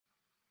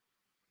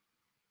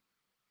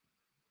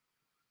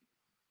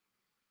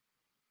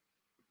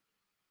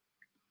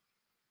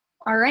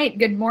All right,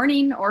 good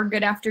morning or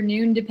good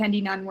afternoon,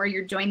 depending on where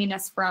you're joining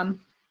us from.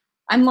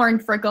 I'm Lauren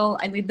Frickel.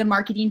 I lead the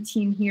marketing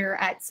team here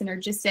at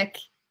CynergisTek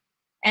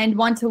and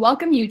want to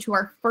welcome you to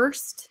our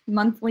first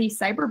monthly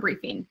cyber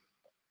briefing.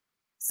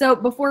 So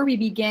before we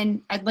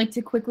begin, I'd like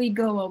to quickly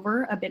go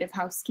over a bit of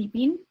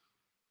housekeeping.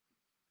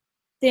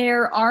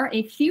 There are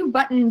a few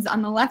buttons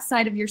on the left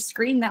side of your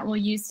screen that we'll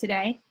use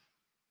today.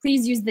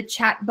 Please use the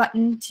chat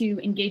button to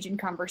engage in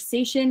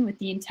conversation with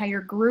the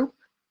entire group.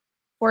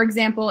 For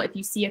example, if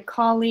you see a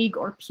colleague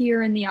or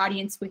peer in the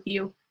audience with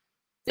you,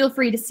 feel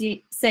free to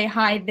say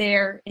hi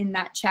there in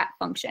that chat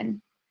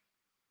function.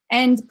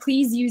 And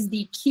please use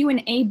the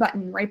Q&A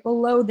button right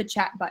below the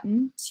chat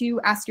button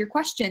to ask your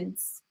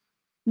questions.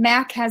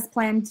 Mac has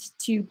planned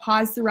to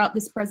pause throughout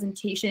this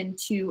presentation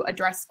to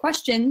address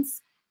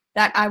questions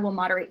that I will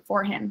moderate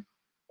for him.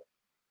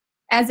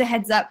 As a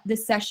heads up,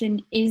 this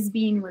session is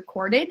being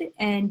recorded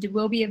and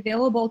will be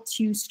available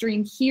to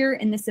stream here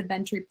in this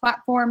Eventry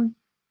platform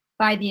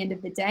by the end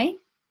of the day.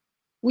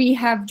 We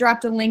have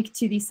dropped a link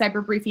to the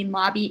cyber briefing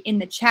lobby in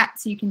the chat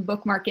so you can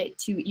bookmark it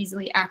to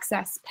easily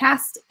access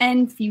past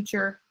and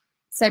future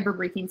cyber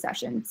briefing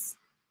sessions.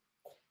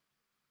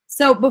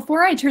 So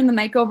before I turn the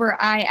mic over,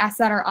 I ask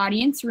that our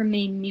audience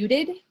remain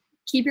muted.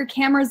 Keep your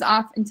cameras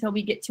off until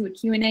we get to a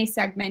Q&A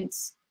segment.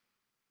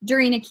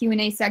 During a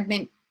Q&A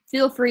segment,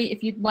 feel free,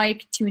 if you'd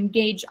like, to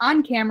engage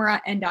on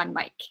camera and on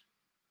mic.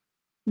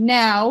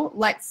 Now,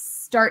 let's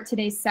start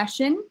today's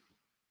session.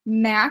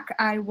 Mac,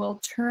 I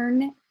will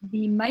turn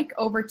the mic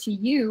over to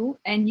you,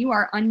 and you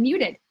are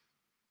unmuted.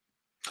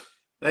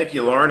 Thank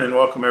you, Lauren, and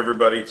welcome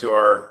everybody to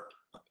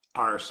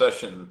our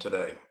session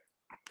today.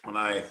 And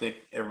I think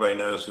everybody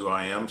knows who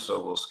I am,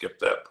 so we'll skip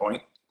that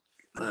point.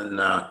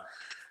 And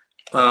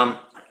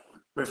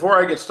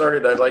before I get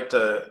started, I'd like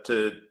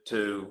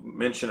to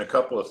mention a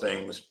couple of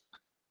things.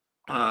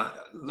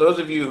 Those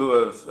of you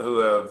who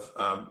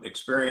have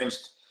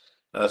experienced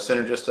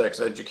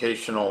CynergisTek's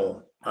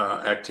educational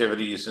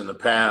activities in the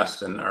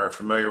past and are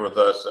familiar with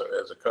us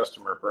as a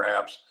customer,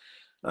 perhaps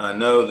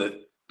know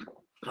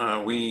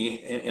that we,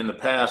 in the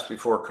past,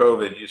 before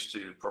COVID, used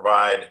to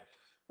provide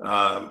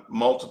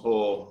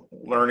multiple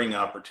learning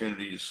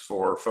opportunities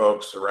for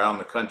folks around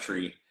the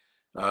country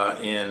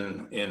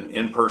in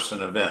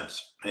in-person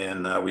events.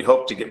 And we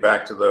hope to get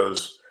back to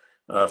those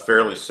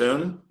fairly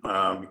soon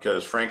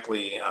because,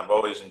 frankly, I've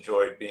always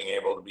enjoyed being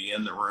able to be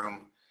in the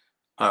room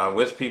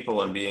with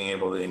people and being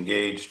able to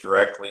engage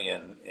directly,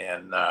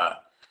 and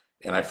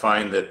I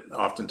find that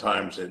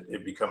oftentimes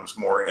it becomes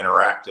more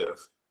interactive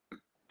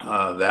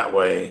that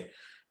way.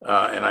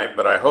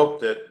 But I hope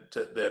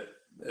that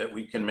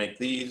we can make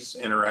these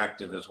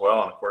interactive as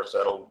well. And of course,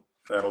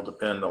 that'll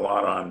depend a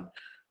lot on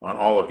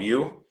all of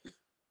you.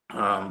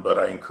 But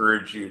I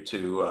encourage you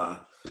to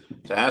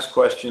ask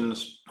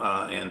questions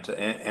and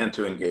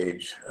to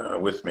engage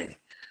with me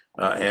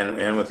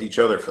and with each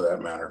other, for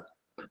that matter.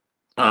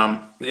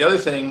 The other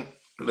thing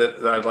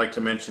that I'd like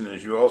to mention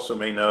is you also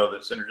may know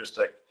that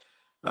CynergisTek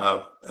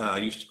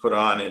used to put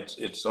on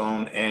its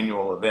own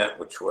annual event,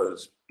 which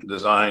was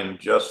designed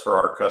just for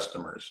our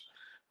customers.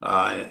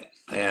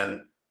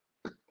 And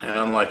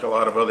unlike a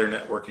lot of other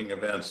networking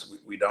events,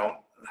 we don't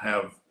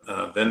have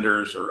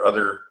vendors or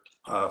other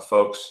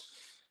folks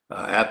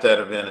at that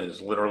event.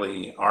 Is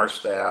literally our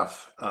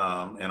staff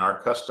and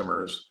our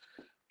customers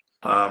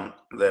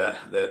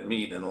that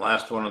meet. And the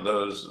last one of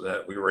those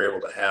that we were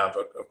able to have,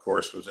 of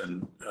course, was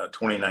in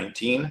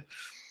 2019.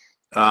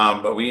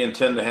 But we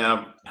intend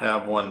to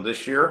have one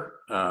this year.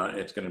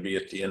 It's going to be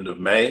at the end of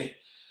May.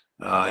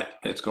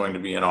 It's going to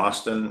be in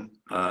Austin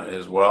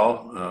as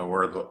well,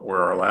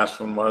 where our last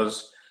one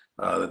was.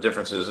 The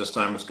difference is this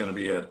time it's going to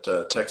be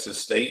at Texas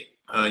State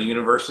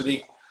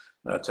University.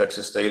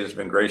 Texas State has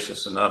been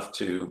gracious enough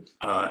to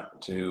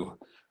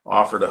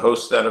offer to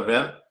host that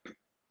event.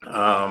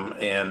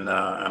 And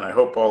I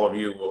hope all of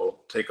you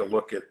will take a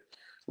look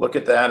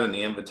at that and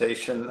the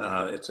invitation.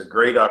 It's a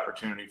great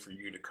opportunity for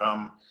you to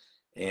come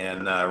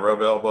and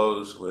rub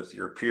elbows with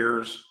your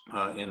peers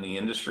in the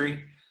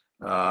industry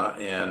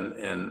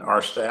and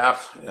our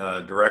staff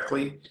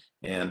directly,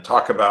 and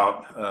talk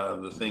about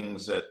the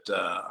things that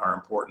are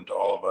important to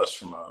all of us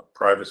from a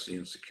privacy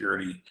and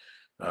security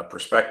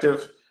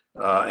perspective,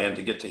 and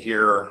to get to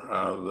hear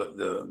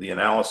the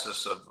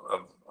analysis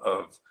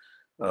of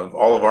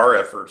all of our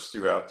efforts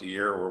throughout the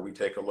year, where we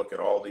take a look at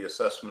all the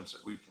assessments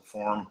that we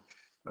perform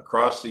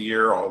across the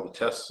year, all the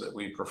tests that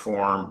we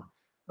perform,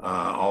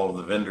 all of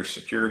the vendor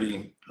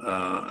security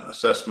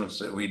assessments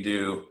that we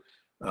do,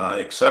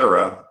 et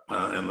cetera,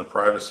 and the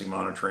privacy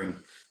monitoring,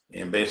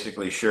 and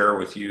basically share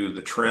with you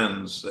the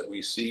trends that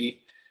we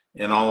see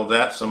in all of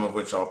that, some of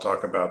which I'll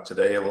talk about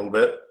today a little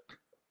bit.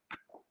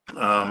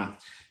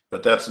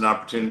 But that's an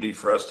opportunity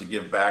for us to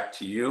give back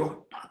to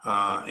you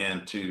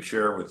and to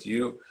share with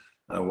you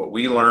what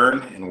we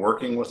learn in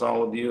working with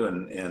all of you,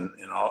 and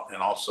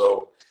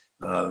also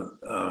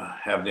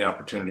have the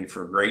opportunity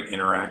for great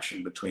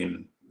interaction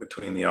between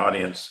the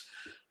audience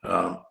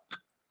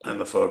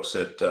the folks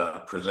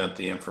that present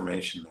the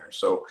information there.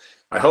 So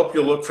I hope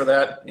you'll look for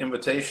that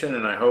invitation,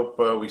 and I hope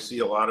we see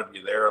a lot of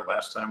you there.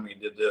 Last time we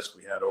did this,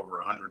 we had over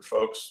 100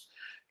 folks,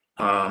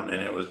 and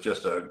it was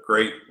just a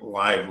great,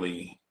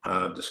 lively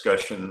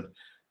discussion.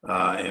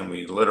 And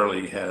we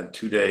literally had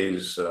 2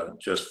 days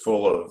just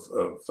full of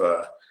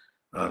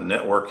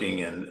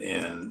networking and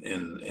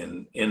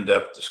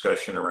in-depth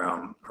discussion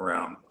around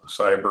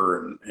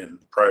cyber and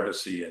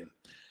privacy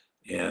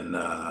and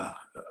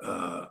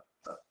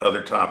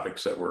other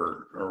topics that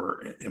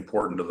were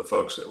important to the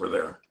folks that were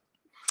there.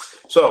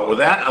 So with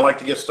that, I'd like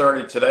to get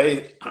started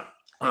today.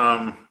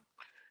 I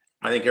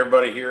think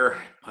everybody here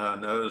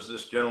knows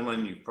this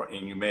gentleman,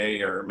 and you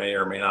may or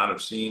may not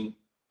have seen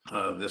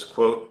this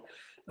quote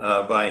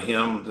by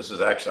him. This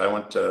is actually,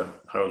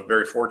 I was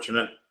very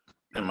fortunate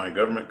in my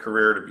government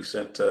career to be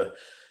sent to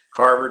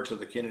Harvard, to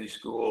the Kennedy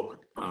School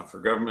for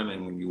Government.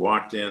 And when you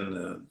walked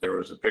in, there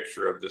was a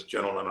picture of this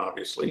gentleman,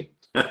 obviously,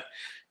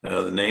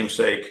 the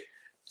namesake.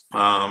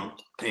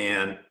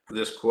 And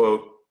this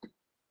quote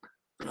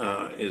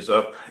is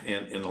up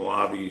in the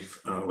lobby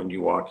when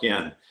you walk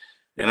in.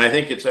 And I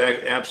think it's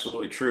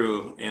absolutely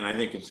true. And I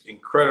think it's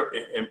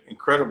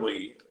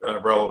incredibly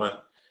relevant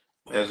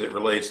as it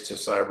relates to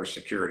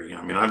cybersecurity.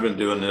 I mean, I've been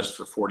doing this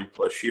for 40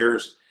 plus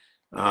years,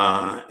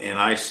 and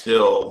I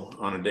still,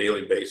 on a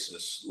daily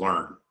basis,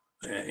 learn.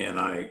 And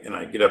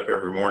I get up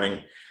every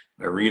morning.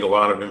 I read a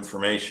lot of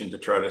information to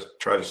try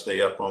to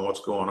stay up on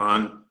what's going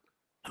on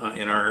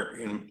in our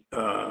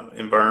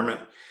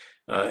environment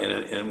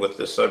and with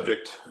this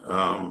subject.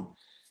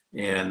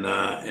 And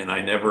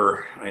I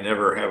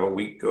never have a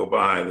week go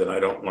by that I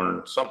don't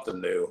learn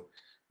something new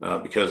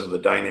because of the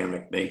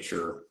dynamic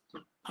nature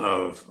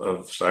of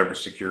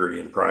cybersecurity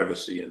and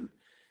privacy and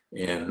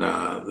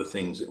the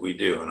things that we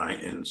do.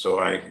 And so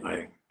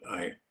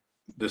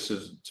this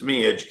is, to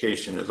me,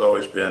 education has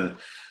always been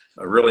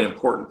a really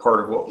important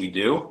part of what we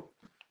do.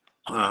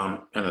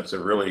 And it's a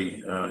really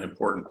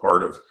important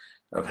part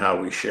of how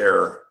we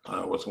share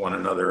with one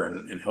another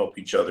and help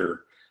each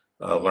other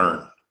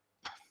learn.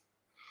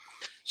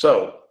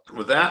 So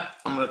with that,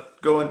 I'm going to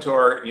go into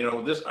our,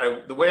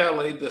 the way I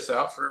laid this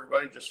out for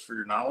everybody, just for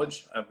your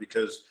knowledge,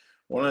 because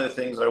one of the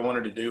things I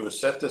wanted to do was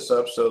set this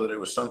up so that it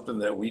was something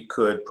that we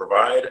could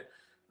provide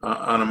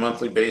on a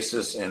monthly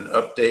basis and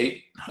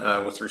update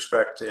with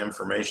respect to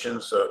information,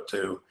 so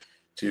to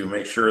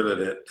make sure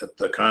that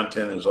the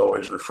content is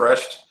always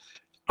refreshed.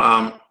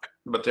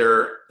 But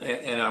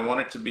and I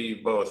want it to be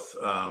both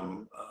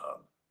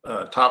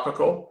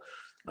topical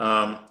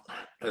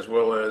as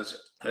well as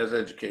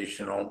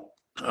educational.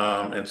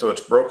 And so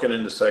it's broken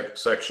into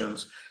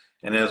sections.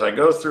 And as I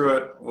go through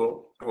it,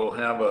 we'll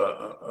have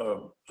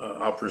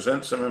I'll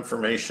present some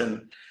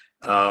information,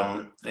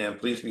 and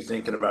please be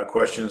thinking about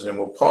questions, and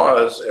we'll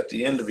pause at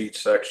the end of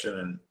each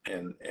section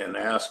and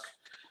ask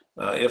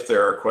if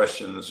there are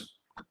questions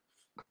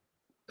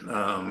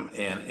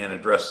and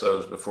address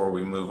those before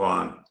we move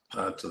on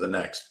to the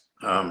next.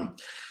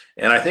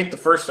 And I think the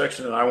first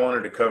section that I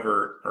wanted to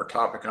cover, or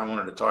topic I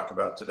wanted to talk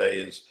about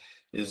today,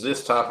 is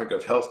this topic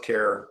of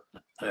healthcare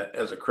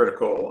as a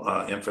critical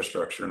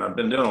infrastructure. And I've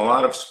been doing a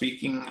lot of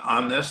speaking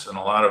on this and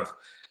a lot of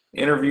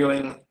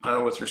interviewing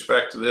with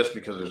respect to this,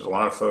 because there's a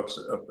lot of folks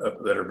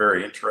that are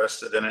very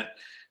interested in it.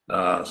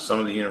 Some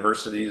of the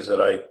universities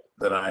that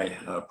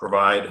I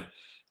provide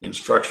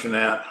instruction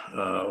at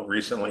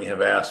recently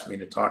have asked me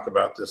to talk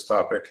about this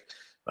topic.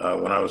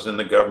 When I was in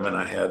the government,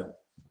 I had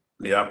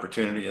the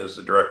opportunity as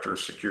the director of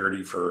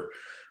security for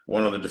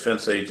one of the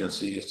defense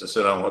agencies to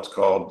sit on what's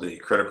called the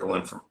Critical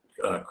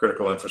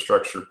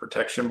Infrastructure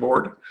Protection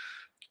Board,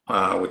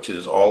 which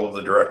is all of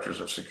the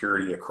directors of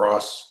security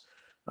across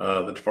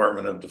the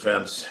Department of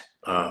Defense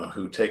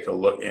who take a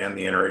look, and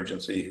the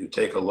interagency, who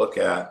take a look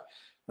at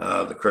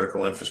the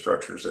critical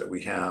infrastructures that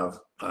we have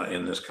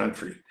in this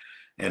country.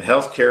 And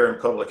healthcare and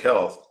public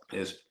health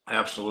is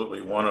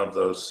absolutely one of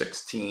those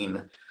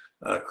 16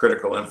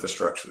 critical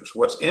infrastructures.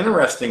 What's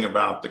interesting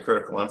about the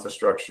critical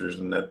infrastructures,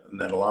 and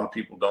that a lot of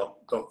people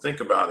don't think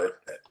about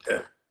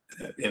it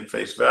in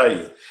face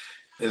value,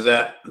 is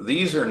that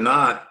these are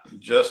not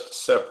just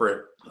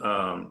separate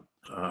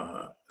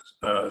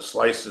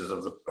slices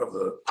of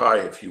the pie,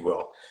 if you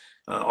will.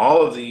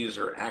 All of these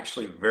are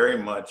actually very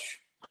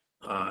much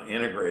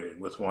integrated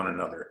with one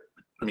another,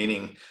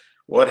 meaning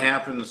what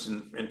happens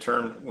in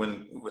terms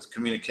with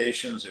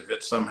communications, if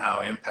it's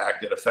somehow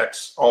impacted,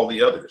 affects all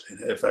the others.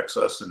 It affects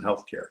us in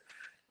healthcare.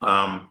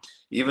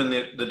 Even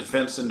the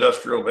defense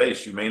industrial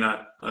base, you may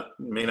not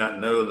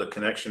know the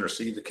connection or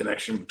see the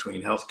connection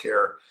between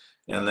healthcare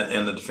and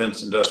the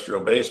defense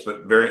industrial base,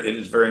 but it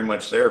is very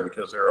much there,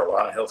 because there are a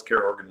lot of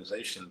healthcare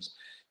organizations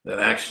that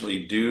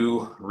actually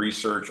do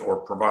research or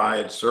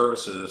provide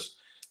services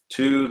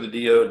to the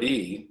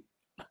DoD.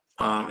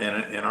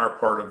 And are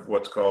part of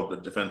what's called the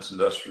defense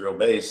industrial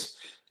base.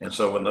 And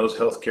so when those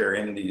healthcare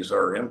entities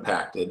are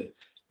impacted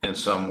in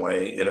some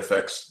way, it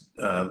affects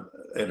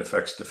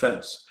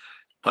defense.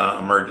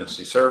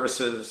 Emergency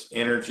services,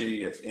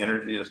 energy. If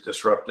energy is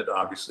disrupted,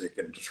 obviously it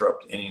can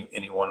disrupt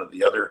any one of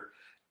the other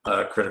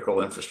critical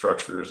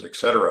infrastructures, et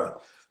cetera.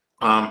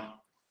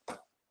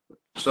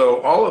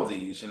 So all of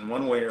these, in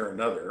one way or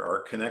another,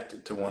 are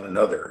connected to one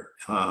another,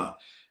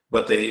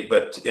 but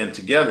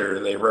together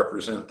they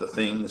represent the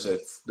things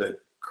that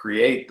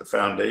create the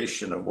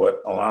foundation of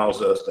what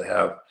allows us to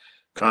have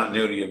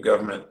continuity of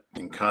government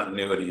and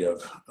continuity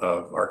of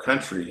our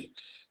country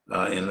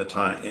in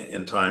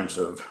times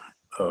of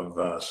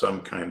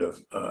some kind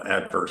of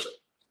adverse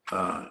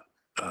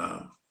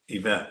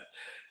event.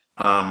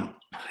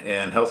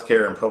 And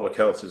healthcare and public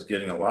health is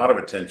getting a lot of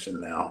attention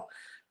now,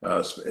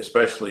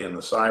 especially in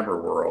the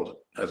cyber world,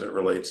 as it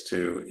relates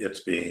to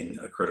its being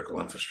a critical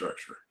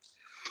infrastructure.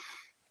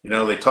 You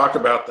know, they talk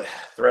about the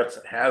threats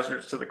and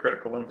hazards to the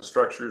critical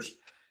infrastructures,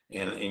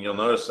 and you'll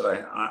notice that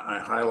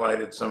I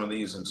highlighted some of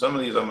these, and some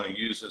of these I'm going to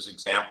use as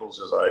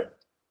examples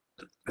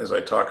as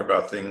I talk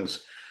about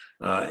things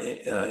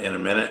in a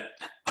minute.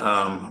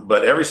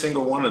 But every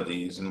single one of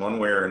these, in one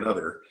way or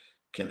another,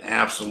 can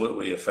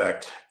absolutely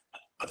affect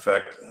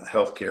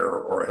healthcare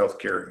or a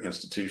healthcare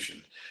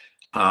institution.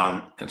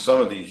 And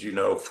some of these, you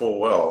know full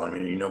well. I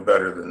mean, you know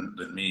better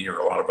than me or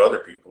a lot of other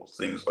people,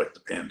 things like the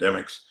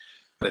pandemics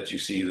that you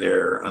see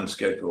there,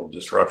 unscheduled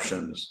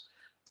disruptions,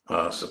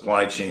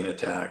 supply chain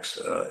attacks,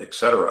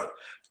 etc.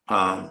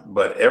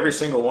 But every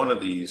single one of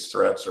these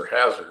threats or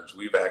hazards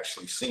we've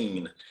actually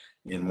seen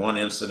in one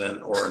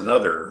incident or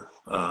another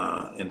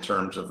in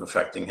terms of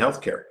affecting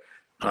healthcare.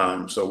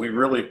 So we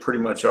really pretty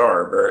much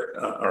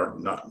are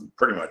not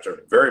pretty much,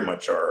 are very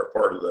much are a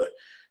part of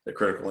the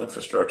critical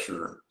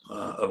infrastructure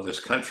of this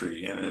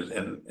country,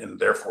 and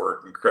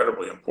therefore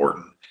incredibly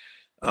important.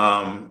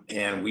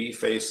 And we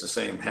face the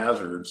same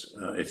hazards,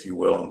 if you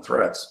will, and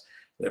threats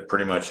that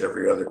pretty much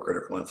every other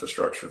critical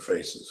infrastructure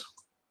faces.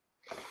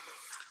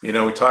 You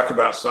know, we talk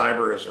about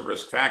cyber as a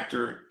risk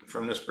factor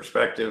from this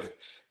perspective.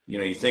 You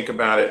know, you think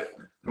about it,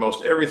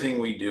 most everything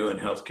we do in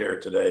healthcare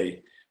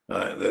today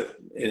that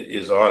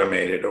is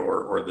automated,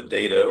 or the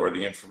data or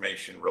the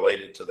information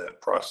related to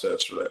that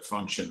process or that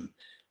function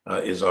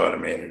is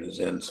automated, is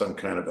in some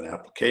kind of an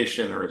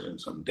application, or is in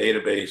some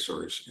database,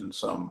 or is in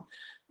some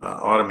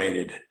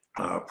automated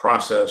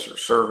process or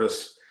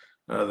service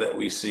that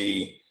we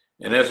see.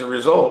 And as a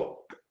result,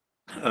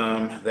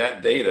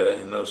 that data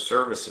and those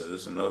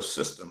services and those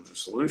systems or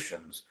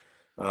solutions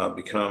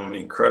become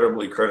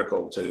incredibly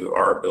critical to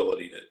our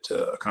ability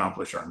to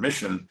accomplish our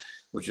mission,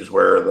 which is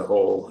where the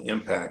whole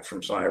impact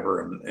from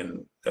cyber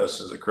and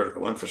us as a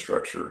critical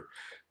infrastructure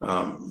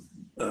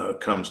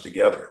comes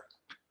together.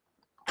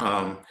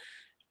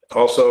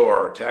 Also,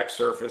 our attack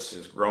surface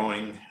is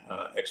growing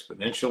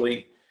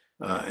exponentially,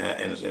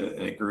 and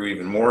it grew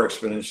even more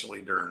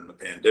exponentially during the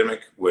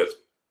pandemic, with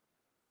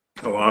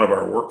a lot of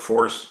our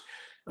workforce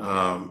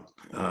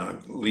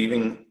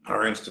leaving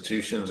our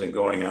institutions and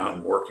going out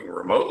and working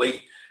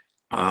remotely.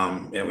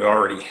 And we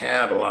already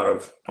had a lot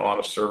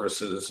of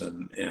services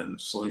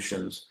and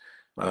solutions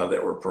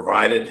that were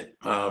provided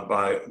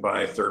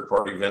by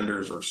third-party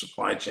vendors or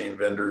supply chain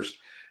vendors.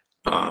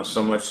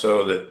 So much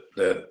so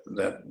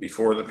that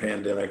before the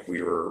pandemic,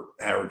 we were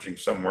averaging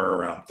somewhere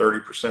around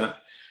 30%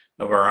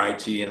 of our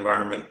IT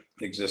environment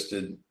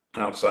existed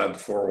outside the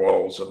four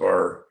walls of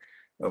our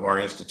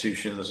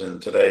institutions,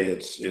 and today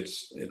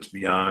it's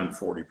beyond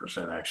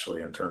 40%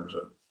 actually, in terms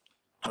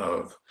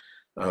of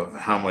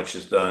how much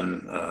is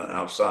done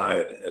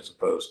outside as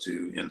opposed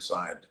to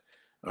inside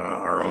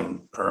our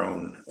own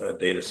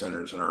data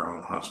centers and our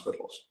own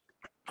hospitals.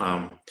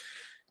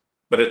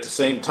 But at the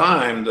same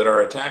time that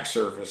our attack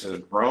surface has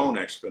grown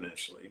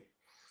exponentially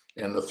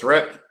and the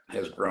threat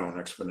has grown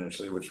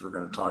exponentially, which we're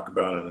going to talk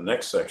about in the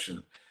next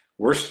section,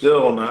 we're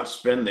still not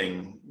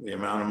spending the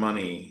amount of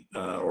money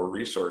or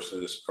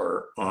resources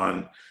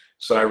on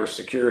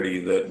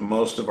cybersecurity that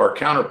most of our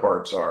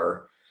counterparts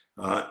are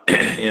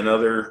in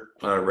other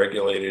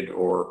regulated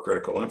or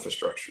critical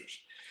infrastructures.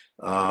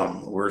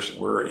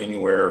 We're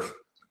anywhere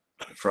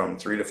from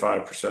 3 to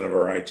 5% of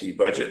our IT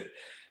budget,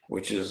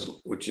 which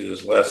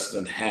is less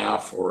than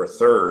half or a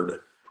third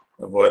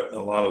of what a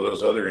lot of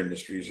those other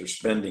industries are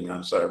spending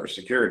on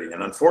cybersecurity.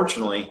 And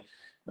unfortunately,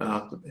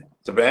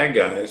 the bad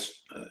guys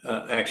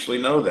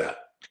actually know that,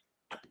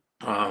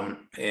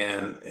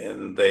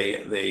 and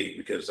they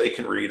because they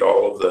can read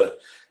all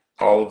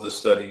of the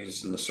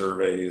studies and the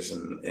surveys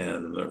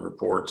and the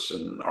reports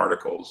and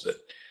articles that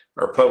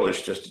are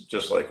published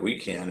just like we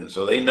can, and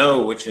so they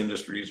know which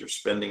industries are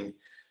spending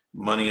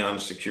money on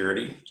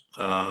security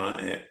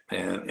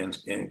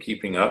and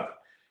keeping up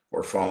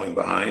or falling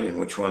behind, and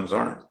which ones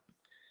aren't.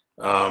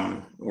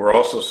 We're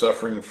also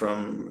suffering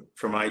from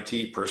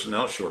IT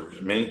personnel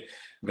shortages.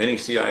 Many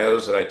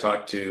CIOs that I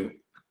talked to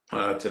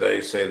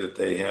today say that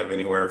they have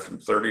anywhere from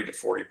 30 to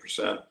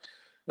 40%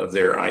 of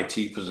their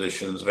IT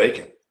positions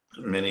vacant.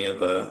 Many of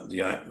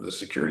the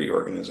security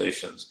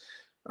organizations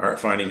are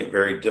finding it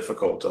very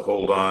difficult to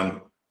hold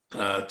on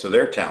to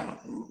their talent,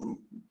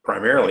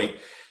 primarily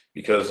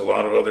because a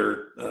lot of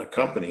other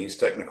companies,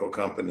 technical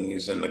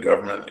companies in the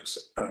government,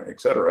 et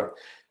cetera,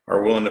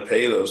 are willing to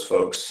pay those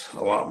folks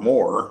a lot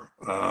more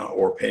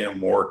or pay them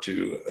more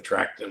to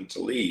attract them to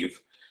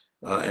leave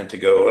and to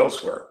go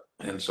elsewhere.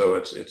 And so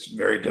it's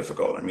very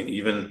difficult. I mean,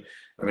 even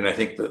I mean, I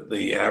think that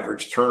the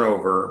average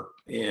turnover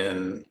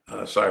in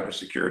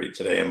cybersecurity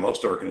today in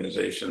most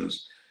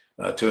organizations,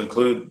 to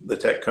include the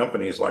tech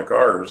companies like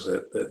ours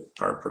that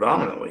are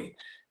predominantly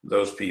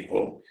those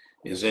people,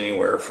 is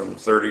anywhere from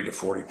 30 to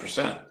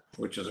 40%,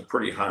 which is a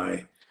pretty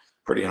high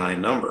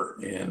number.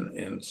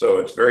 And so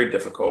it's very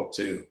difficult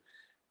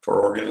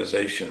for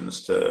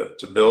organizations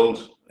to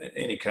build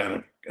any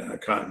kind of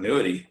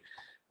continuity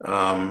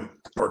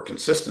or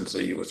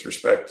consistency with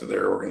respect to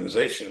their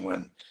organization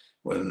when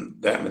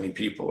that many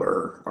people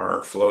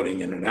are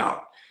floating in and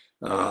out.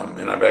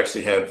 And I've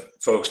actually had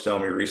folks tell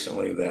me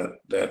recently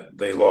that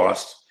they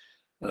lost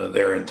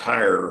their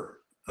entire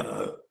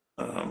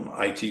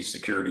IT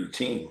security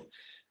team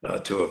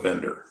to a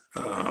vendor,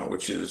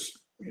 which is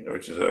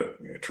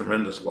a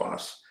tremendous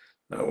loss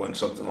when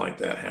something like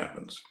that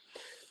happens.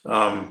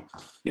 One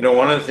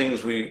of the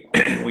things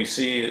we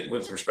see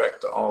with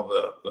respect to all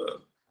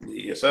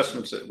the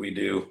assessments that we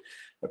do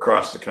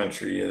across the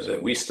country is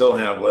that we still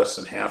have less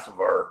than half of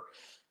our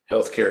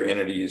healthcare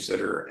entities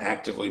that are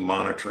actively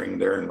monitoring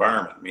their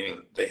environment,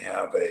 meaning they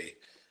have a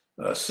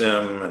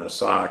SIM and a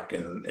SOC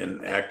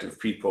and active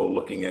people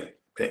looking at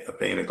a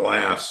pane of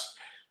glass,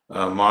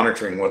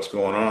 monitoring what's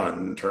going on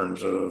in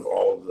terms of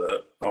all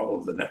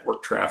of the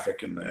network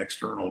traffic and the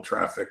external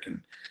traffic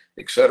and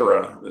et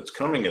cetera that's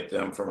coming at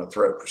them from a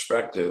threat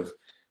perspective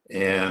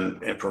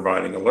and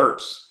providing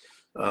alerts.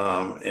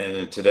 And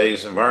in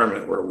today's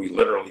environment where we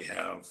literally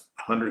have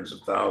hundreds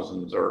of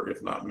thousands or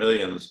if not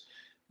millions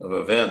of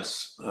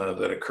events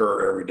that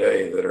occur every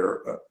day that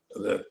are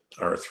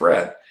a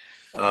threat,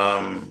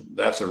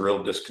 that's a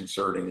real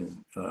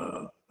disconcerting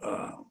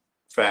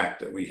fact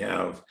that we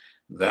have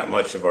that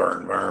much of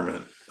our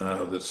environment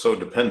that's so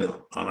dependent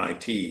on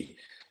IT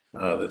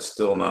that's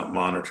still not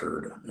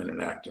monitored in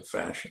an active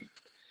fashion.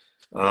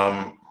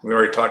 We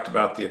already talked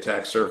about the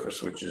attack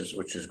surface, which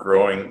is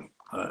growing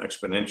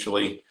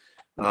exponentially.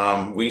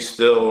 We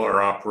still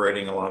are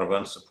operating a lot of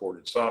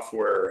unsupported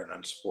software and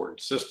unsupported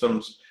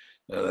systems.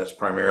 That's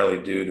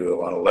primarily due to a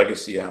lot of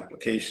legacy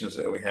applications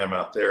that we have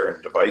out there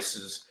and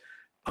devices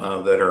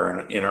that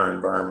are in our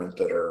environment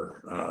that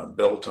are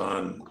built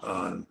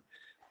on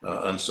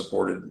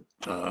unsupported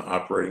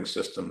operating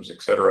systems,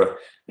 et cetera.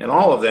 And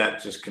all of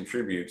that just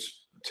contributes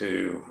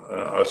to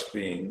us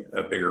being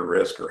a bigger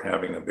risk or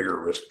having a bigger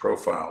risk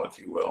profile, if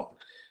you will,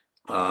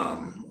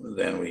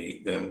 than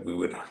we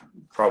would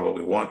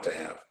probably want to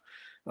have.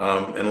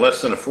 And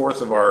less than a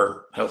fourth of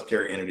our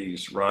healthcare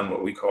entities run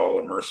what we call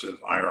immersive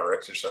IR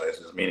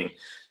exercises, meaning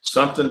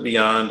something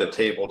beyond a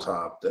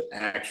tabletop that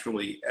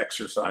actually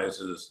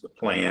exercises the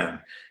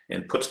plan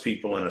and puts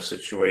people in a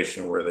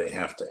situation where they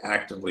have to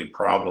actively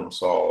problem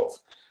solve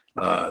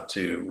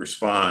to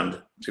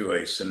respond to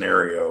a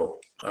scenario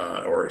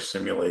or a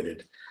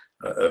simulated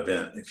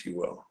event, if you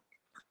will.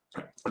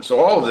 And so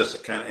all of this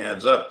kind of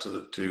adds up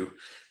to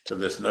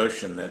this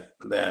notion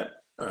that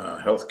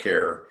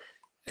healthcare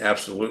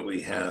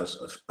absolutely has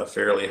a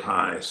fairly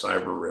high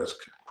cyber risk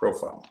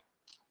profile.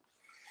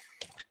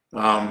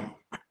 One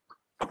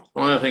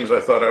of the things I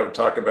thought I would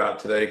talk about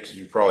today, because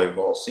you probably have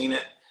all seen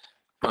it,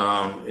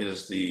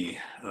 is the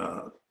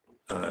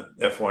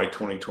FY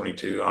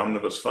 2022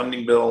 Omnibus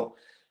Funding Bill,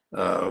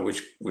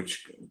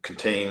 which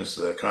contains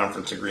the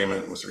conference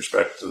agreement with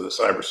respect to the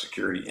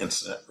Cybersecurity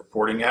Incident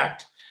Reporting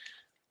Act.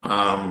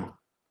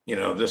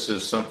 This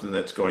is something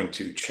that's going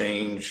to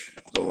change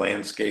the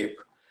landscape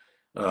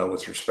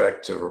with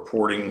respect to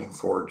reporting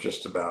for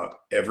just about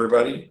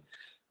everybody.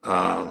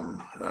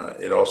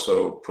 It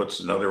also puts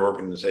another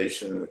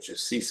organization, which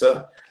is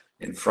CISA,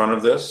 in front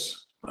of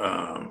this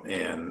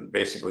and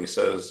basically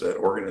says that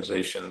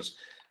organizations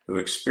who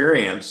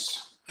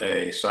experience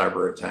a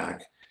cyber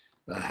attack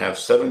have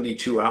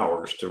 72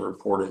 hours to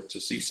report it to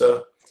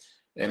CISA.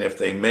 And if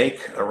they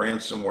make a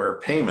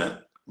ransomware payment,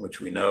 which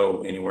we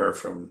know anywhere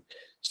from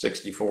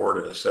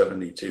 64 to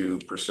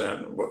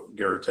 72%,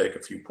 give or take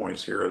a few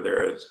points here or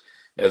there,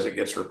 as it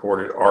gets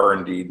reported, are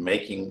indeed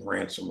making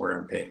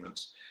ransomware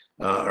payments,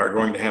 are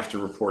going to have to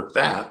report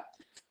that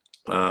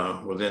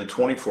within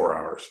 24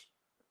 hours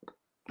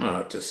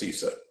to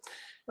CISA.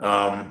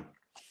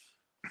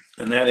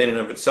 And that in and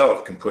of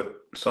itself can put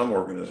some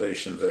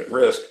organizations at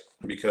risk,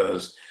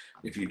 because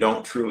if you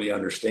don't truly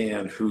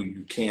understand who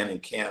you can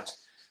and can't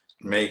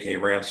make a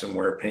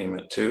ransomware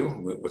payment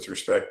to with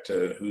respect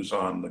to who's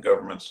on the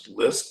government's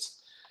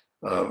list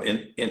of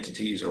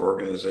entities or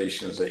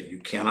organizations that you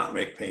cannot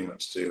make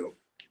payments to,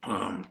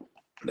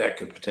 that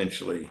could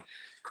potentially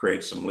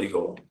create some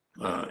legal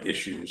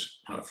issues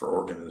for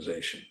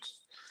organizations.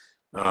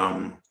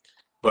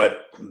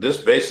 But this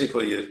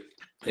basically,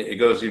 it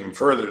goes even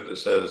further. That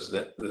says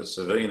that the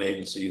civilian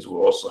agencies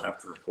will also have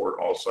to report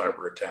all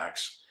cyber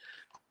attacks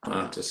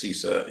to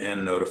CISA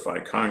and notify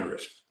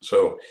Congress.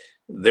 So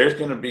there's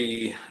going to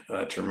be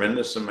a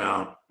tremendous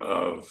amount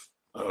of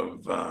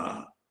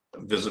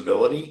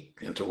visibility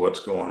into what's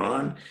going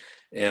on.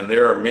 And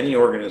there are many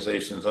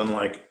organizations,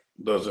 unlike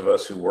those of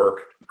us who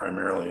work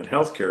primarily in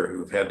healthcare, who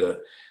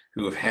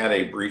have had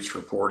a breach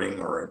reporting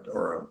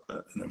or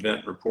an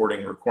event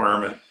reporting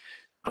requirement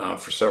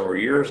for several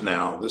years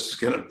now, this is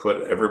going to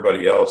put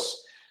everybody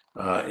else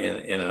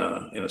in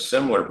a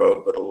similar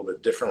boat, but a little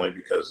bit differently,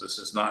 because this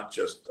is not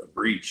just a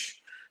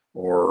breach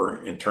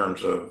or in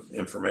terms of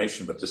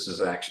information, but this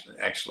is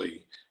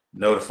actually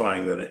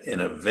notifying that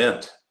an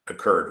event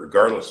occurred,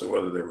 regardless of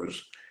whether there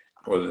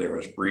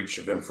was breach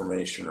of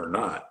information or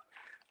not.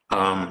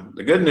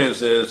 The good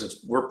news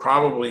is we're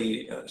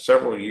probably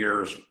several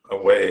years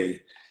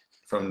away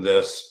from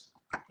this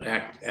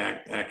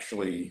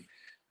actually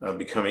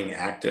becoming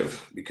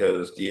active,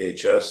 because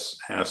DHS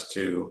has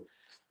to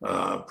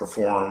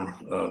perform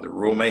the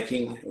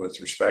rulemaking with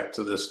respect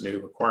to this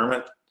new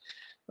requirement.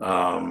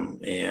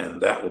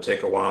 And that will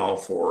take a while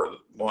for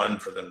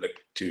them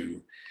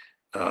to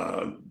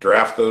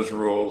draft those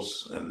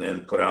rules and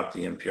then put out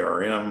the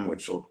NPRM,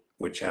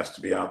 which has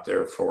to be out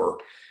there for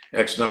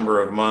X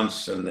number of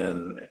months, and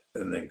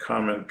then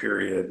comment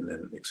period, and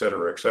then et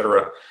cetera, et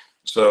cetera.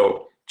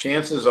 So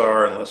chances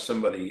are, unless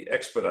somebody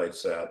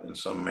expedites that in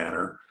some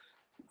manner,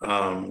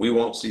 we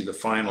won't see the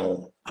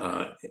final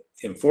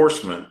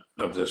enforcement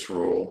of this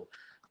rule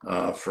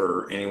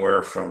for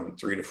anywhere from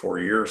 3 to 4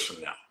 years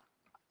from now.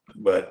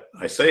 But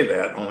I say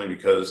that only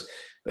because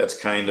that's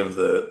kind of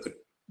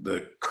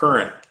the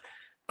current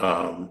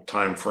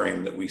time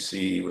frame that we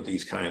see with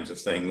these kinds of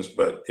things,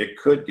 but it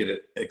could get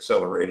it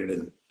accelerated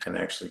and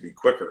actually be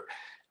quicker.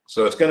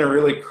 So it's going to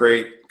really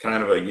create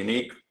kind of a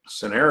unique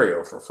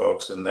scenario for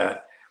folks in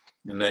that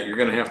you're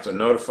going to have to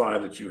notify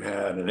that you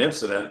had an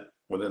incident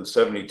within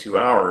 72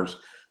 hours.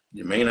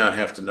 You may not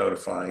have to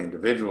notify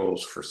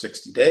individuals for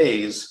 60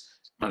 days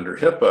under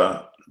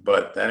HIPAA,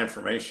 but that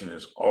information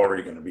is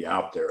already going to be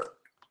out there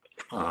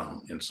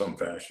in some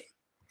fashion.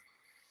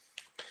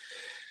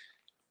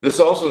 This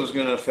also is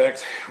going to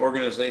affect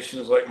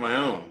organizations like my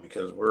own,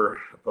 because we're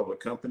a public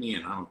company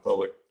and I'm a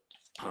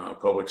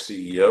public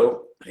CEO.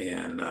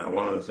 And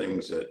one of the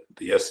things that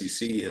the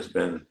SEC has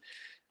been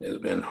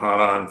hot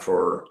on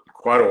for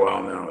quite a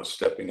while now is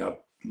stepping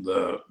up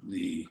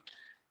the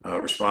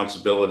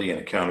responsibility and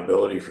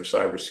accountability for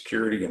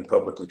cybersecurity in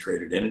publicly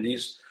traded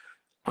entities.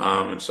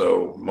 And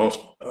so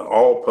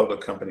all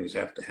public companies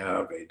have to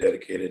have a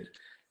dedicated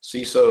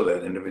CISO.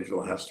 That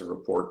individual has to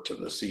report to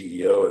the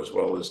CEO as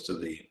well as to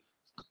the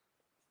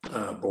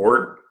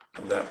board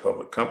of that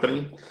public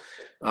company.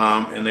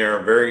 And there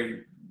are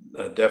very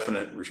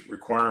definite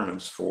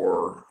requirements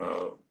for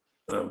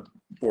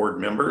board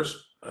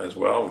members as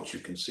well, which you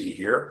can see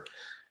here.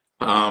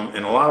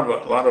 And a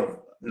lot of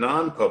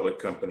non-public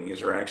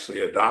companies are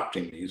actually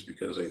adopting these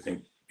because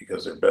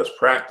they're best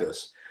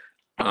practice.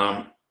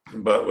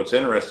 But what's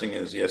interesting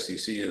is the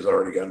SEC has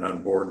already gotten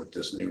on board with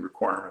this new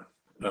requirement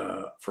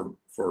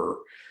for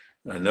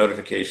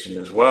notification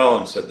as well,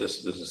 and said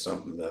this is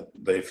something that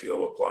they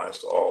feel applies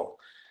to all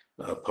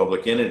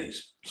public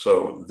entities.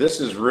 So this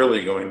is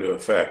really going to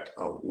affect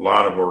a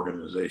lot of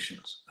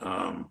organizations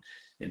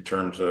in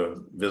terms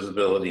of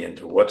visibility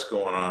into what's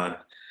going on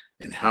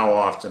and how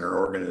often are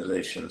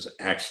organizations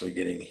actually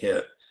getting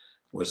hit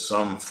with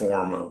some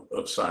form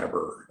of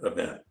cyber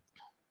event.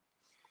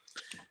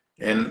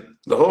 And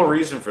the whole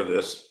reason for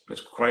this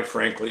is, quite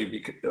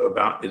frankly,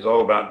 is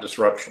all about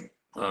disruption.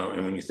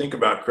 And when you think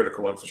about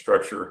critical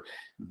infrastructure,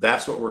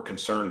 that's what we're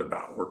concerned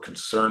about. We're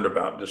concerned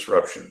about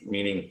disruption,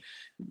 meaning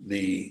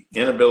the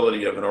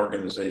inability of an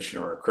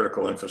organization or a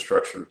critical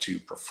infrastructure to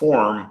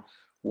perform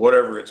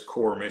whatever its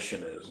core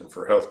mission is. And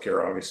for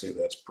healthcare, obviously,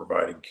 that's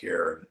providing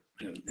care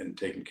and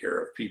taking care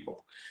of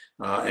people.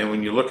 And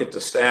when you look at the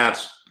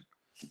stats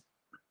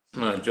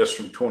just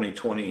from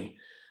 2020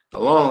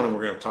 alone, and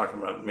we're going to talk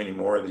about many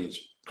more of these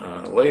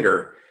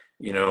later,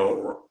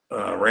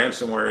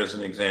 ransomware as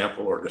an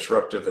example, or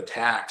disruptive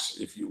attacks,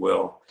 if you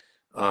will,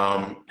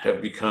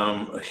 have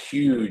become a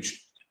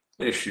huge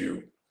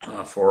issue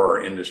for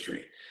our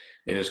industry.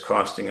 It is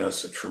costing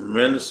us a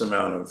tremendous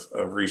amount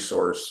of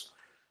resource,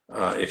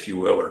 if you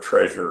will, or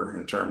treasure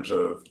in terms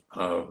of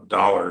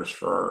dollars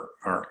for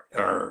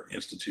our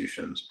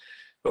institutions.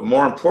 But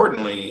more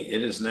importantly,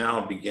 it is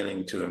now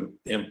beginning to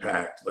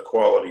impact the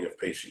quality of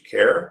patient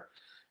care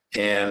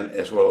and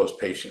as well as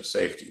patient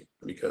safety,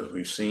 because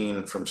we've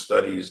seen from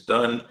studies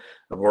done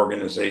of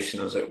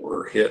organizations that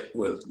were hit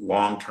with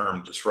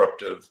long-term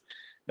disruptive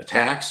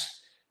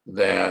attacks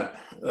that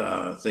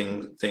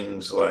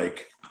things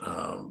like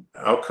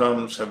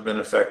outcomes have been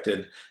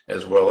affected,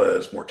 as well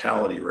as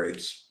mortality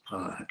rates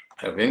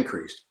have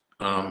increased.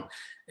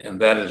 And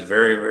that is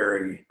very,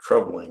 very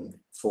troubling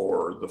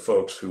for the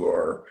folks who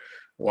are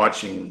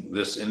watching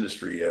this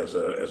industry as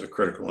a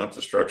critical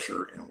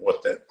infrastructure, and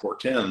what that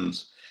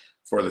portends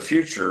for the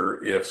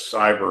future if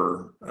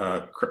cyber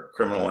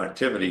criminal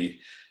activity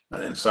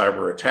and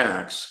cyber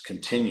attacks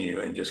continue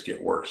and just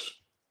get worse.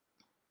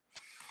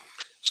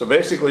 So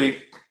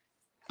basically,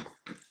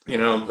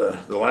 the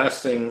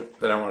last thing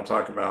that I want to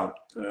talk about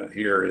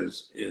here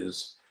is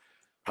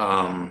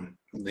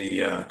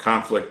the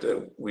conflict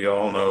that we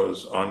all know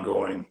is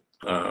ongoing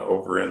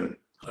over in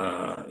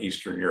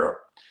Eastern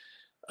Europe.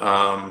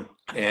 And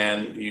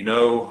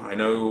I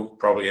know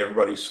probably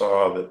everybody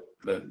saw that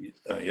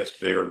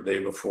yesterday or the day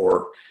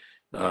before,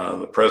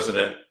 the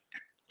president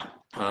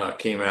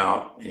came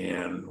out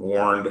and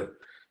warned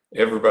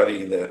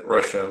everybody that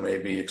Russia may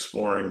be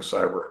exploring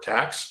cyber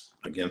attacks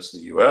against the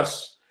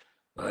U.S.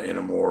 In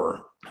a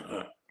more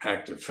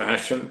active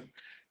fashion.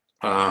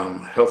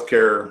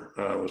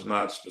 Healthcare was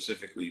not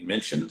specifically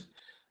mentioned,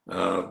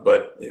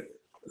 but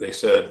they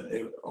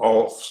said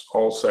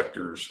all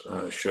sectors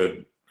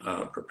should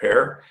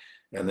prepare.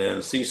 And then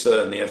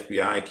CISA and the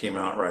FBI came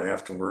out right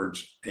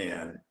afterwards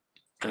and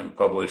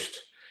published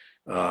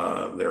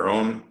their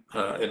own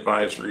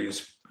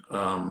advisories.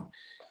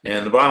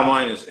 And the bottom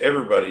line is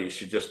everybody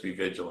should just be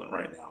vigilant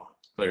right now.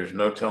 There's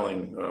no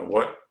telling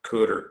what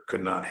could or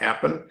could not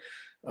happen,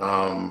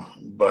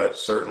 but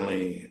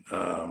certainly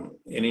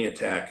any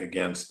attack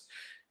against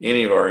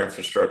any of our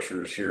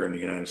infrastructures here in the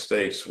United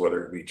States,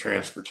 whether it be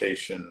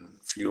transportation,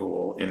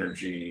 fuel,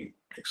 energy,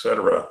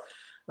 etc.,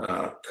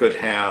 could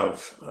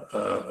have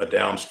a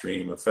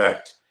downstream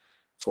effect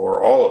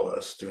for all of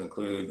us, to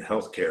include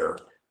healthcare,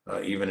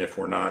 even if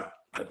we're not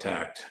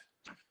attacked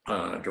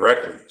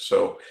directly.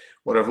 So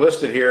what I've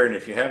listed here, and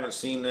if you haven't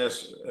seen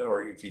this,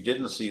 or if you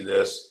didn't see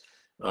this,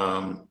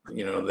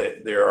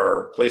 there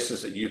are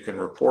places that you can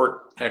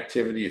report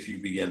activity if you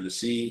begin to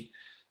see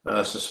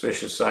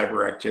suspicious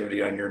cyber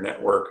activity on your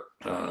network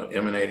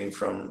emanating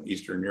from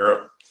Eastern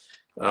Europe,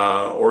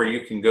 or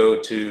you can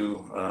go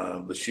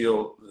to the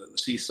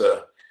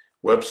CISA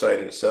website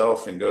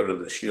itself and go to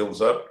the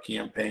Shields Up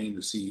campaign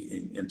to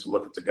see and to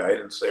look at the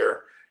guidance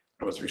there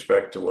with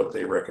respect to what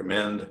they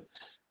recommend.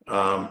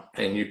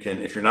 And you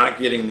can, if you're not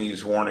getting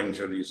these warnings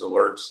or these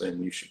alerts,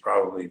 then you should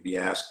probably be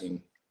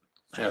asking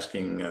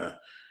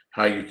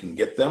how you can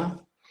get them,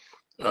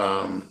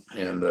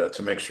 and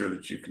to make sure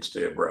that you can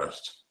stay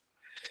abreast.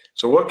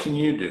 So what can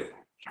you do?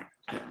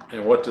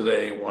 And what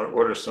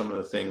are some of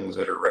the things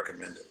that are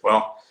recommended?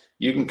 Well,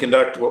 you can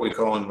conduct what we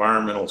call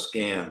environmental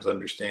scans,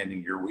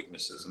 understanding your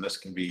weaknesses. And this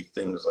can be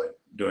things like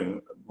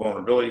doing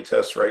vulnerability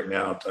tests right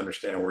now to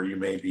understand where you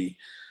may be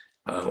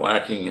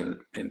lacking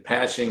in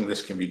patching.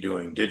 This can be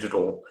doing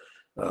digital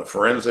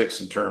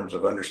forensics in terms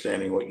of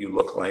understanding what you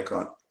look like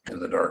in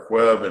the dark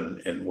web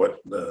and what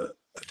the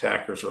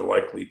attackers are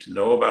likely to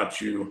know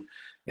about you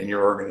and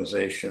your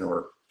organization,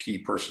 or key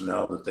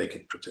personnel that they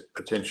could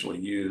potentially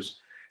use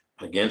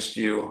against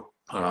you.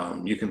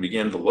 You can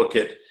begin to look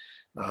at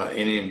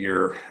any of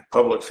your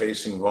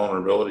public-facing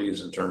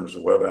vulnerabilities in terms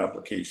of web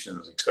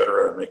applications, et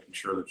cetera, making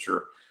sure that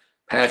you're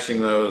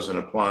patching those and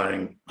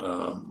applying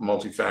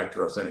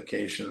multi-factor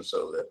authentication,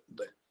 so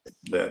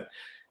that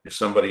if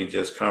somebody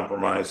just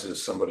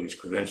compromises somebody's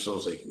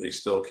credentials, they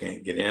still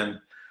can't get in.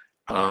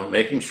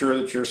 Making sure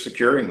that you're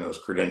securing those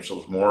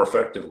credentials more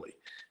effectively.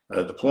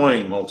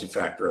 Deploying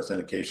multi-factor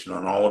authentication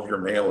on all of your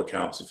mail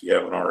accounts if you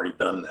haven't already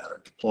done that, or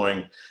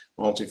deploying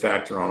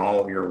multi-factor on all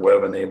of your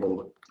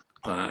web-enabled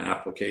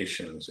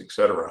applications,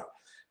 etc.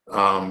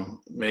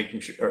 Making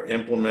sure,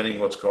 implementing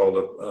what's called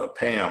a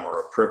PAM, or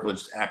a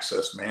privileged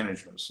access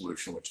management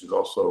solution, which is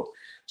also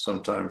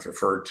sometimes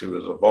referred to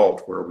as a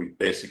vault, where we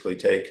basically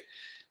take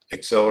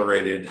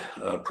accelerated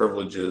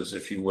privileges,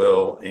 if you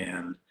will,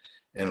 and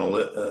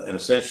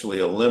essentially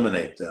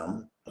eliminate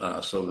them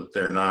so that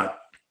they're not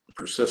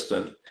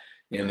persistent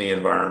in the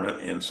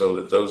environment, and so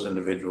that those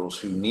individuals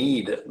who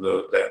need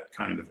that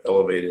kind of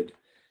elevated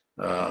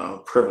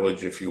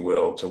privilege, if you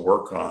will, to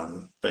work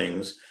on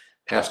things,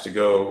 has to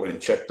go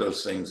and check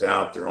those things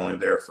out. They're only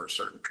there for a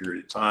certain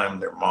period of time.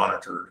 They're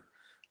monitored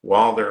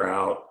while they're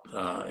out,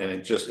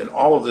 and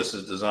all of this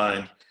is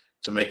designed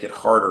to make it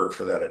harder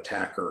for that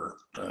attacker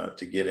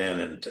to get in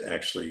and to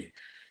actually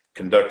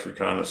conduct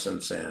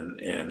reconnaissance and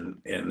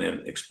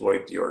then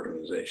exploit the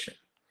organization.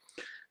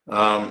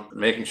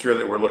 Making sure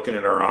that we're looking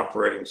at our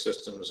operating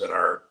systems and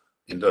our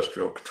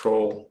industrial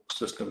control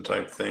system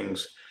type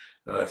things.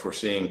 If we're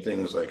seeing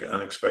things like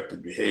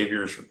unexpected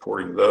behaviors,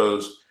 reporting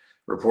those,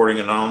 reporting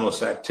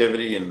anomalous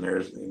activity, and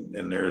there's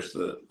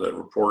the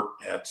report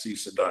at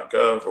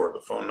CISA.gov, or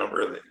the phone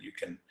number that you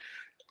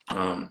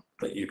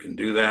can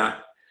do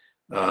that.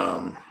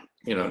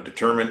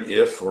 Determine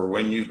if or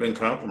when you've been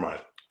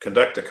compromised.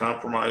 Conduct a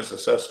compromise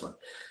assessment.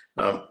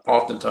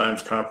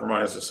 Oftentimes,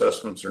 compromise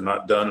assessments are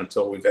not done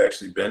until we've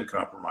actually been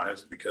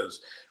compromised,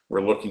 because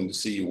we're looking to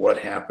see what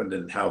happened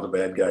and how the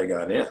bad guy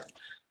got in.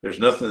 There's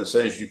nothing that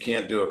says you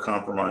can't do a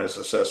compromise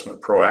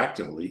assessment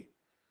proactively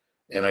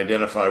and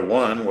identify,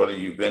 one, whether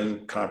you've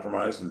been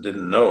compromised and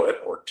didn't know it,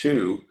 or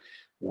two,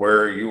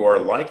 where you are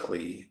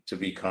likely to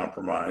be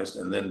compromised,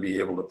 and then be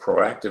able to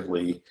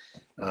proactively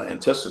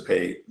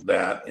anticipate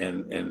that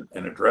and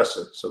address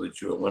it so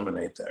that you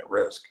eliminate that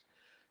risk.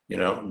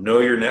 Know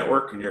your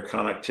network and your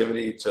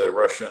connectivity to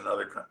Russia and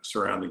other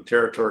surrounding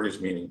territories,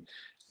 meaning,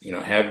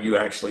 have you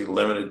actually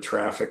limited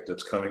traffic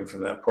that's coming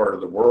from that part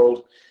of the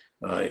world?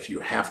 If you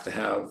have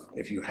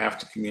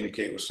to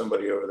communicate with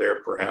somebody over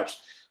there, perhaps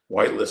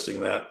whitelisting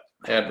that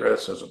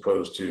address as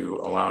opposed to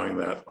allowing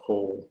that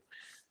whole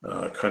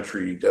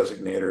country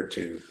designator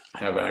to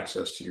have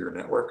access to your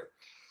network.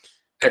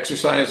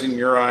 Exercising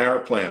your IR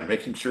plan,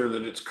 making sure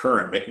that it's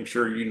current, making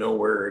sure you know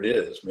where it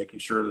is, making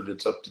sure that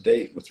it's up to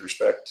date with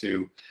respect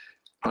to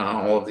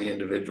all of the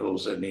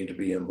individuals that need to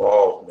be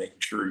involved, making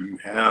sure you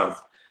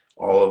have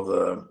all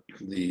of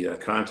the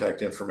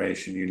contact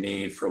information you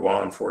need for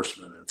law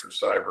enforcement and for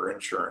cyber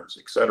insurance,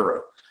 et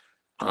cetera,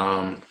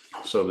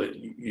 so that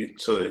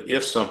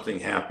if something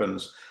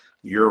happens,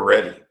 you're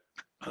ready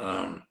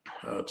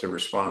to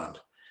respond.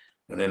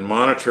 And then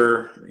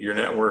monitor your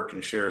network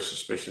and share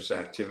suspicious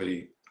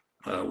activity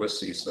with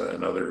CISA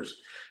and others.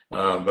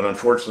 But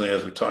unfortunately,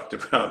 as we talked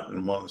about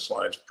in one of the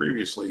slides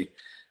previously,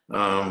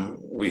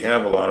 we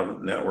have a lot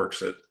of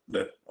networks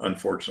that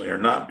unfortunately are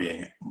not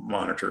being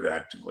monitored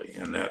actively,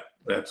 and that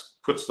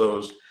puts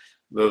those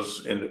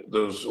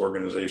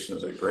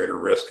organizations at greater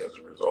risk as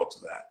a result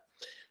of that.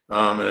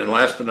 And then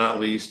last but not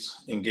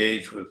least,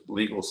 engage with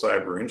legal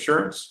cyber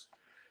insurance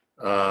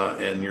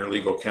and your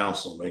legal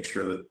counsel. Make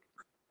sure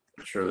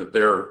that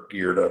they're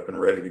geared up and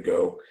ready to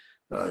go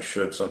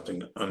should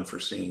something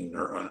unforeseen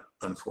or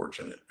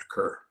unfortunate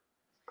occur.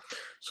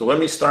 So let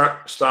me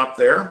stop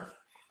there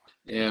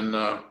and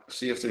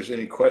see if there's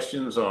any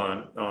questions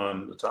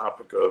on the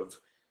topic of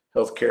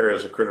healthcare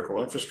as a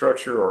critical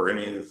infrastructure or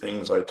any of the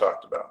things I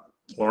talked about.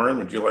 Lauren,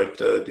 would you like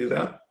to do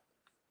that?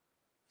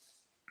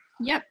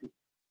 Yep.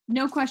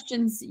 No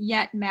questions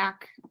yet,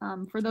 Mac.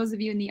 For those of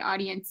you in the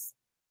audience,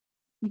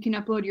 you can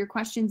upload your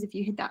questions if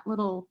you hit that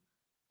little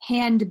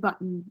hand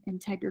button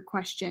and type your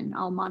question.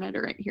 I'll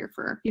monitor it here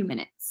for a few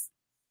minutes.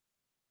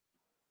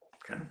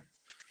 Okay.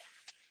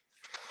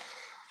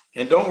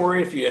 And don't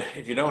worry if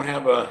you don't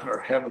have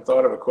or haven't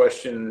thought of a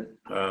question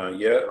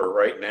yet or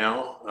right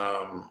now,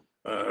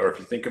 or if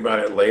you think about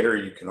it later,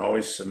 you can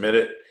always submit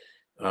it,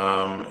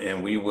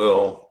 and we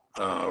will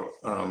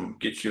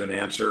get you an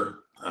answer,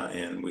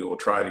 and we will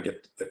try to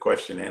get the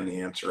question and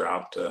the answer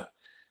out to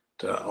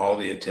all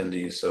the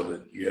attendees so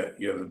that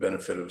you have the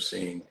benefit of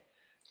seeing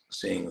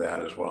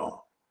that as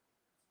well.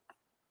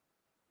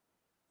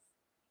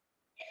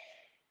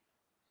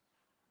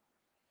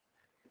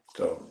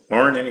 So,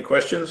 Lauren, any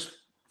questions?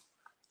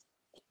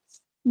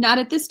 Not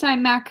at this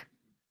time, Mac.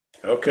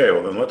 Okay,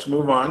 well then let's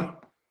move on.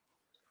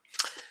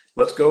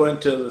 Let's go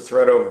into the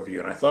threat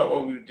overview. And I thought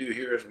what we would do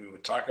here is we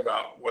would talk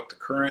about what the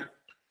current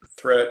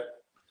threat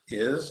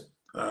is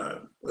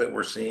that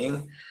we're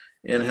seeing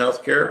in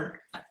healthcare,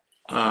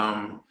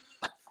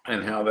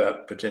 and how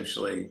that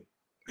potentially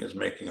is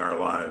making our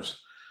lives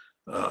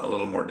a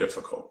little more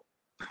difficult.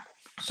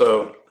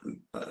 So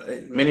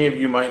many of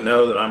you might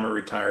know that I'm a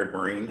retired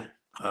Marine.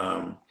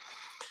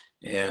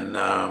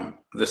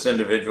 This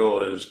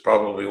individual is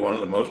probably one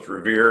of the most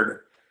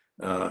revered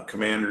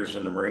commanders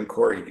in the Marine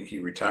Corps. He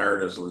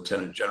retired as a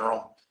lieutenant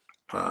general.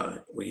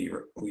 We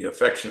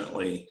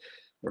affectionately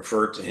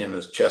referred to him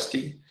as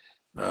Chesty.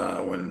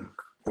 When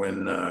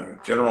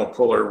General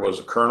Puller was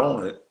a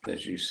colonel,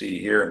 as you see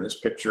here in this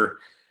picture,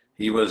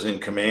 he was in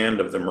command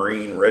of the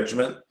Marine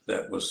regiment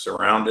that was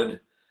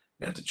surrounded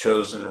at the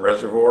Chosin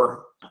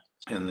Reservoir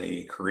in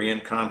the Korean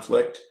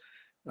conflict.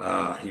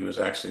 He was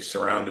actually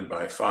surrounded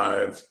by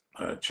 5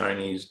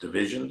 Chinese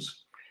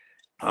divisions.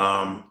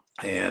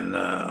 When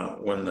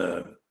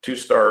the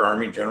 2-star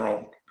Army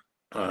general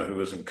who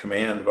was in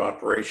command of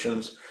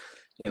operations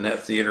in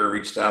that theater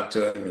reached out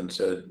to him and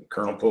said,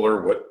 "Colonel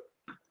Puller,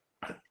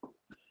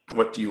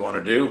 what do you want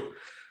to do?"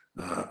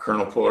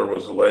 Colonel Puller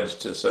was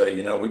alleged to say,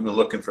 "We've been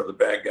looking for the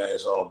bad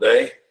guys all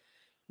day.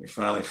 We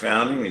finally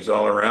found him. He's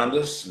all around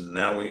us, and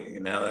now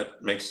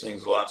that makes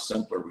things a lot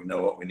simpler. We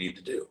know what we need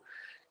to do."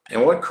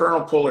 And what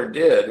Colonel Puller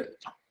did,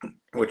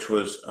 which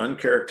was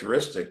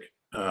uncharacteristic,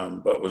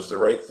 but was the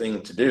right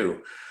thing to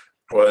do,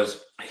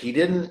 was he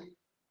didn't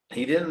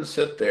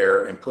sit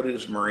there and put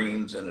his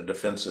Marines in a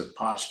defensive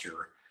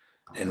posture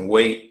and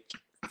wait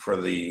for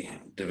the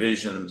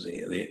divisions,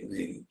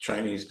 the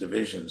Chinese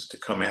divisions, to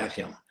come at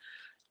him.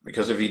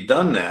 Because if he'd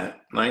done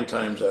that, 9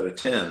 times out of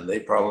 10,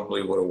 they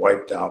probably would have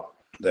wiped out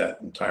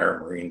that entire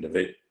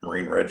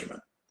Marine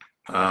regiment.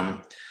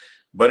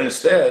 But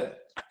instead,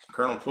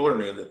 Colonel Puller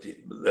knew that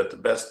the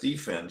best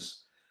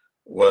defense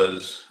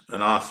was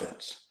an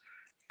offense.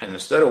 And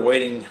instead of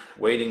waiting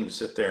to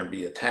sit there and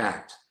be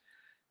attacked,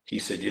 he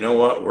said, "You know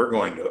what? We're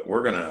going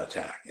to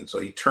attack." And so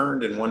he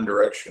turned in one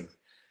direction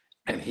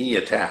and he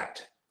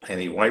attacked, and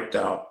he wiped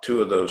out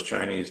 2 of those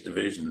Chinese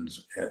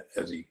divisions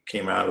as he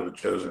came out of the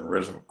Chosin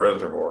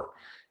Reservoir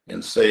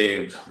and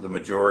saved the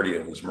majority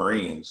of his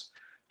Marines,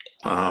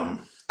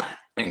 and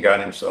got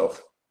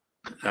himself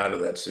out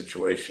of that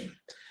situation.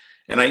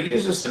 And I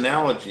use this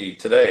analogy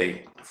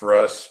today for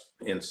us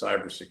in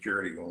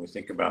cybersecurity when we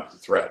think about the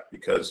threat,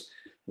 because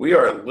we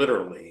are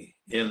literally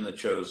in the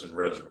Chosin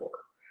Reservoir.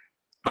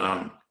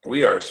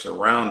 We are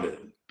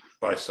surrounded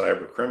by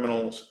cyber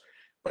criminals,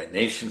 by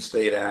nation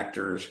state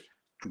actors,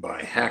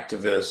 by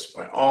hacktivists,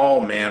 by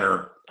all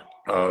manner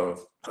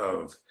of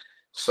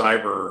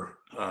cyber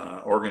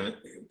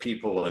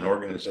people and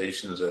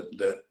organizations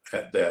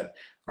that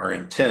are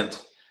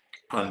intent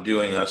on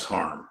doing us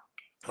harm.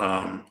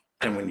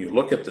 And when you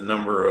look at the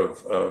number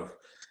of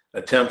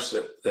attempts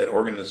that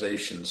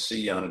organizations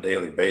see on a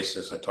daily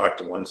basis, I talked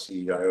to one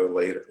CIO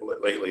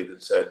lately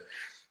that said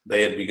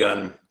they had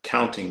begun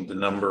counting the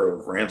number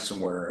of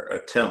ransomware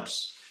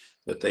attempts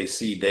that they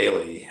see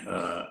daily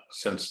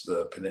since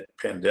the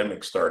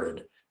pandemic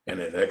started, and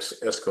it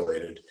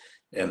escalated,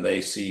 and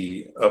they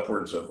see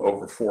upwards of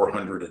over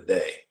 400 a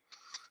day.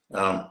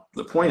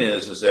 The point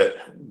is that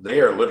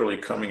they are literally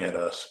coming at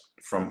us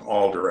from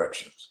all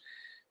directions.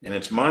 And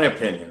it's my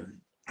opinion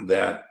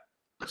that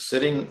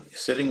sitting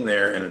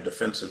there in a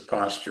defensive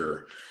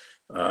posture,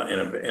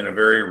 in a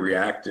very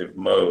reactive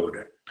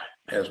mode,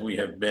 as we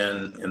have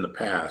been in the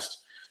past,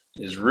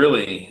 is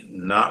really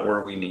not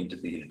where we need to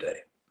be today.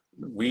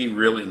 We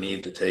really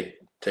need to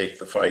take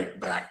the fight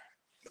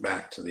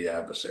back to the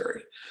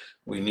adversary.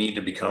 We need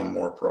to become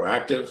more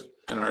proactive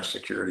in our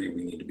security.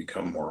 We need to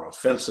become more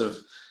offensive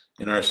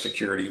in our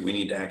security. We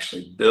need to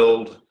actually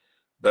build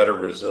better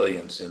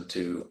resilience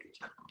into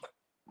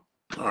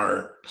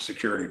our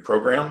security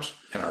programs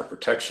and our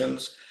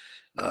protections,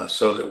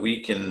 so that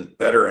we can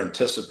better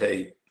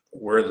anticipate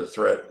where the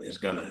threat is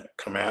going to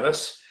come at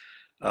us,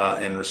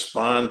 and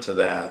respond to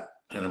that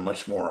in a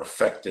much more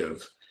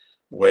effective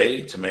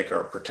way to make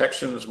our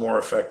protections more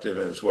effective,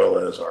 as well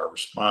as our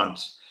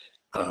response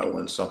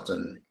when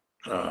something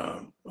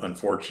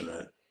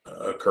unfortunate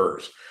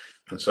occurs.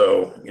 And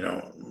so,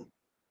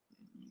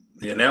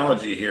 the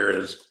analogy here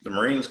is the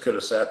Marines could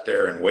have sat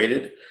there and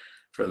waited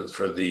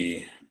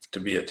to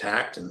be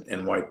attacked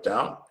and wiped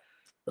out,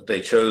 but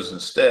they chose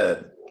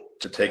instead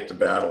to take the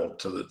battle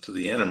to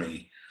the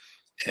enemy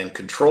and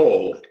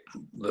control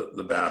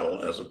the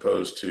battle, as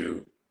opposed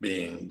to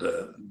being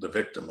the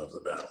victim of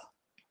the battle.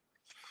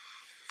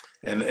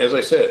 And as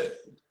I said,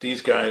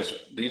 these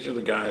are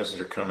the guys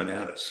that are coming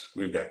at us.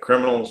 We've got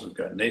criminals, we've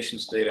got nation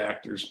state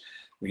actors,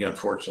 we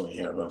unfortunately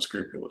have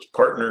unscrupulous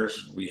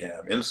partners, we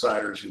have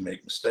insiders who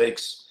make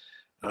mistakes,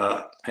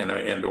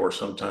 and or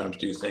sometimes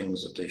do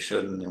things that they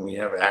shouldn't, and we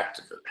have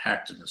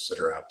activists that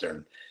are out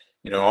there.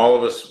 And, all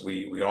of us,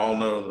 we all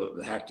know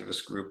the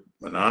activist group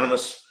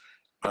Anonymous,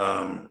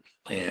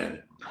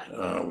 and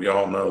we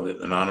all know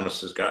that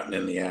Anonymous has gotten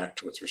in the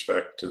act with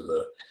respect to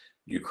the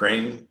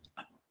Ukraine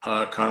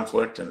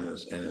conflict, and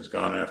has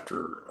gone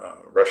after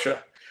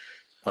Russia,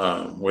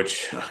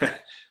 which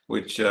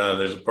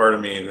there's a part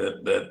of me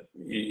that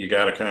you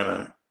got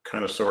to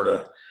kind of sort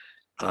of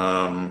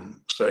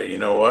say, you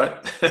know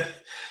what,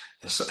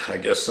 I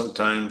guess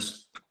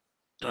sometimes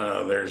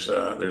there's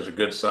a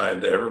good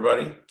side to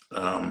everybody,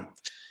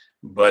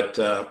 but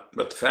the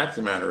fact of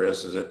the matter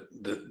is that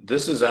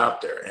this is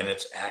out there, and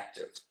it's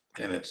active,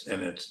 and it's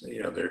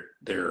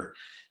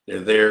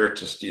they're there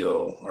to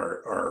steal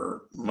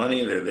our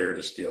money. They're there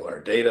to steal our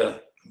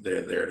data.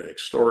 They're there to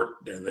extort.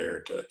 They're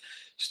there to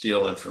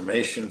steal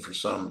information for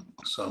some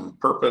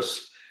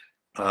purpose.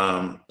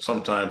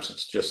 Sometimes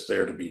it's just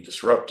there to be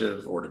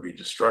disruptive or to be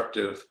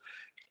destructive.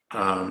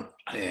 And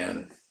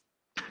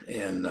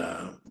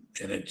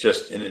it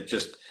just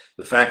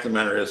the fact of the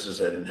matter is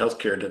that in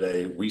healthcare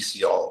today, we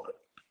see all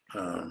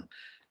of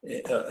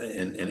it,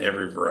 in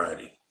every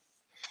variety.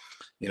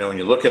 When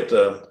you look at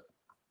the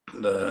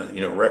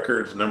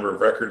records, number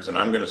of records, and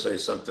I'm going to say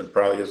something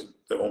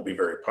that won't be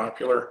very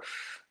popular,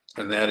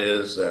 and that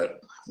is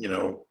that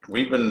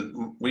we've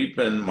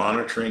been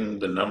monitoring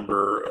the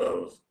number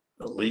of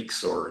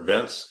leaks or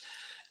events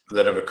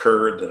that have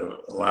occurred that have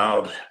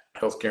allowed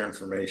healthcare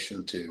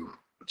information to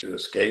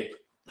escape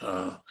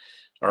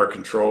our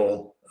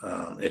control.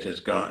 It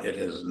has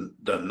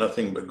done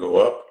nothing but go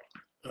up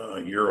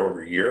year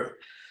over year,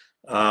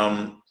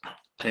 and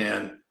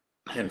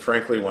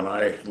frankly, when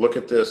I look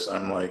at this,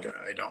 I'm like,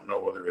 I don't know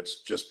whether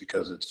it's just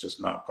because it's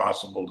just not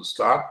possible to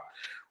stop,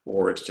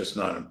 or it's just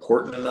not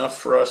important enough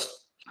for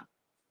us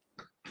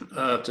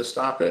to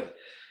stop it.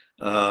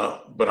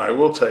 But I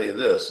will tell you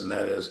this, and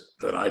that is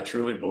that I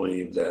truly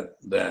believe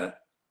that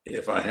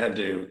if I had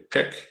to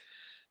pick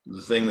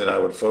the thing that I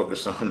would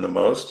focus on the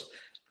most,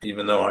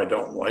 even though I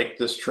don't like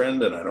this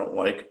trend and I don't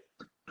like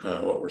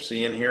what we're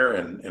seeing here,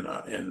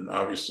 and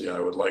obviously I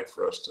would like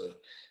for us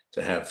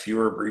to have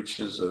fewer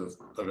breaches of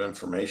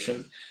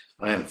information,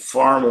 I am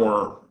far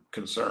more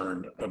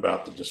concerned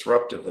about the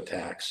disruptive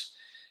attacks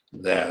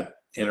that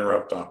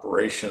interrupt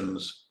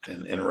operations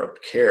and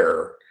interrupt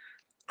care,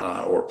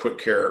 or put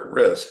care at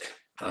risk,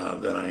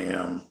 than I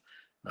am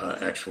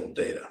actual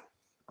data.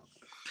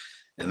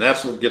 And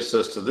that's what gets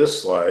us to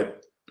this slide,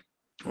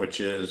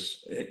 which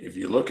is, if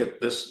you look at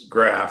this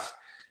graph,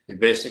 it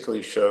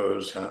basically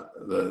shows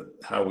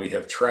how we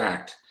have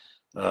tracked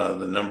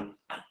the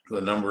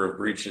number of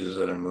breaches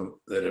that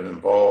have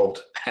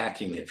involved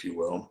hacking, if you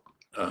will,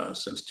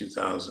 since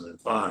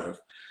 2005.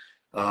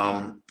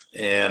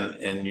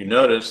 And you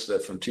notice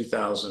that from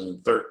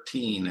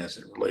 2013, as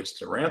it relates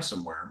to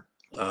ransomware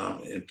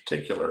in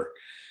particular,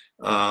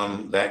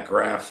 that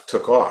graph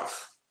took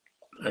off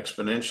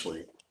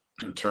exponentially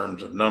in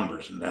terms of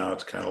numbers, and now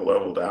it's kind of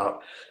leveled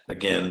out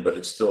again, but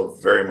it's still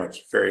very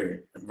much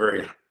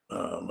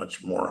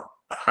more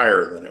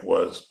higher than it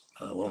was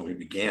when we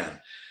began.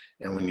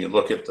 And when you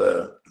look at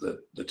the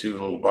two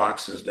little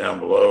boxes down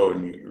below,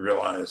 and you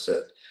realize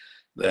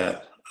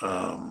that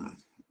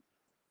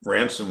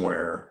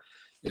ransomware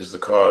is the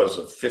cause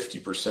of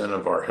 50%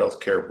 of our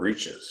healthcare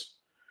breaches,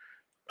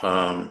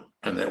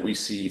 and that we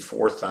see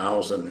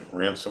 4,000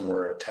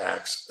 ransomware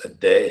attacks a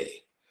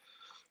day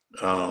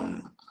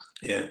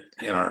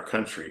in our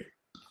country.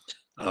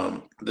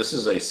 This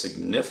is a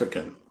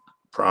significant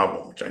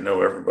problem, which I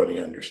know everybody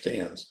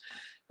understands.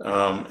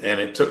 And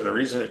the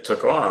reason it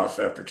took off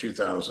after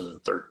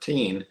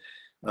 2013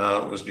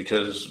 was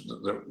because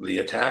the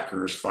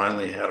attackers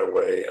finally had a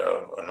way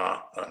of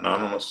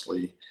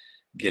anonymously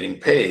getting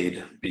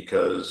paid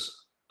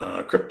because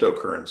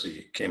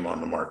cryptocurrency came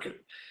on the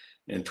market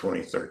in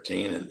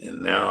 2013,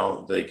 and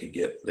now they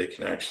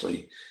can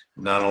actually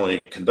not only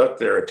conduct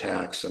their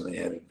attacks, and they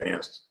had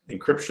advanced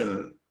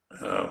encryption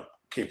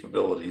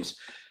capabilities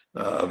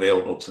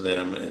available to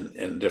them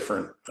and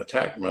different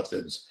attack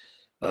methods,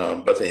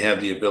 but they had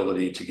the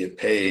ability to get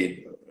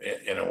paid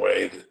in a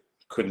way that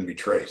couldn't be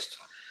traced,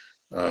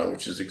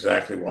 which is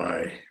exactly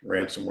why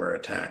ransomware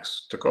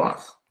attacks took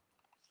off.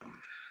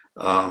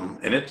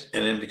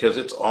 And because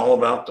it's all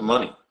about the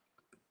money.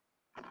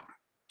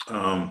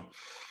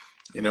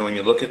 When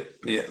you look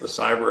at the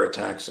cyber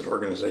attacks that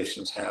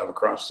organizations have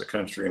across the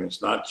country, and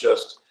it's not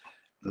just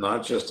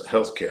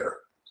healthcare,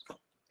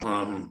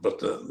 but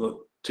the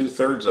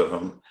 2/3 of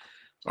them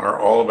are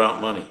all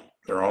about money.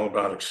 They're all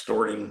about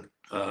extorting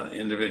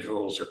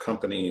individuals or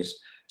companies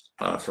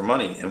for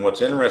money. And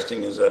what's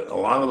interesting is that a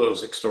lot of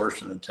those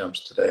extortion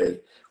attempts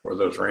today, or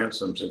those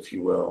ransoms, if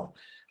you will,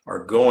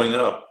 are going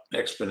up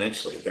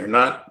exponentially. They're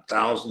not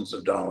thousands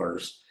of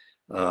dollars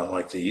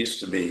like they used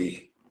to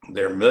be.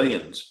 They're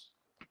millions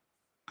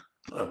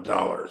of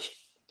dollars.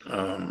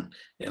 And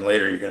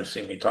later you're going to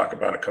see me talk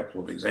about a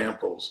couple of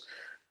examples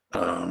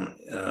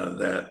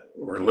that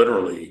were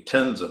literally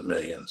tens of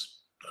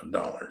millions of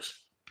dollars.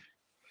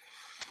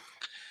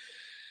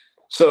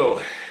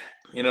 So,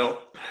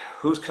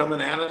 who's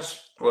coming at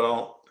us?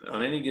 Well,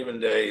 on any given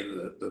day,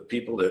 the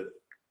people that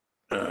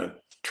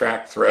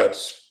track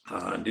threats,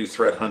 do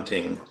threat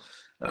hunting,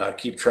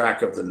 keep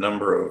track of the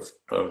number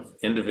of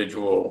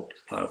individual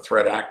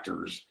threat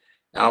actors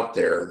out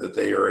there that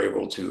they are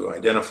able to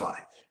identify.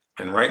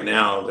 And right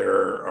now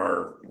there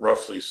are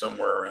roughly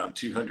somewhere around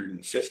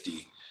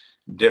 250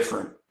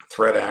 different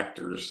threat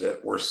actors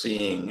that we're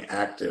seeing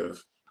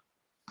active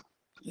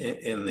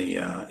in the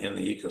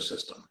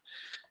ecosystem.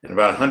 And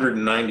about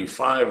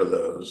 195 of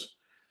those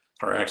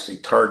are actually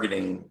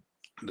targeting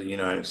the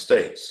United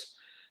States.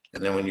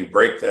 And then when you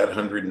break that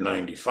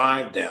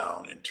 195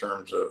 down in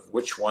terms of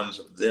which ones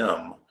of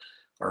them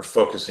are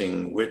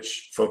focusing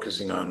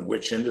on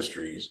which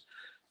industries,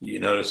 you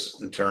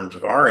notice in terms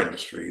of our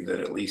industry that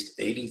at least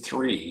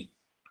 83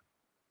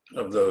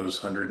 of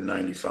those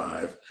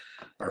 195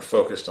 are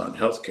focused on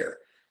healthcare.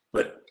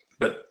 But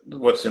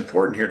what's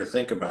important here to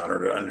think about, or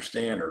to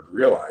understand, or to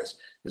realize,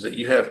 is that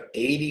you have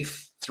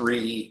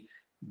 83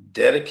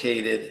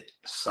 dedicated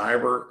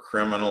cyber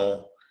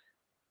criminal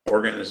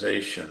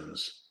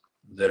organizations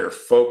that are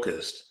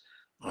focused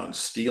on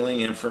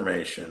stealing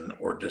information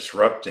or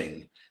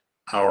disrupting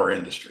our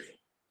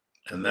industry.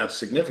 And that's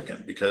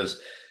significant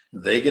because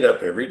they get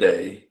up every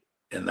day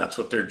and that's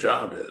what their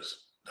job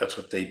is. That's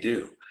what they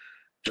do.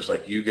 Just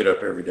like you get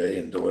up every day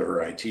and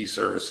deliver IT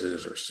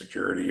services or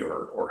security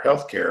or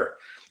healthcare,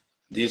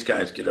 these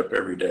guys get up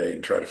every day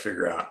and try to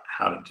figure out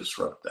how to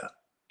disrupt that.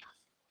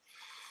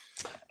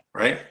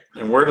 Right?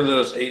 And where are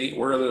those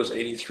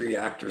 83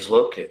 actors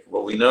located?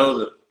 Well, we know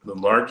that the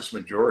largest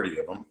majority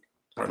of them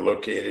are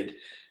located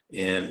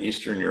in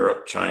Eastern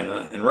Europe,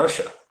 China, and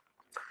Russia.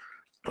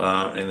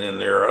 And then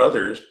there are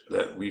others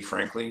that we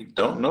frankly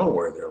don't know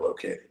where they're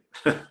located.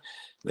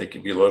 They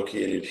could be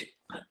located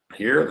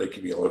here, they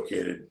could be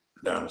located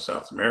down in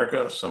South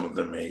America. Some of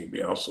them may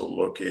be also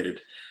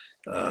located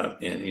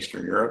in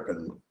Eastern Europe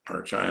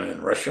or China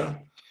and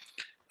Russia.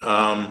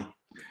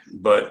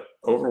 But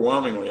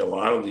overwhelmingly, a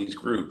lot of these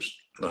groups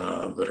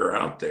that are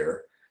out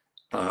there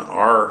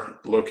are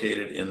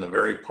located in the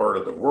very part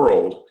of the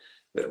world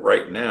that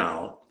right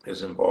now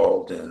is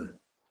involved in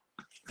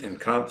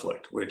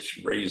conflict, which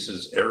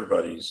raises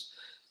everybody's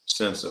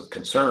sense of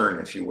concern,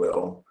 if you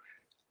will,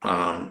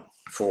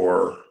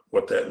 for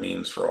what that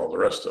means for all the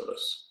rest of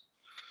us.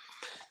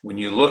 When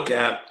you look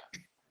at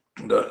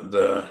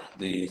the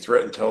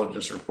threat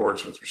intelligence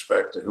reports with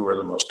respect to who are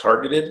the most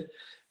targeted,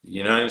 the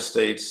United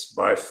States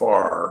by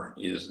far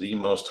is the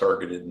most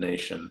targeted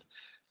nation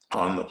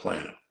on the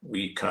planet.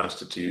 We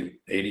constitute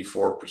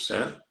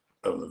 84%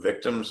 of the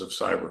victims of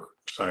cyber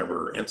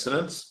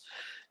incidents.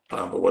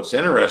 But what's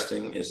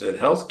interesting is that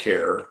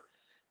healthcare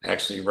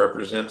actually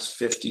represents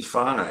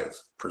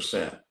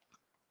 55%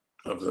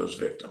 of those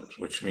victims,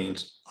 which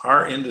means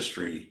our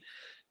industry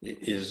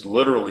is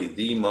literally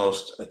the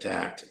most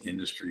attacked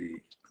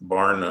industry,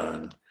 bar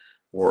none,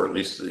 or at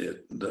least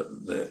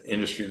the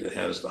industry that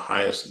has the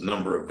highest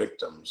number of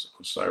victims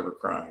of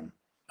cybercrime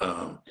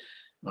on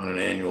an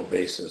annual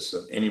basis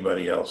of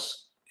anybody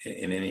else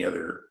in any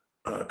other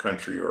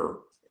country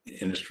or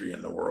industry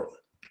in the world.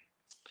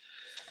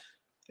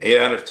 8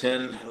 out of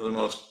 10 of the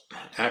most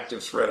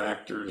active threat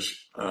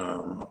actors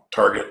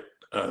target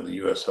the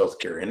U.S.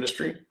 healthcare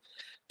industry.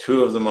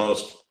 2 of the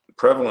most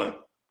prevalent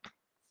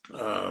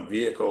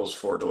vehicles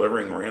for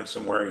delivering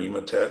ransomware,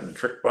 Emotet and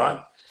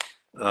TrickBot,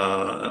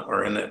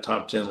 are in that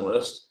top 10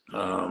 list.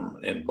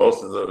 And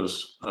both of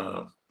those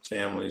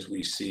families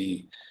we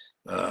see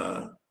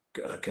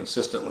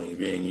consistently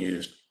being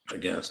used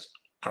against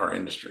our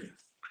industry.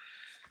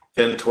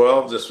 Fin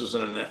 12, this was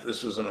an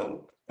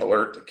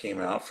alert that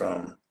came out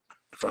from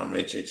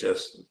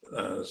HHS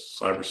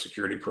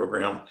cybersecurity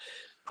program.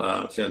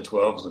 Fin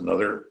 12 is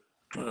another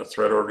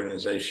threat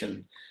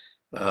organization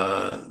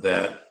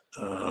that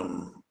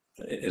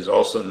is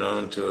also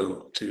known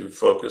to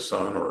focus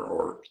on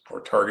or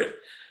target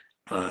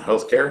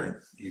healthcare.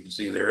 You can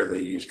see there they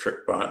use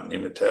TrickBot and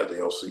Emotet.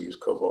 They also use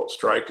Cobalt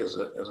Strike as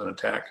an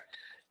attack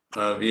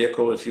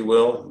vehicle, if you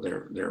will.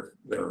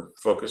 They're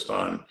focused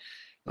on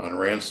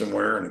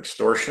ransomware and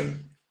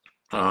extortion.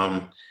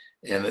 And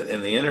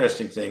the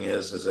interesting thing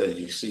is that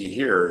you see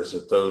here is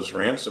that those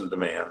ransom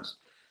demands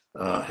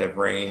have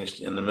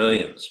ranged in the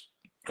millions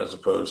as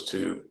opposed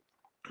to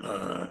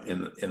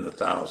in the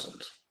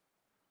thousands.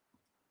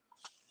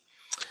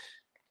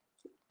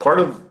 Part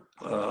of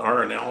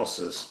our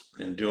analysis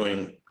in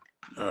doing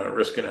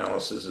risk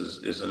analysis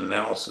is an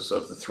analysis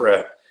of the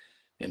threat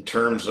in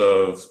terms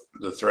of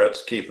the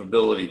threat's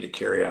capability to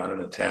carry out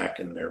an attack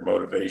and their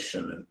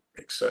motivation, and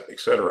et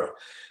cetera.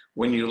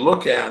 When you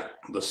look at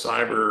the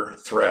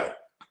cyber threat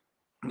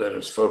that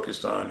is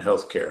focused on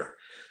healthcare,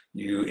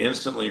 you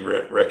instantly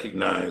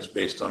recognize,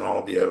 based on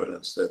all the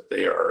evidence, that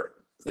they are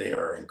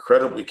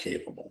incredibly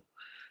capable.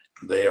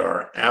 They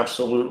are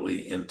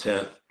absolutely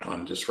intent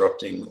on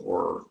disrupting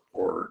or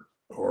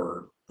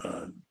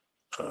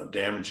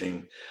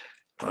damaging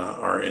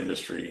our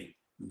industry.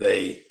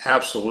 They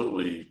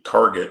absolutely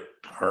target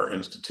our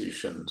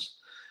institutions.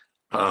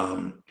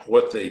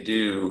 What they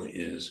do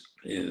is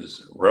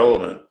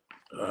relevant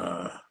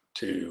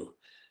to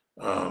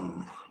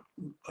our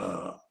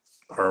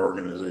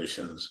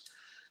organizations.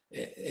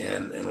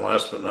 And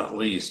last but not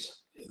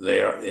least,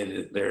 there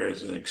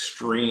is an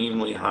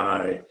extremely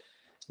high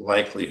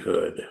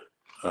likelihood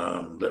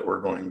that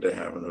we're going to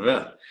have an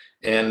event.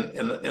 And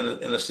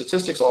the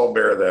statistics all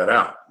bear that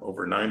out.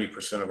 Over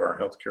 90% of our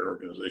healthcare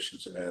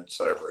organizations have had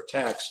cyber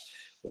attacks.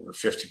 Over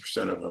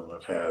 50% of them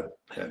have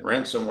had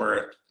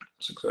ransomware,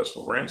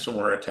 successful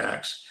ransomware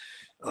attacks.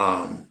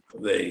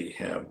 They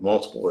have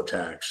multiple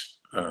attacks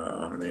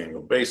on an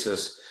annual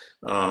basis.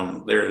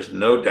 There is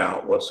no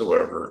doubt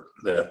whatsoever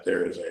that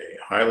there is a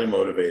highly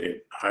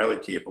motivated, highly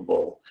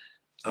capable,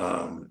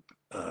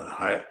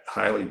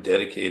 highly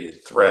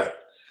dedicated threat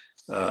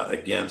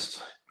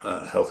against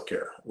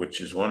healthcare,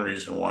 which is one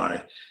reason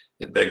why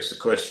it begs the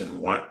question,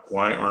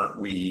 why aren't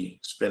we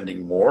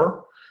spending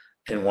more,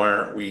 and why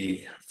aren't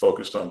we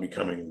focused on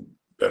becoming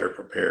better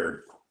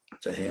prepared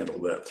to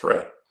handle that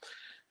threat?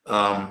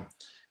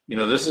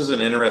 This is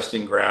an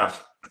interesting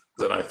graph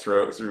that I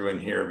threw in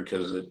here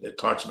because it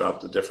talks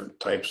about the different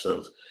types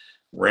of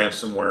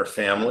ransomware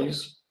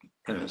families,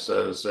 and it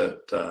says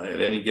that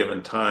at any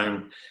given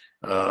time,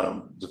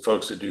 the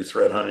folks that do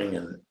threat hunting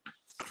and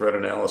threat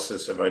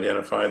analysis have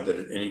identified that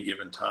at any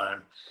given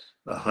time,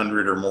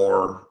 100 or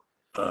more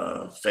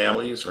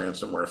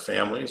ransomware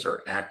families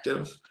are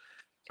active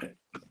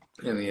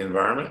in the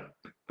environment.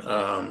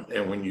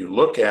 And when you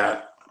look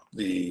at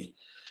the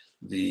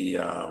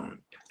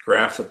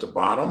graph at the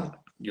bottom,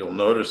 you'll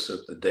notice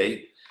that the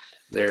date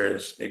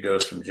it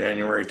goes from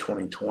January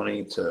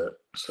 2020 to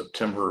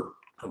September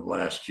of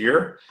last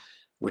year,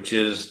 which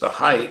is the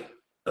height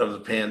of the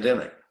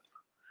pandemic.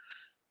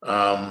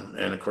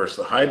 And of course,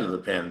 the height of the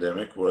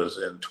pandemic was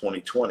in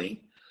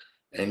 2020.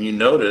 And you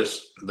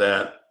notice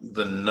that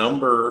the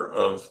number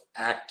of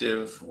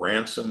active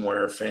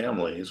ransomware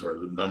families, or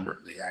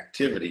the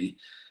activity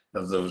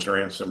of those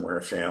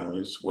ransomware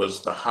families,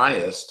 was the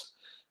highest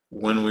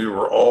when we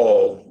were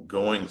all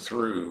going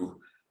through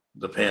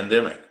the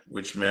pandemic,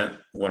 which meant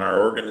when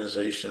our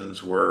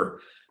organizations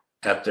were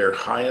at their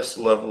highest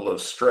level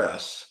of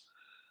stress,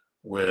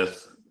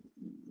 with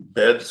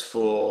beds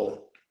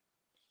full,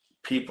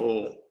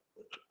 people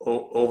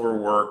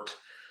overworked,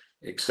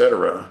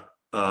 etc.,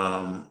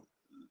 and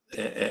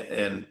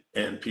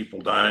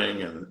people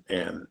dying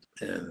and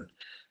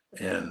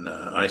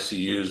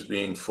ICUs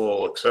being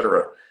full,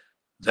 etc.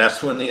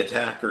 That's when the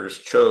attackers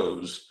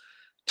chose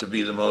to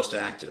be the most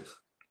active.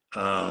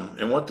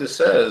 And what this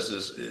says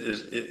is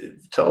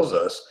it tells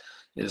us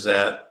is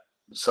that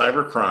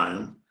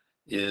cybercrime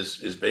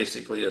is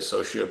basically a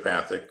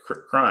sociopathic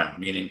crime,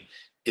 meaning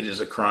it is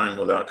a crime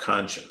without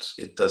conscience.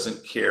 It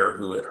doesn't care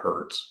who it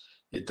hurts.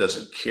 It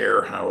doesn't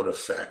care how it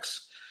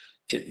affects.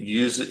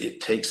 It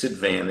takes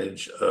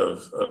advantage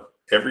of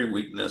every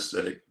weakness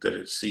that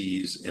it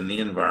sees in the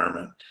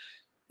environment,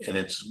 and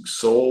its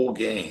sole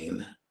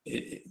gain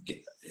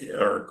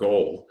or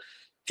goal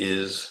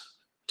is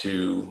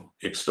to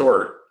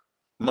extort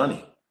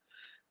money.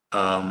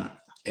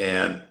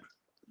 And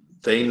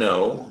they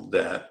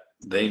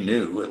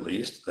knew at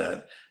least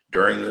that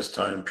during this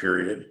time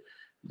period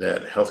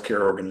that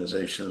healthcare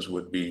organizations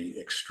would be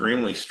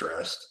extremely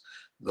stressed.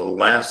 The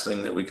last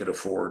thing that we could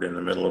afford in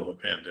the middle of a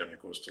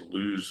pandemic was to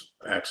lose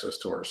access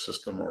to our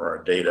system or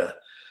our data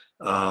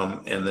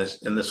And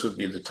this would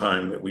be the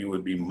time that we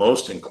would be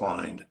most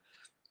inclined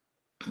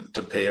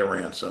to pay a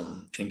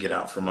ransom and get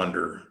out from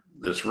under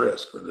this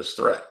risk or this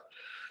threat.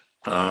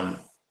 And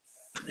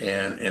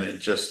it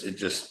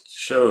just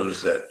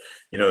shows that,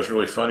 it's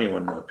really funny.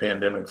 When the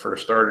pandemic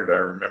first started, I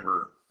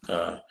remember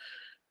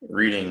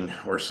reading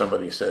where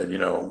somebody said,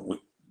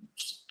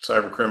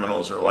 cyber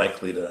criminals are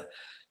likely to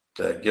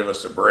give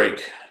us a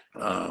break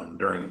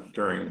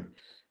during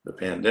the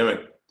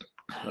pandemic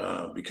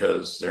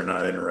because they're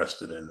not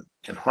interested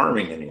in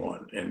harming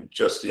anyone, and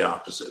just the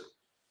opposite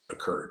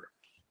occurred.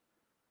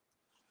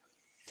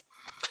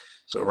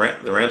 So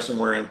the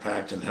ransomware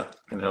impact in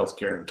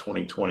healthcare in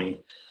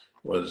 2020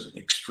 was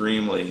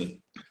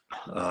extremely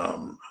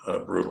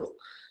brutal.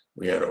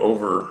 We had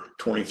over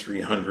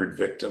 2,300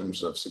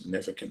 victims of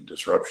significant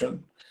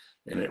disruption,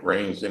 and it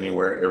ranged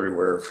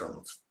everywhere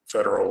from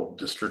federal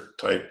district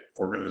type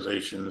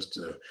organizations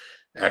to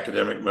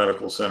academic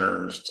medical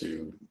centers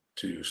to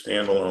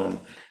standalone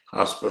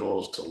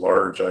hospitals to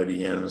large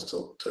IDNs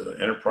to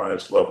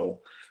enterprise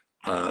level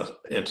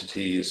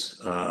entities,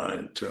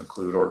 and to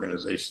include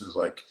organizations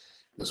like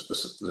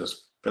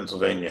this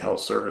Pennsylvania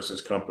Health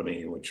Services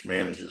Company, which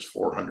manages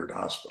 400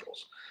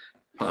 hospitals.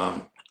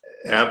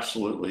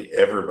 Absolutely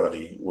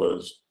everybody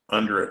was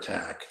under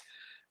attack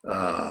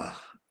on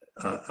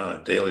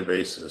a daily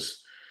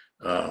basis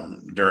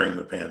during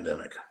the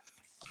pandemic.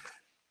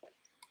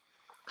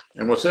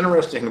 And what's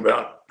interesting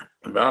about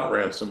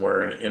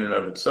ransomware in and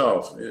of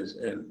itself is,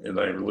 and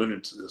I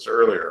alluded to this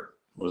earlier,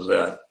 was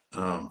that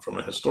from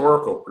a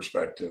historical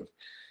perspective,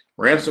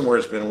 ransomware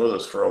has been with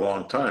us for a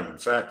long time. In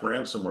fact,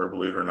 ransomware,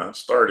 believe it or not,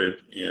 started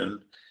in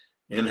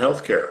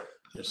healthcare.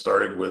 It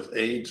started with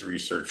AIDS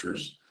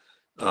researchers.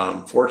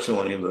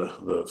 Fortunately,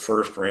 the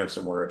first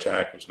ransomware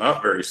attack was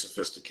not very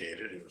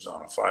sophisticated. It was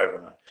on a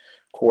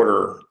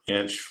 5¼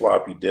 inch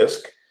floppy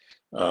disk.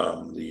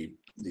 The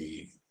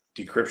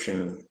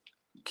decryption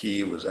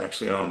key was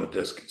actually on the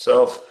disk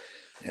itself,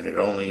 and it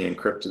only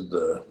encrypted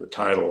the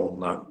title,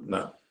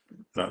 not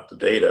the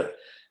data.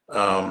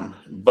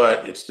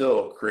 But it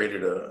still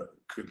created a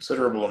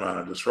considerable amount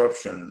of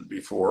disruption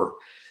before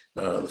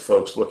the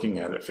folks looking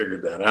at it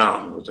figured that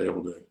out and was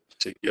able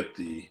to get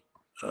the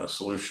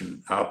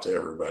solution out to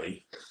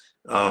everybody.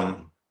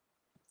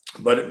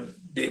 But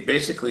it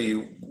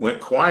basically went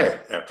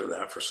quiet after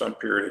that for some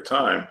period of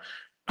time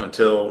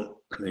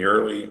until the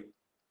early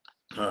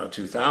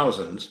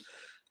 2000s,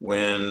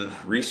 when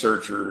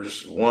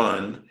researchers,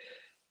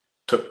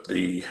 took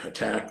the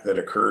attack that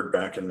occurred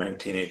back in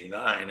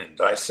 1989 and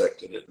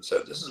dissected it and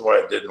said, this is why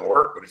it didn't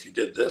work, but if you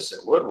did this, it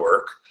would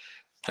work.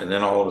 And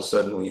then all of a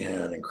sudden we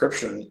had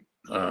encryption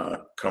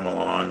come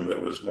along that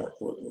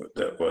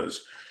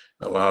was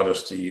allowed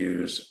us to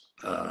use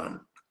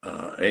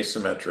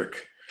asymmetric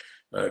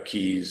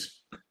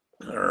keys,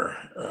 or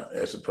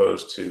as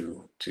opposed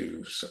to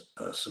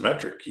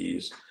symmetric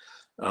keys,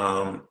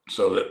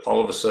 so that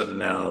all of a sudden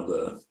now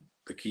the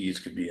keys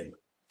could be in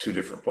two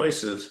different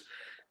places,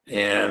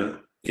 and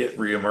it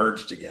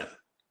reemerged again.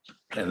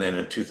 And then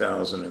in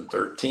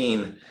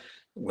 2013,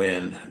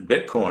 when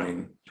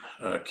Bitcoin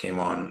came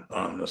on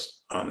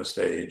the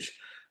stage,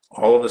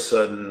 all of a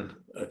sudden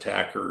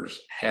attackers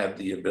had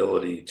the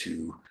ability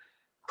to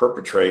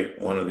perpetrate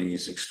one of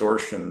these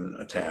extortion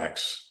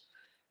attacks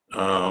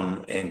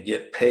and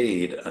get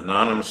paid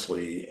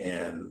anonymously,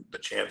 and the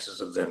chances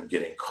of them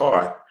getting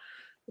caught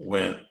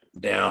went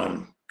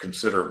down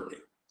considerably.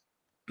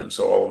 And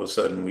so all of a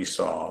sudden we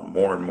saw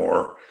more and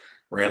more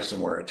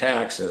ransomware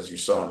attacks, as you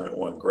saw in that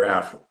one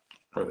graph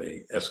where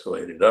they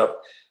escalated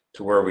up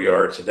to where we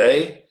are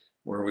today,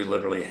 where we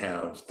literally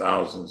have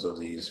thousands of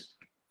these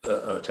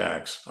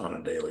attacks on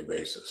a daily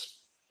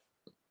basis.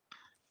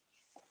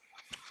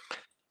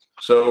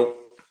 So,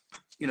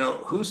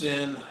 who's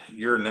in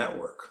your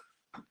network?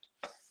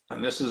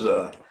 And this is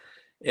a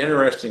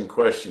interesting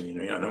question.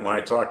 When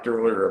I talked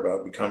earlier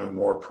about becoming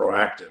more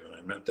proactive, and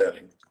I meant that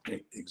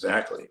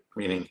exactly,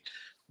 meaning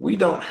we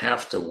don't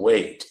have to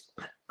wait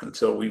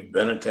until we've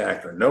been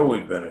attacked or know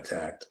we've been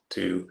attacked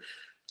to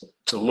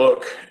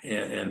look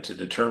and to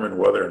determine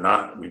whether or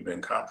not we've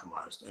been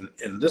compromised.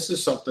 And this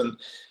is something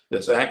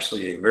that's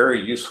actually a very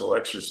useful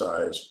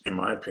exercise, in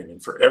my opinion,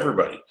 for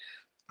everybody,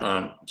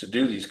 to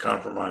do these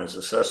compromise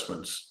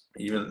assessments,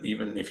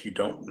 even if you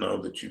don't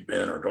know that you've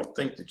been or don't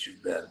think that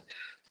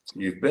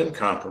you've been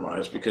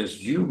compromised,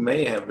 because you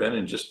may have been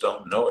and just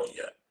don't know it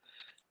yet.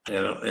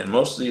 And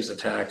most of these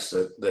attacks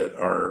that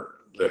are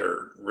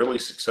really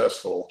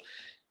successful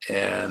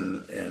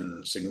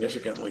and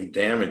significantly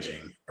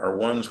damaging are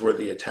ones where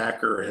the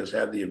attacker has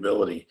had the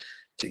ability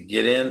to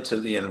get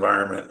into the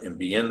environment and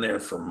be in there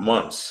for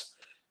months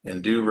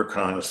and do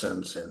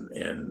reconnaissance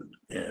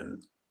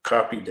and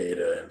copy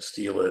data and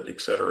steal it, et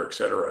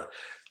cetera,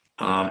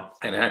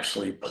 and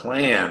actually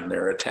plan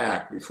their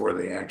attack before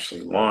they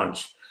actually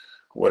launch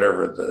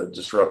whatever the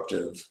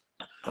disruptive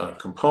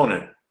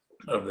component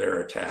of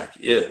their attack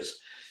is.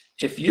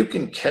 If you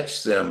can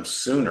catch them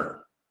sooner,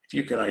 if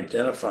you can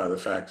identify the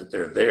fact that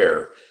they're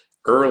there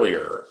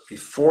earlier,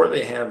 before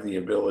they have the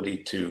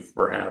ability to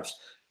perhaps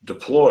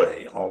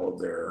deploy all of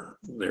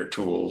their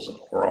tools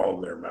or all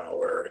of their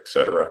malware, et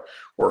cetera,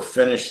 or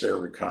finish their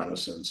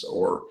reconnaissance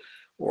or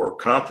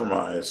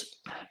compromise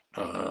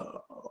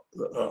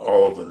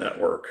all of the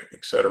network,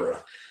 et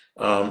cetera.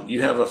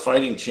 You have a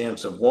fighting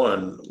chance of,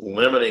 one,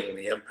 limiting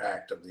the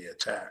impact of the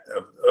attack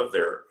of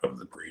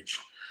the breach,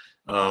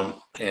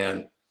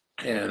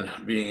 and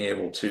being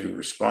able to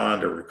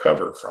respond or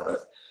recover from it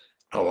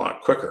a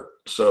lot quicker.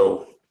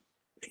 So,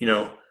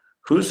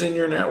 who's in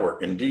your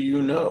network, and do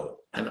you know?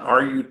 And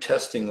are you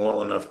testing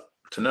well enough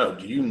to know?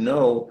 Do you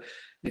know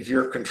if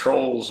your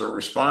controls are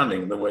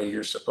responding the way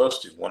you're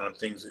supposed to? One of the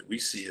things that we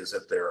see is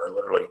that there are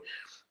literally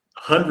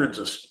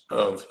hundreds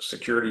of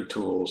security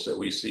tools that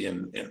we see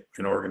in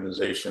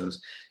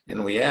organizations,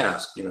 and we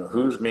ask,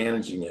 who's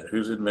managing it,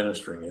 who's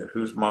administering it,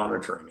 who's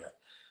monitoring it,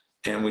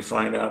 and we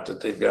find out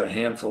that they've got a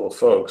handful of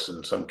folks,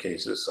 in some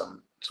cases,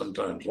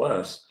 sometimes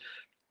less,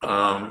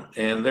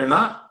 and they're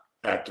not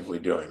actively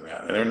doing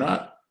that,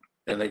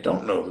 and they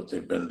don't know that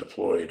they've been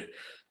deployed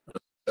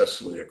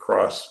successfully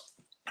across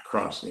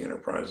the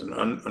enterprise. And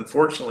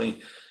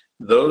unfortunately,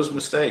 those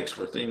mistakes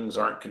where things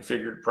aren't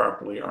configured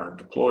properly, aren't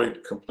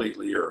deployed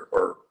completely or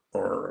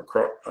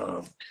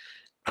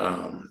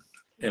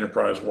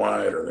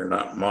enterprise-wide, or they're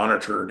not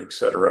monitored, et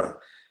cetera,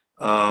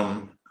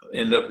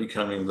 end up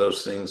becoming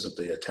those things that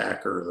the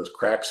attacker, those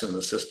cracks in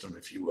the system,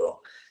 if you will,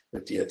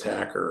 that the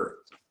attacker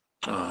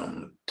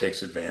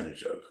takes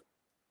advantage of.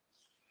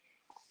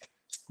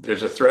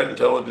 There's a threat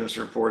intelligence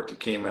report that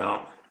came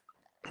out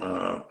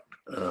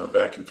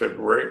back in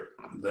February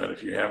that,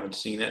 if you haven't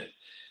seen it,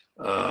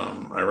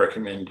 I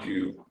recommend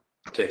you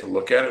take a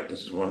look at it.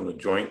 This is one of the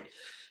joint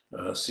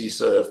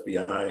CISA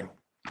FBI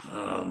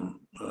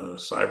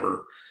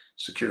cyber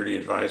security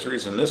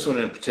advisories. And this one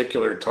in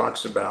particular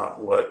talks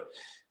about what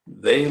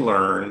they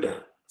learned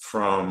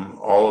from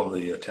all of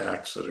the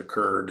attacks that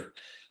occurred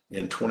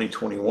in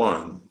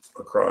 2021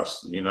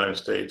 across the United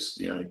States,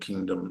 the United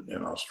Kingdom,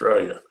 and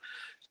Australia.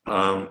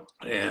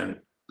 And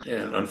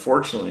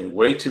unfortunately,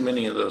 way too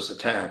many of those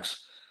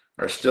attacks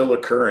are still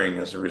occurring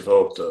as a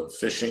result of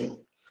phishing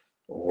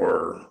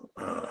or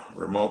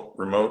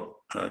remote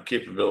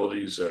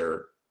capabilities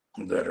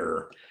that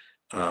are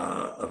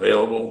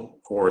available,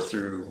 or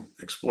through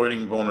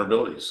exploiting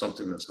vulnerabilities,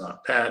 something that's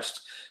not patched,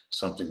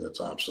 something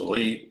that's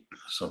obsolete,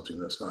 something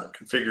that's not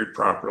configured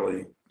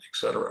properly, et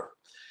cetera.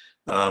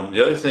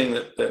 The other thing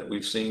that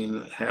we've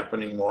seen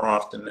happening more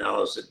often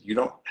now is that you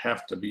don't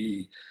have to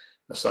be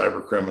a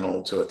cyber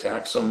criminal to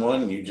attack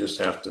someone. You just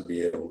have to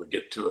be able to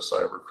get to a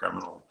cyber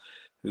criminal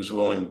who's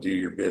willing to do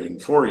your bidding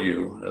for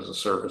you as a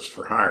service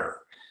for hire.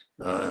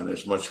 And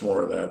there's much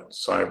more of that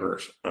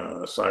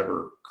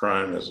cyber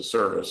crime as a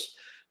service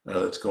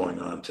that's going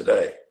on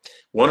today.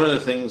 One of the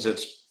things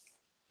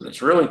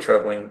that's really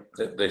troubling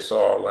that they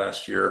saw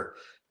last year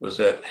was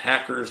that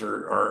hackers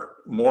are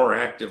more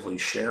actively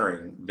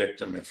sharing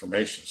victim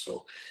information.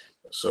 So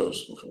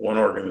one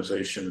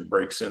organization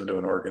breaks into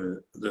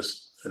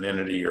an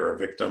entity or a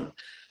victim,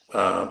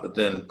 but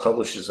then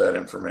publishes that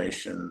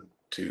information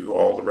to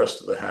all the rest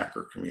of the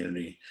hacker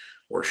community,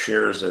 or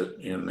shares it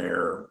in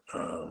their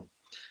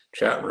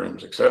chat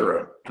rooms, et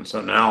cetera. And so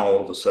now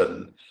all of a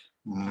sudden,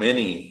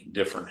 many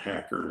different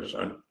hackers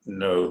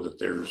know that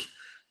there's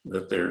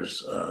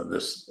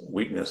this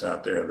weakness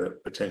out there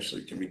that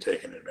potentially can be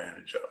taken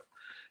advantage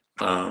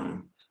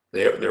of.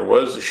 There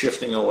was a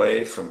shifting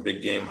away from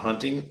big game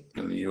hunting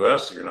in the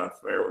US. If you're not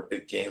familiar with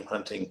big game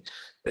hunting,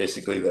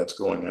 basically that's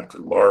going after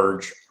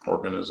large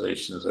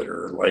organizations that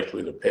are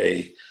likely to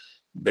pay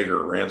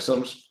bigger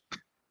ransoms.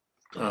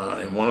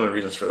 And one of the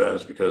reasons for that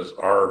is because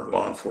our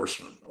law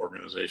enforcement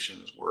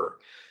organizations were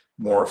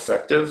more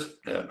effective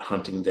at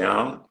hunting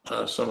down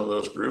some of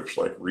those groups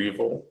like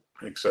REvil,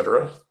 et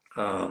cetera,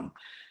 and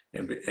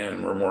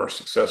were more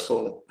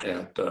successful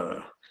at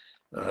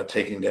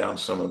taking down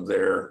some of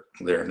their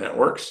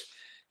networks.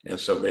 And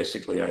so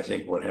basically, I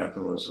think what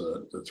happened was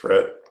the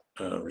threat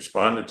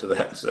responded to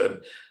that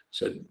and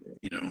said,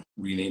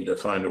 we need to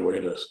find a way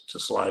to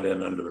slide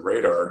in under the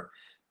radar,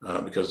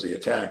 because the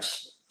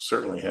attacks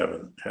certainly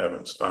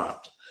haven't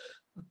stopped.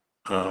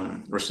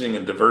 We're seeing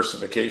a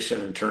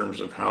diversification in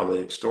terms of how they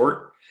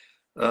extort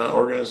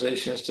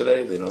organizations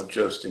today. They don't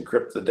just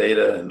encrypt the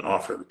data and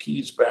offer the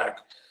keys back,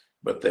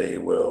 but they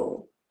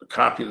will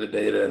copy the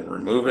data and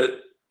remove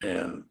it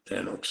and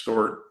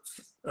extort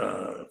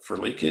for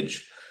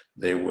leakage.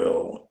 They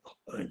will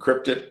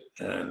encrypt it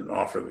and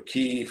offer the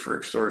key for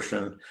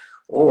extortion,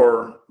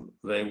 or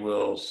they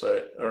will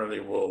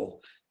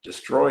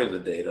destroy the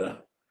data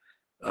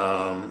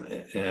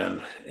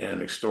and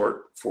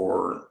extort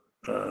for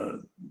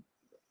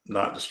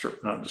not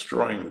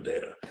destroying the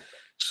data.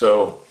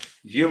 So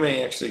you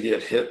may actually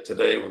get hit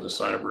today with a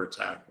cyber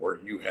attack where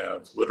you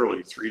have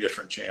literally 3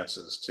 different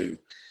chances to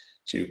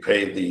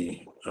pay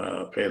the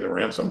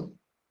ransom,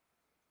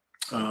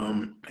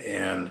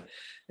 and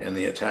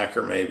the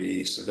attacker may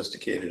be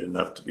sophisticated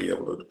enough to be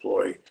able to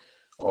deploy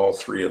all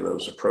 3 of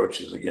those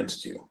approaches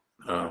against you.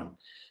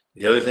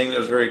 The other thing that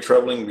was very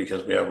troubling,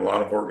 because we have a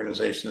lot of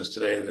organizations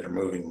today that are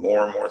moving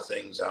more and more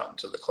things out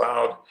into the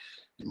cloud,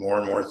 more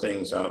and more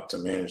things out to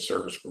managed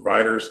service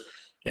providers.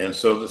 And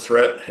so the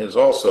threat has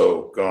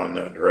also gone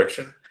that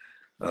direction.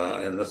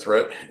 And the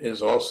threat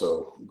is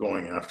also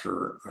going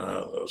after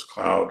those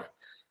cloud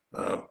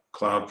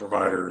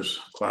providers,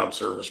 cloud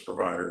service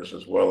providers,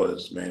 as well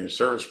as managed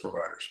service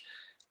providers.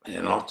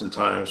 And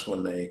oftentimes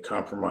when they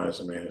compromise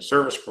a managed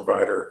service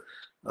provider,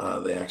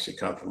 they actually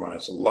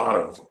compromise a lot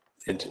of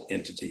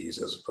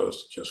entities as opposed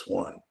to just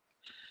one.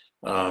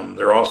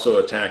 They're also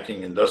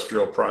attacking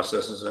industrial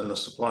processes in the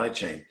supply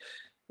chain.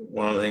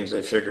 One of the things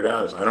they figured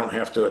out is I don't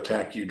have to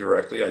attack you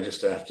directly. I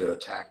just have to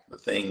attack the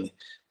thing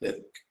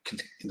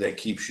that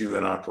keeps you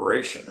in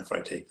operation. If I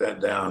take that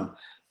down,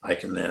 I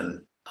can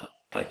then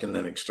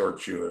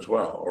extort you as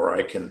well. Or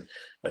I can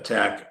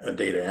attack a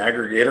data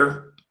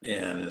aggregator,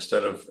 and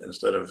instead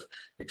of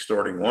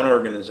extorting one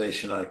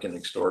organization, I can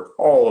extort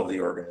all of the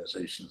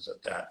organizations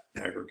that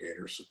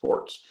aggregator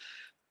supports.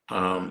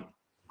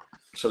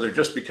 So they're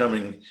just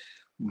becoming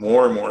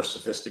more and more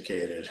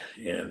sophisticated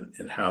in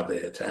how they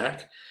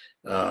attack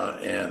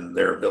and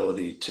their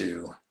ability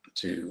to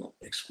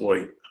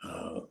exploit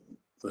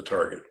the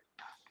target.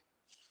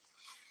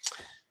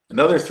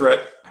 Another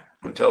threat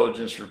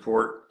intelligence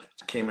report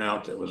came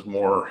out that was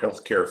more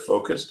healthcare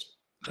focused.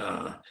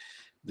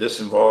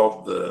 This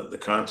involved the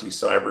Conti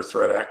Cyber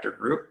Threat Actor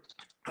Group.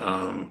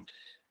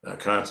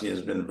 Conti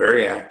has been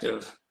very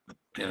active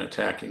in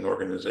attacking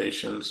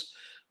organizations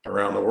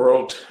around the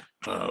world,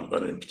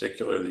 but in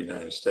particular the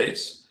United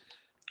States.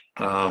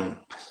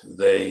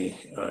 They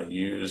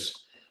use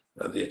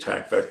the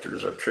attack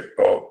vectors of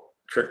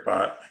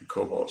TrickBot and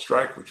Cobalt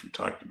Strike, which we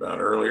talked about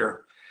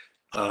earlier.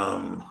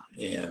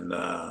 And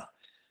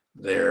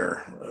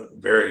they're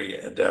very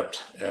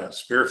adept at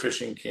spear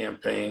phishing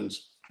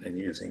campaigns and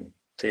using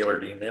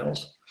tailored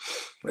emails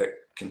that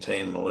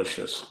contain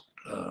malicious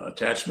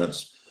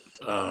attachments.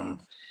 And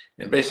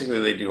basically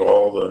they do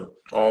all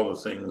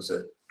the things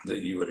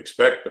that you would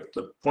expect, but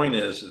the point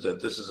is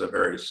that this is a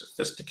very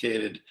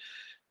sophisticated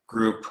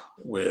group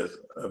with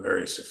a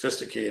very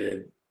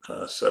sophisticated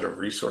set of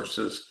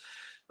resources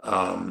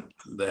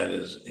that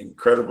is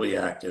incredibly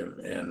active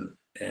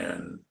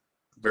and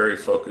very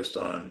focused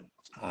on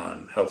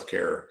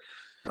healthcare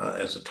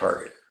as a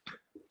target.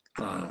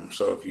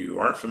 So if you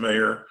aren't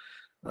familiar,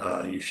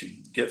 you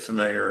should get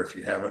familiar. If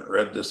you haven't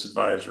read this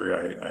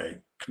advisory, I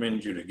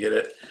commend you to get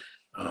it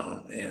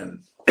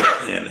and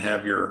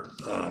have your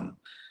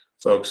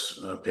folks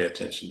pay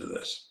attention to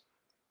this.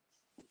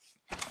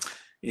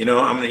 I'm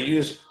going to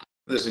use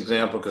this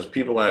example because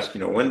people ask,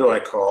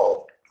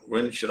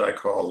 when should I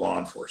call law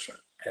enforcement?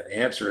 And the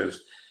answer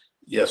is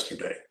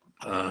yesterday.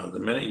 The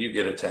minute you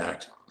get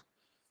attacked,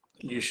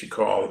 you should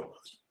call,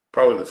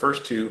 probably the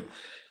first two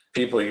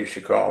people you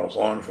should call is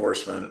law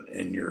enforcement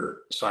and your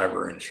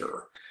cyber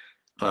insurer.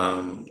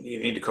 You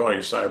need to call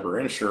your cyber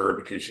insurer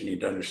because you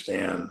need to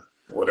understand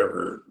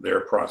whatever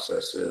their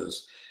process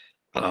is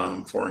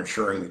for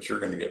ensuring that you're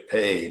going to get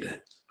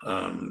paid,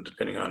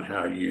 depending on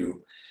how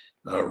you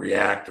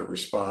react or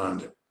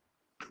respond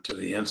to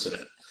the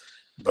incident.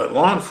 But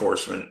law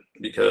enforcement,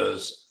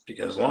 because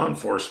law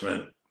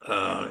enforcement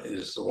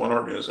is the one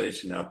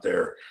organization out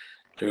there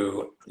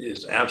who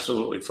is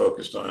absolutely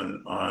focused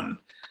on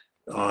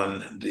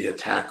the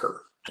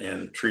attacker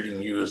and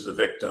treating you as the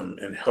victim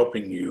and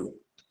helping you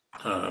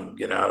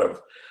get out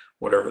of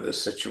whatever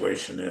this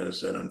situation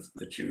is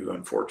that you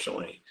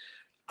unfortunately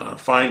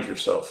find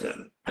yourself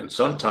in. And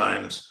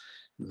sometimes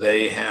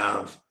they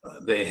have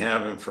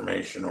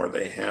information, or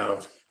they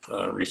have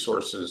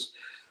resources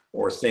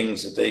or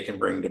things that they can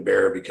bring to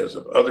bear because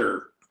of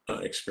other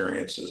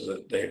experiences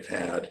that they've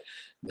had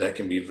that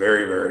can be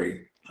very,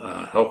 very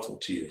helpful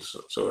to you.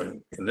 So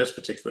in this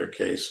particular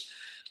case,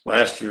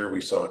 last year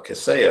we saw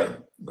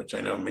Kaseya, which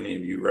I know many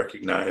of you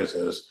recognize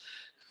as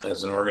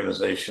an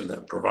organization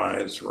that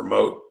provides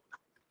remote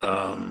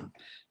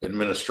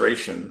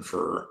administration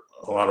for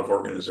a lot of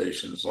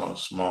organizations, a lot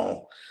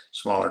of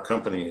smaller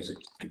companies,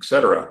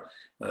 etc.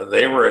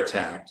 They were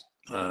attacked.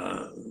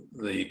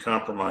 The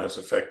compromise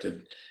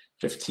affected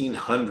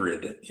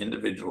 1,500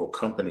 individual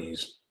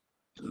companies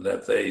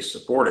that they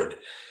supported.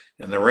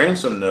 And the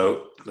ransom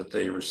note that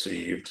they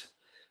received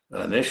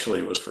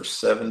initially was for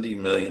 $70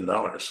 million,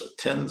 so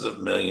tens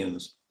of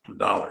millions of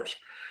dollars.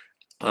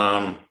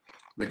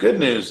 The good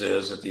news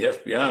is that the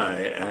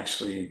FBI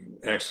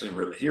actually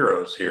were the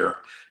heroes here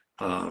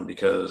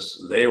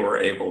because they were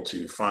able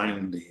to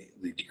find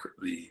the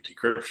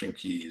decryption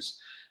keys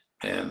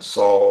and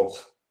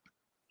solve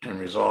and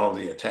resolve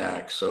the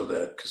attack so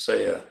that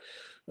Kaseya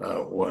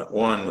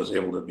was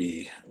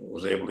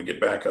able to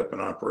get back up in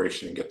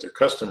operation and get their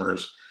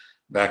customers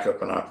back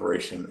up in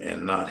operation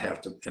and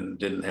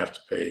didn't have to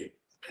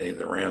pay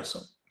the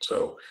ransom.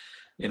 So,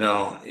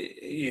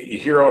 you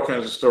hear all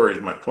kinds of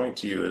stories. My point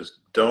to you is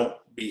don't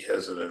be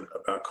hesitant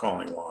about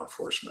calling law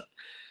enforcement.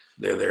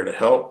 They're there to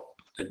help.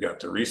 They've got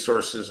the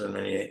resources in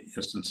many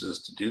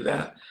instances to do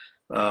that.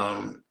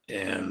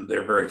 And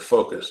they're very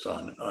focused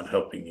on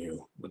helping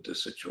you with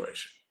this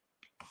situation.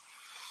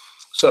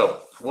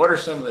 So what are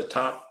some of the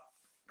top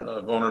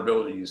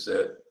vulnerabilities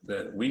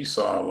that we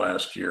saw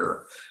last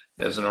year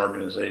as an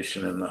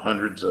organization, and the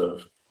hundreds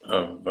of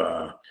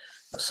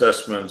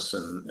assessments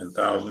and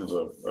thousands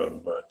of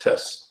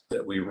tests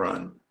that we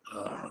run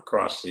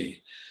across the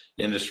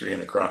industry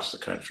and across the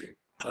country.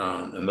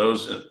 And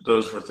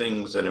those were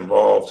things that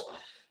involved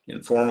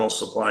informal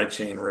supply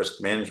chain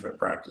risk management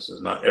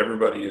practices. Not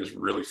everybody is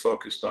really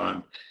focused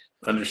on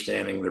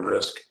understanding the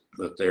risk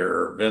that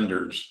their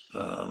vendors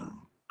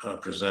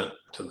present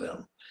to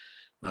them.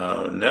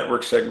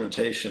 Network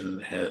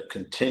segmentation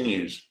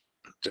continues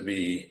to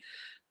be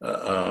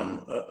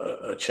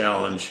a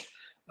challenge,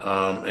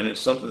 and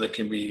it's something that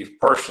can be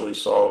partially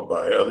solved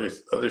by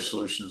other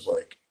solutions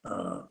like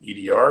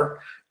EDR,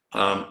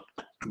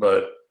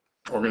 but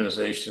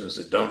organizations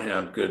that don't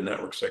have good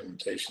network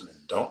segmentation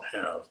and don't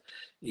have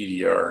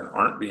EDR and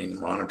aren't being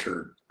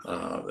monitored,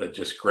 that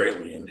just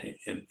greatly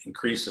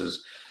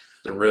increases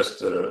the risk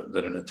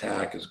that an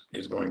attack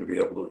is going to be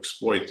able to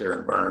exploit their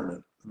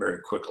environment very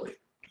quickly.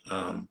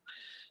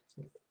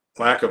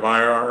 Lack of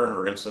IR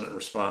or incident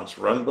response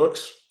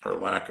runbooks, or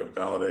lack of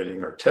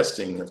validating or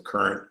testing of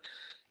current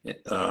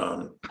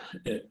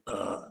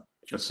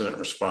incident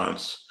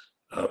response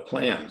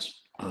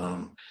plans.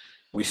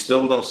 We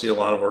still don't see a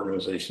lot of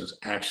organizations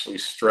actually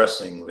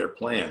stressing their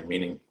plan,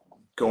 meaning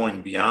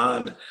going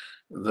beyond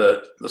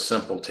the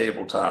simple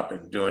tabletop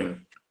and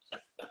doing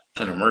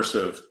an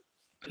immersive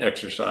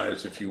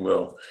exercise, if you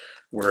will,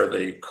 where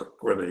they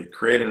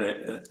create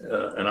an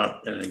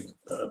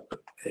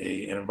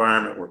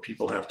environment where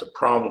people have to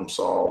problem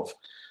solve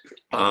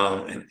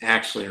and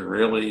actually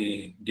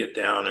really get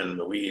down in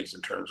the weeds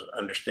in terms of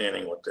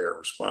understanding what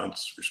their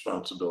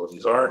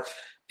responsibilities are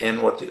and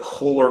what the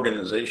whole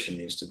organization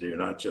needs to do,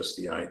 not just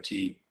the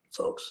IT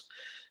folks.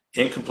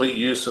 Incomplete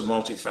use of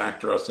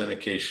multi-factor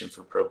authentication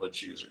for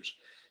privileged users.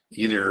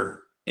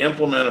 Either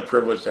implement a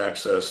privileged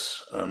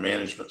access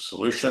management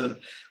solution,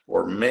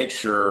 or make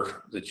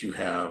sure that you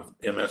have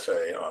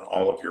MFA on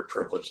all of your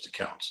privileged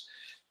accounts.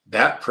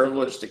 That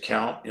privileged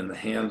account in the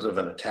hands of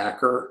an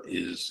attacker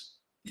is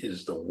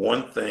the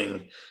one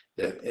thing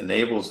that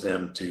enables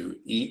them to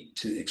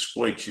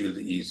exploit you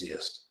the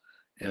easiest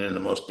and in the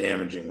most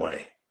damaging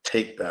way.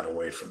 Take that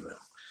away from them.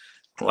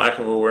 Lack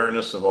of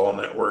awareness of all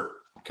network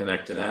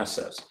connected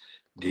assets.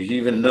 Do you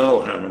even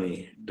know how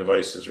many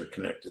devices are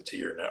connected to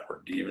your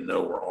network? Do you even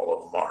know where all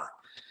of them are?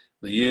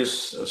 The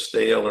use of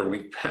stale or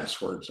weak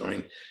passwords. I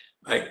mean,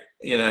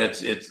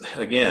 it's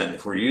again,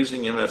 if we're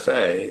using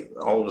MFA,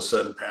 all of a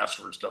sudden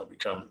passwords don't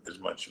become as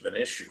much of an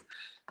issue.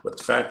 But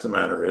the fact of the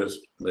matter is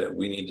that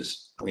we need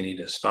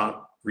to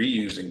stop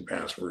reusing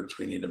passwords.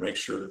 We need to make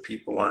sure that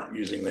people aren't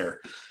using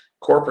their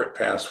corporate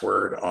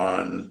password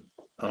on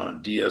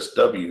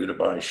DSW to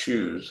buy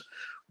shoes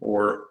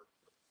or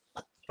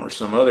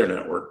some other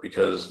network,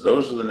 because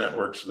those are the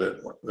networks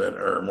that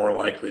are more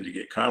likely to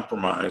get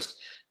compromised.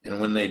 And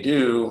when they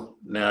do,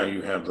 now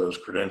you have those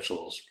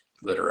credentials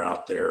that are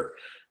out there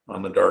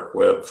on the dark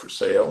web for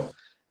sale,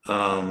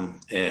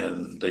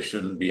 and they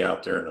shouldn't be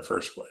out there in the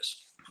first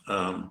place.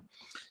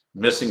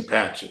 Missing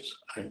patches.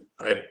 I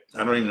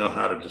don't even know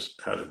how to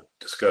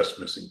discuss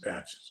missing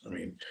patches. I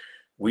mean,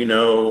 we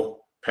know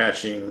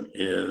patching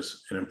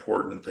is an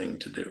important thing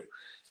to do.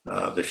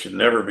 There should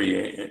never be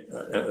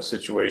a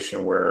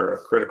situation where a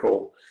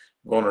critical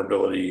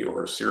vulnerability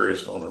or a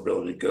serious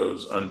vulnerability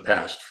goes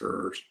unpatched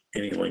for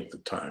any length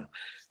of time.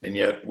 And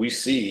yet we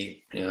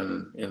see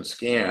in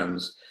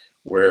scans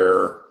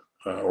where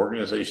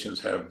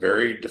organizations have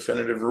very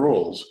definitive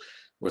rules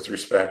with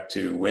respect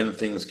to when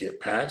things get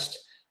patched,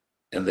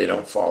 and they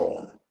don't follow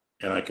them.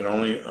 And I can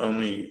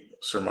only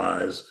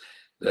surmise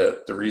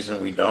that the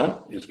reason we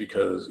don't is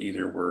because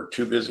either we're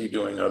too busy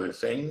doing other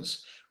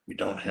things, we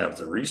don't have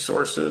the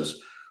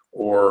resources,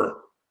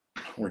 or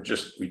we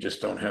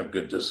just don't have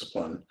good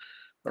discipline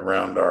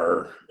around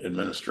our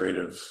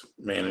administrative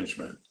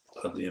management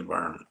of the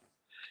environment.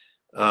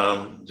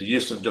 The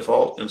use of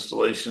default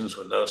installations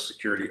with no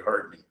security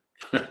hardening.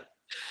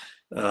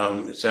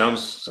 It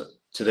sounds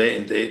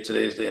today's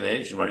day and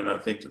age, you might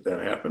not think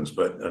that happens,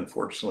 but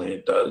unfortunately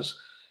it does.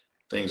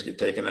 Things get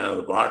taken out of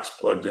the box,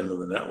 plugged into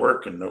the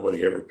network, and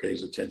nobody ever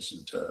pays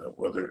attention to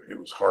whether it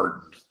was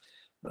hardened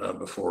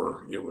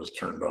before it was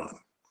turned on.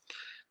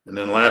 And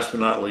then last but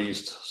not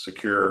least,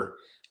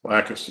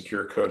 lack of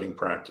secure coding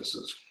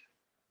practices.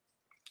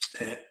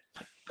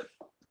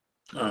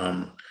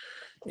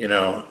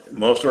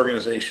 Most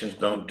organizations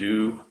don't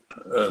do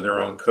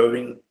their own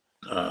coding,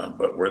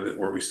 but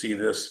where we see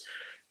this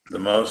the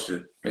most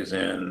is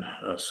in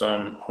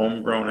some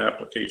homegrown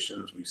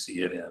applications. We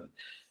see it in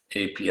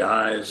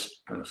APIs,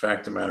 and the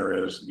fact of the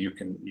matter is,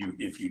 even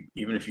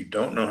if you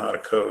don't know how to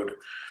code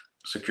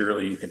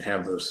securely, you can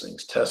have those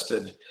things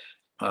tested,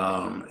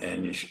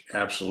 and you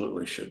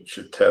absolutely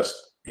should test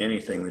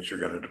anything that you're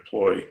going to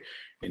deploy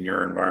in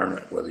your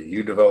environment, whether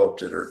you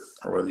developed it or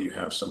whether you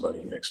have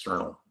somebody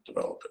external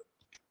develop it.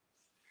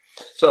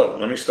 So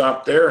let me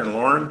stop there, and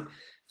Lauren,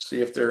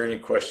 see if there are any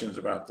questions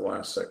about the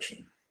last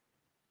section.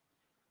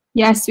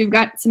 Yes, we've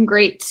got some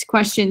great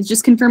questions.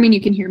 Just confirming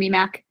you can hear me,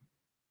 Mac.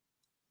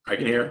 I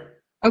can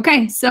hear.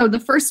 Okay, so the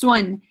first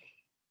one,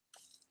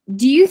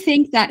 Do you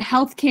think that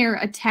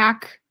healthcare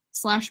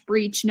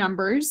attack/breach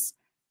numbers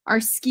are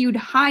skewed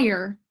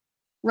higher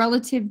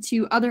relative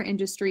to other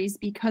industries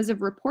because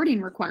of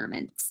reporting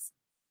requirements?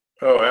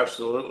 Oh,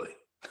 absolutely.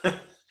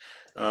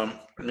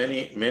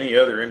 Many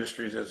other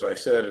industries, as I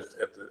said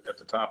at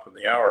the top of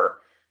the hour,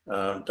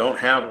 don't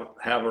have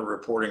a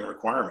reporting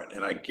requirement,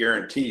 and I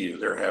guarantee you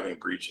they're having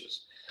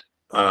breaches.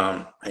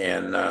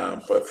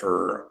 But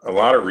for a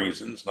lot of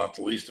reasons, not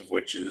the least of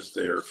which is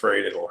they're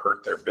afraid it'll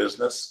hurt their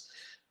business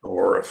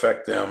or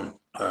affect them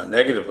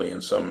negatively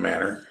in some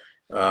manner.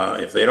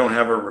 If they don't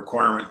have a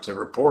requirement to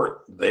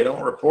report, they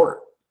don't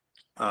report.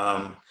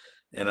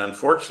 And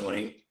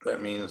unfortunately,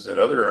 that means that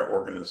other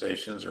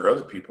organizations or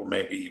other people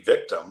may be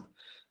victim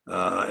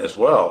as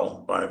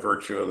well, by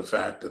virtue of the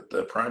fact that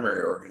the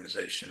primary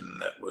organization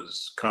that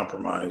was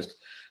compromised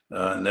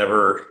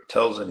never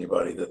tells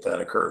anybody that that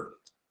occurred.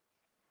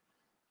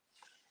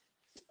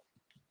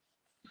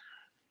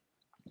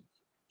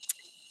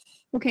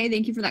 Okay,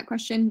 thank you for that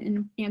question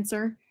and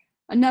answer.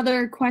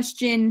 Another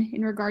question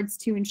in regards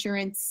to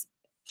insurance.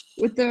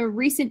 With the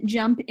recent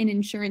jump in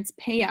insurance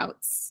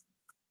payouts,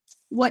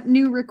 what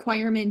new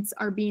requirements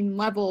are being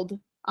leveled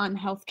on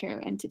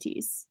healthcare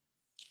entities?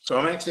 So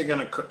I'm actually going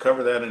to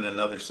cover that in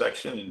another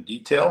section in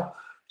detail.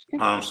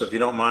 Okay. So if you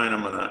don't mind,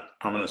 I'm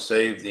gonna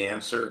save the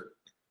answer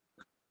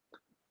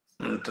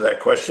to that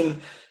question.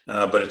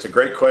 But it's a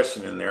great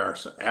question, and there are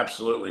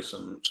absolutely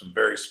some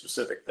very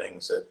specific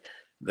things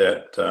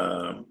that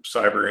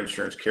cyber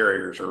insurance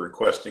carriers are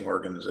requesting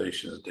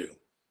organizations do.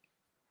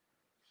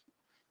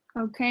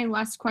 Okay,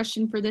 last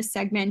question for this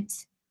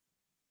segment.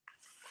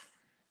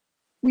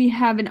 We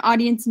have an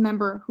audience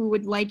member who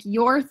would like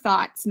your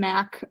thoughts,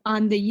 Mac,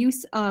 on the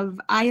use of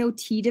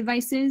IoT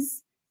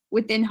devices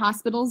within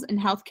hospitals and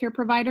healthcare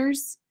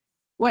providers.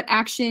 What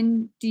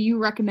action do you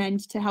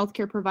recommend to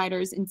healthcare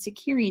providers in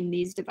securing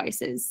these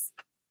devices?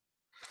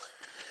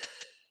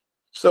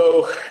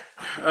 So,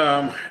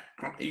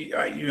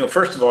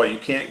 first of all, you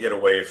can't get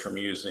away from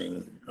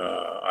using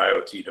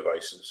IoT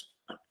devices.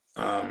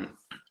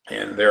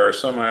 And there are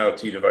some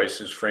IoT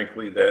devices,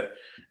 frankly, that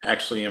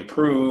actually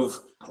improve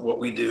what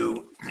we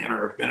do and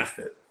are a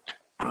benefit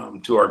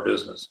to our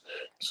business.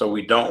 So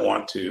we don't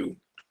want to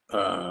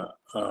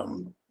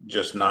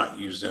just not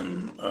use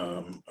them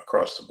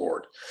across the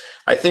board.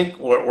 I think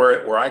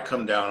where I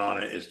come down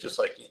on it is just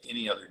like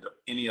any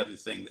other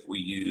thing that we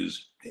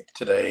use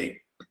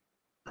today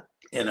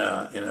in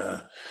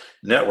a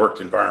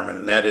networked environment,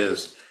 and that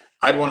is,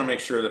 I'd want to make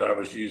sure that I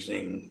was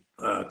using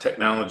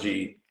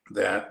technology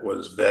that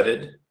was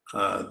vetted,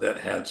 that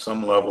had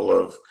some level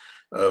of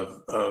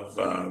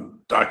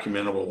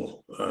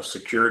documentable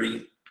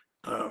security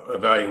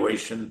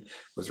evaluation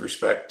with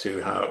respect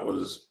to how it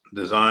was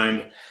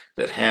designed,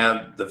 that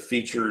had the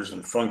features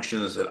and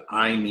functions that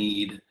I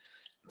need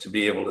to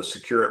be able to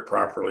secure it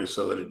properly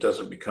so that it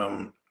doesn't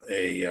become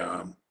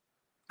an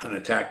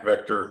attack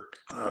vector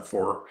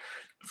for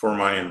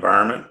my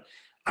environment.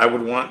 I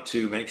would want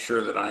to make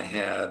sure that I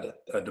had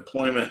a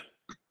deployment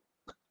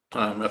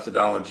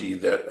methodology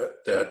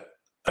that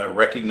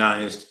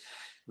recognized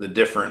the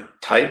different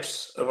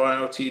types of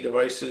IoT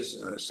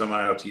devices. Some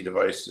IoT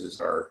devices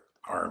are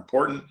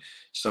important.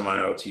 Some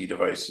IoT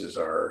devices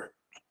are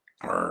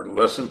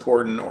less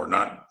important or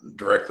not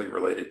directly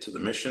related to the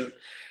mission.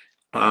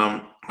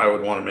 I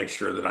would want to make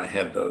sure that I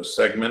had those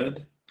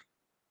segmented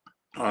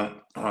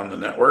on the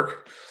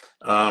network.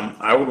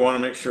 I would want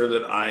to make sure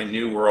that I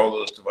knew where all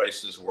those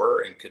devices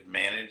were and could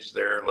manage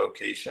their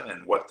location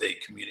and what they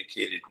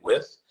communicated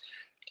with,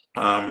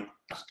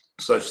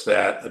 such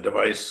that a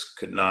device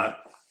could not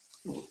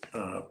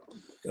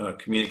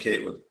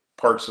communicate with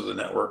parts of the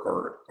network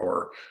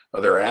or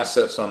other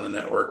assets on the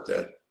network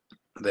that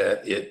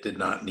it did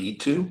not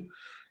need to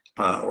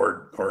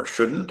or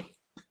shouldn't.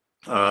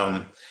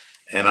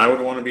 And I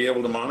would want to be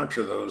able to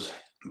monitor those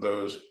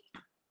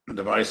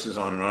devices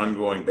on an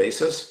ongoing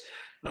basis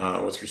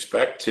with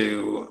respect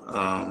to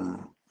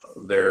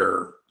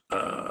their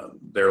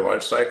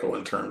life cycle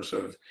in terms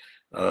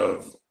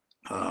of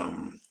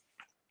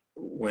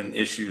when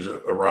issues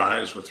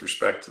arise with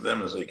respect to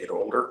them as they get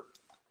older,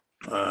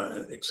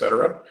 et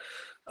cetera.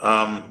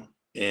 And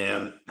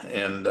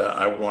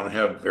I would want to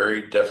have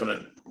very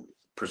definite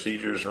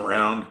procedures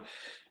around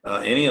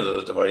any of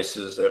those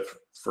devices that,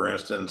 for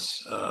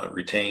instance,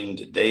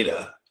 retained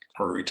data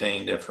or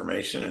retained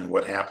information, and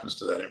what happens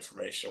to that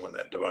information when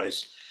that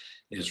device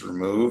is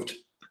removed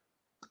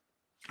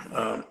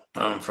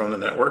from the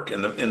network.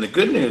 And the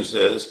good news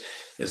is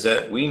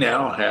that we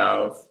now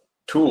have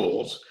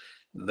tools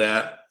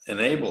that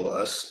enable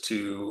us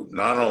to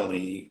not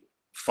only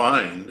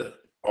find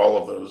all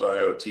of those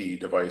IoT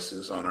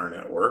devices on our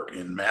network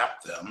and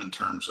map them in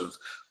terms of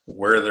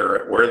where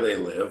they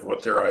live,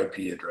 what their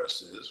IP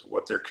address is,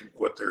 what they're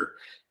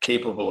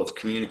capable of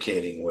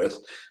communicating with,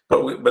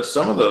 but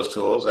some of those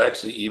tools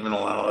actually even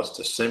allow us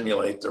to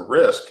simulate the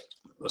risk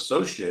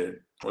associated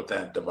with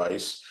that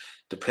device,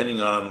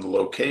 depending on the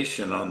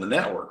location on the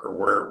network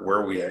or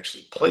where we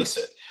actually place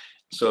it,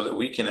 so that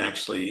we can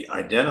actually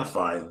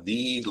identify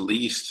the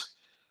least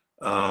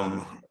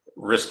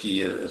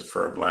risky is,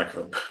 for lack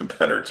of a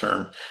better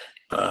term,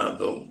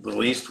 the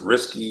least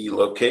risky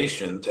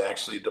location to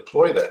actually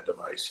deploy that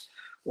device,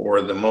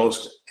 or the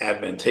most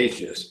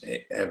advantageous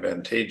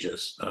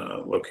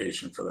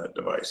location for that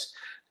device.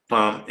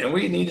 And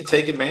we need to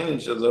take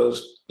advantage of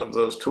those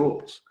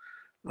tools.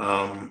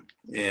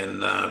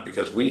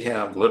 Because we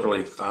have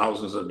literally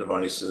thousands of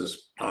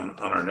devices on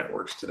our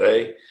networks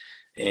today.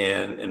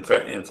 And in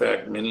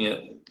fact,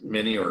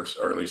 many or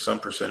at least some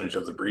percentage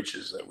of the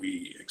breaches that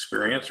we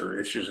experience, or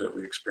issues that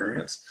we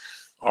experience,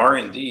 are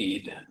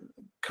indeed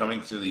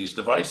coming through these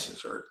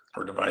devices,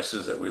 or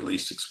devices that we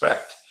least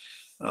expect,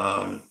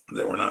 that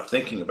we're not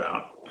thinking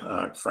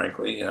about,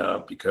 frankly,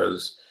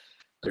 because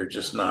they're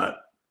just not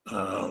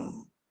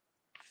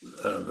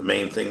the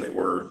main thing that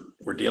we're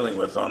dealing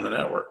with on the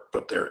network.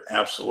 But they're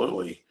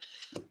absolutely,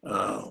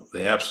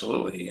 they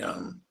absolutely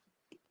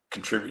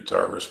contribute to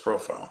our risk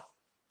profile.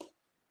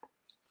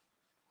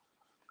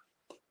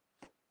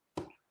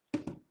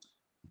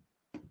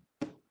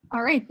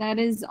 All right, that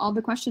is all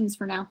the questions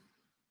for now.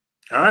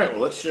 All right,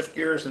 well, let's shift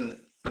gears and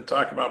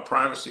talk about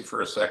privacy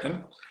for a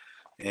second,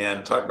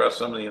 and talk about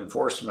some of the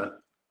enforcement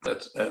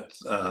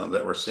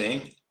that we're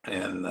seeing,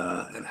 and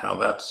how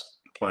that's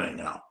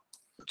playing out.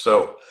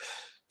 So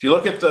if you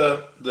look at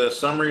the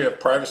summary of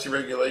privacy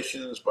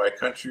regulations by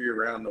country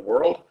around the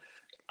world,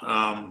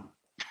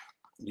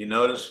 you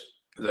notice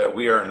that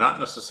we are not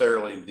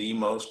necessarily the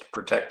most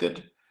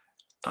protected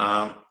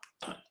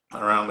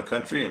around the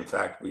country. In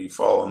fact, we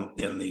fall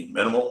in the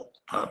minimal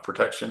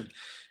protection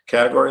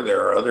category.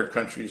 There are other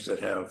countries that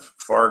have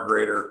far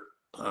greater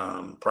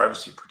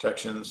privacy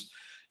protections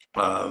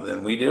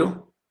than we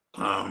do.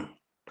 And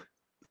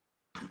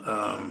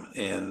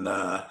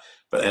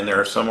there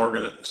are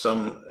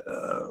some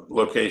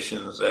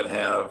locations that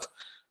have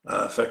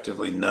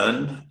effectively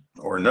none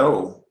or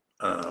no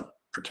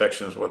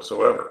protections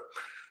whatsoever.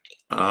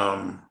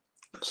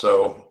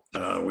 So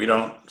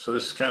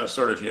this is kind of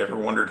sort of, if you ever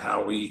wondered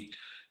how we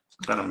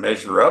kind of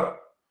measure up,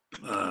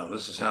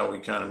 this is how we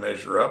kind of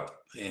measure up.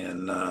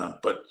 And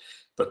but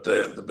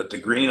the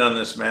green on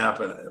this map,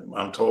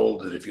 I'm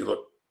told that if you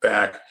look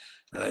back,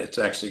 it's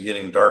actually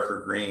getting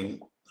darker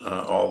green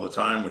all the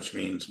time, which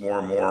means more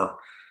and more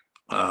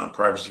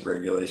privacy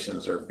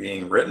regulations are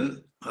being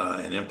written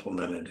and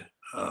implemented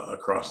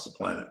across the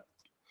planet.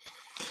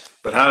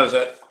 But how does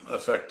that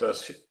affect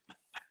us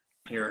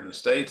here in the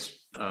States?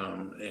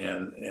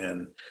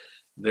 And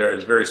there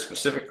is very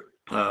specific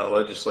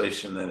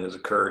legislation that has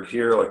occurred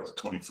here, like the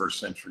 21st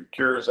Century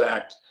Cures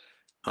Act,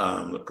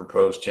 the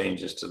proposed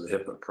changes to the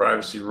HIPAA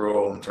privacy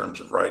rule in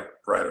terms of right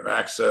of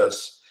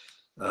access,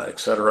 et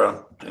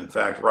cetera. In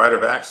fact, right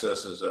of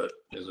access is a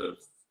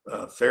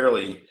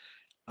fairly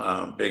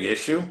big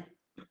issue,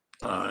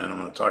 and I'm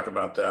going to talk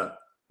about that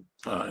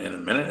in a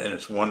minute. And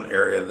it's one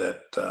area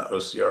that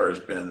OCR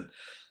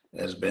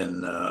has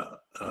been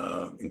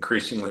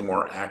increasingly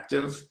more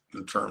active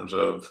in terms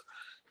of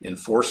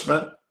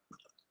enforcement,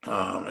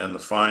 and the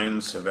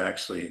fines have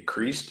actually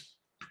increased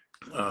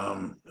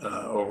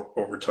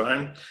over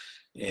time.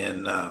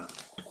 And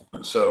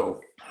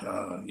so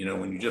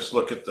when you just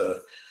look at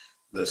the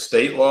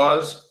state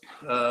laws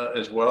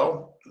as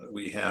well,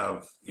 we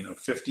have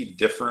 50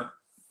 different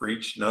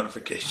breach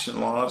notification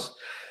laws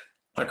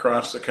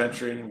across the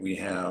country. We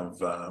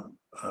have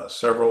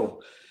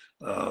several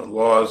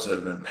laws that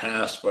have been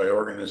passed by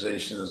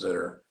organizations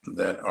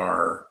that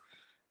are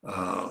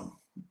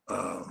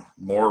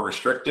more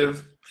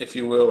restrictive, if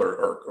you will,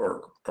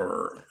 or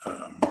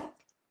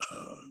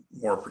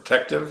more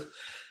protective,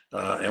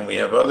 and we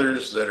have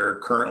others that are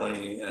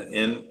currently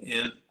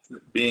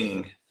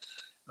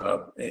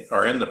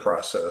are in the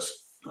process,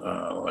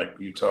 like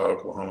Utah,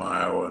 Oklahoma,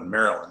 Iowa, and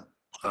Maryland,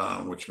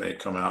 which may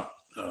come out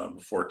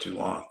before too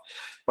long.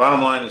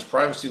 Bottom line is,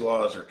 privacy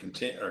laws are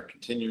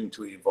continuing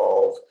to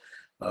evolve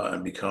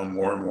and become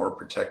more and more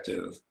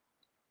protective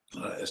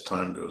as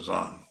time goes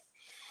on.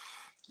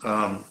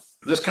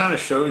 This kind of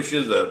shows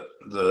you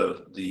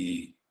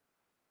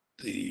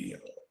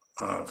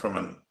from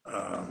an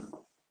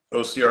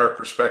OCR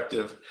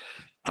perspective,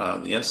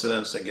 the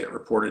incidents that get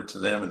reported to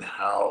them, and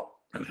how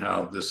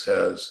this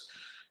has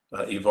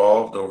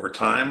evolved over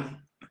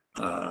time.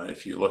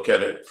 If you look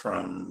at it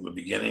from the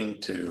beginning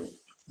to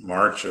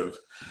March of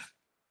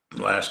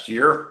last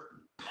year,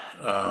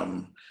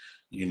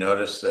 you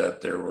notice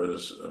that there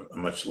was a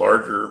much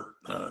larger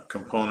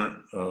component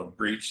of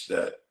breach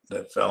that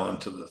fell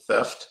into the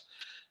theft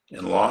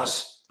and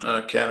loss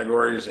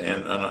categories,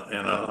 and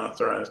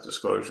unauthorized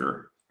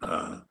disclosure.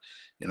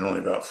 And only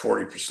about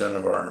 40%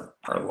 of our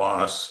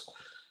loss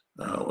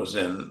was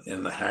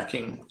in the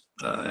hacking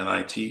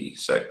and IT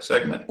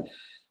segment.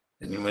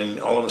 And when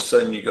all of a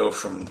sudden you go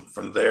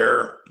from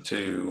there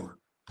to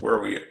where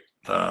we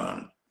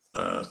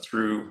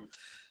through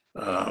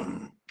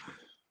the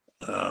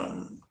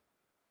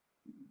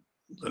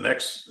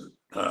next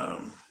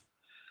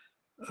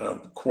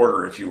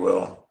quarter, if you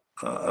will,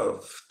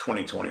 of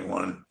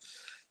 2021,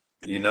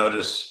 you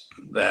notice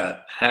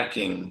that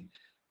hacking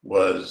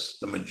was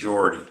the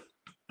majority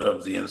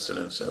of the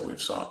incidents that we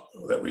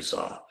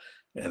saw.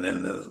 And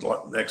then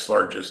the next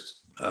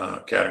largest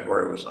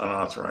category was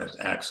unauthorized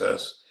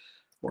access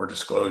or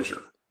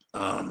disclosure.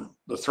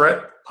 The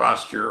threat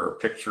posture or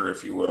picture,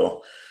 if you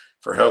will,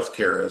 for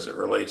healthcare as it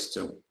relates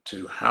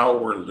to how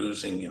we're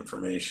losing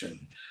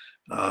information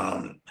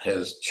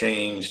has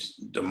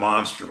changed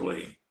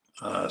demonstrably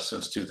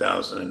since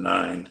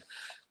 2009,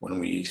 when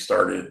we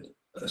started.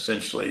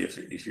 Essentially,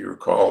 if you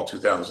recall,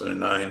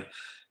 2009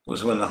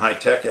 was when the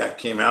HITECH Act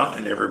came out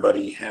and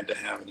everybody had to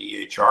have an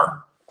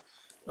EHR.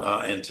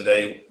 And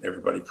today,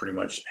 everybody pretty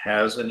much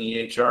has an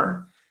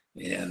EHR,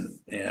 and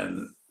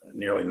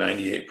nearly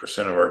 98%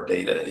 of our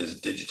data is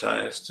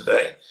digitized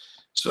today.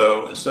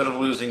 So instead of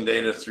losing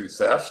data through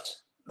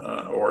theft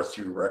or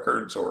through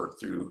records or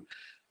through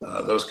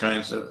those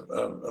kinds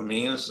of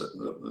means,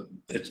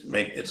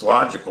 it's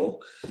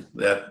logical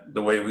that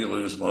the way we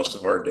lose most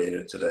of our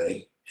data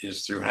today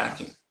is through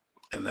hacking.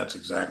 And that's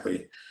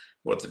exactly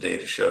what the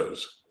data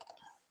shows.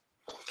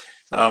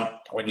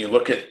 When you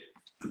look at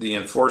the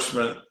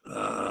enforcement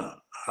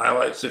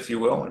highlights, if you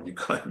will,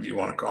 if you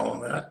want to call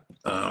them that,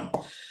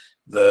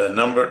 the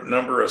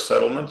number of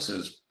settlements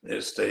is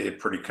stayed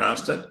pretty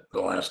constant.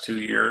 The last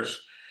 2 years,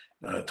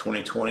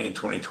 2020 and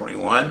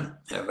 2021,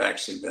 have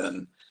actually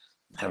been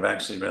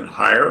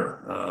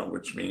higher,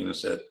 which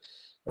means that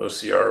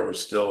OCR was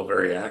still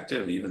very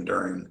active even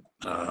during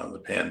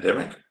the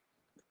pandemic.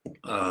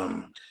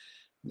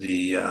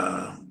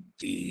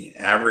 The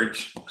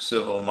average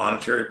civil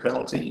monetary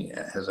penalty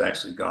has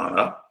actually gone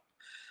up.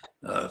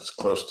 It's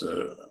close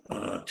to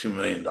 $2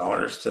 million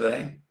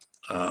today.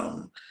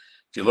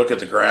 If you look at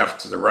the graph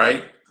to the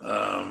right,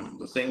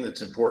 the thing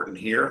that's important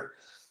here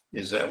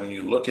is that when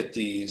you look at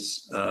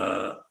these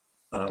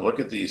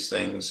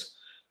things,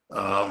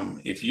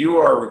 if you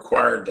are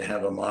required to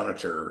have a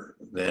monitor,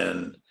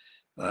 then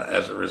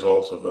as a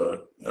result of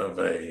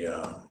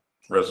a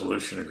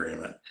resolution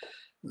agreement,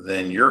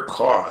 then your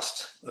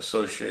cost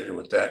associated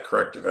with that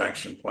corrective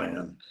action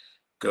plan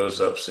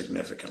goes up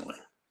significantly.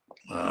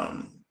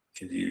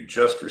 If you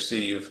just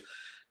receive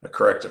a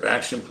corrective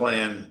action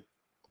plan,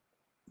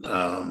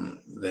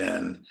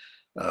 then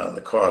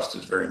the cost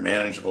is very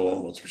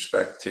manageable with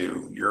respect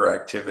to your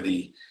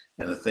activity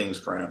and the things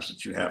perhaps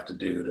that you have to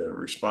do to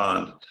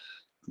respond.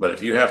 But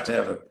if you have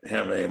to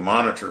have a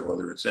monitor,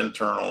 whether it's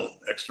internal,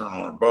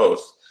 external, or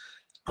both,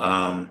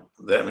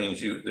 that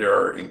means there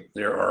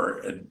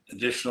are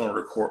additional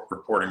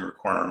reporting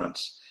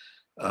requirements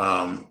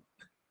and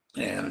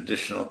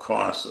additional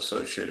costs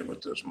associated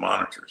with those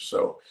monitors.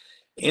 So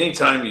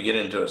anytime you get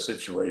into a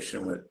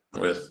situation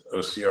with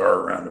OCR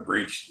around a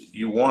breach,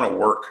 you want to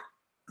work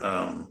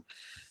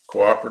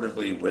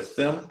cooperatively with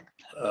them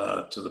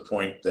to the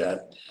point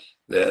that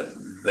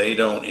they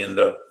don't end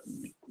up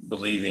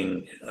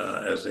believing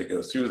as they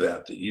go through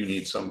that you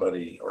need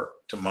somebody or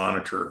to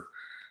monitor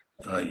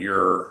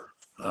your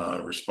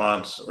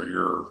response or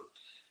your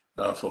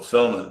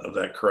fulfillment of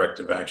that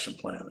corrective action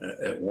plan.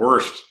 At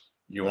worst,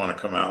 you want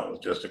to come out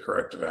with just a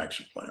corrective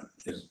action plan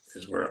is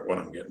what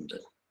I'm getting to.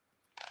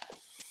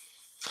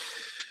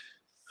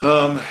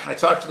 I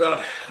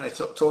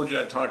told you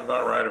I'd talk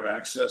about right of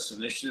access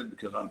initiative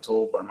because I'm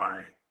told by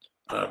my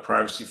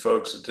privacy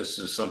folks that this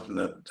is something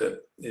that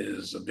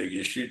is a big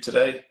issue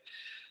today.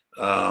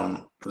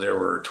 There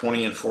were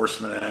 20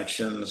 enforcement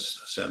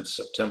actions since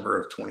September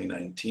of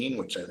 2019,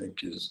 which I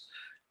think is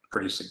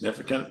pretty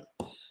significant.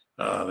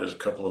 There's a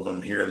couple of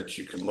them here that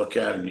you can look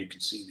at, and you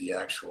can see the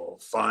actual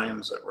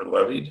fines that were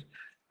levied.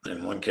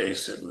 In one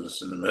case, it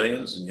was in the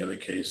millions. In the other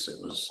case,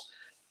 it was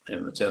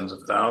in the tens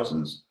of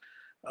thousands.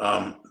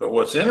 But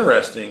what's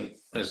interesting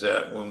is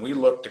that when we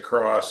looked at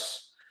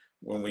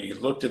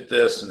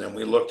this, and then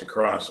we looked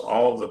across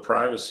all of the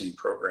privacy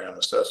program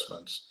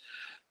assessments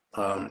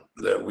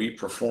that we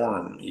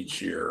perform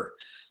each year,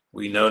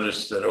 we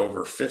noticed that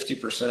over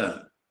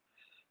 50%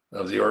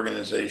 of the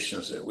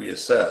organizations that we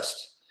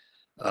assessed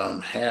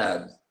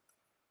had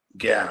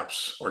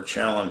gaps or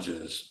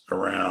challenges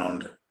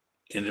around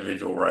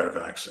individual right of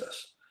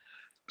access.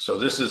 So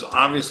this is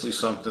obviously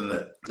something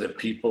that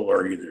people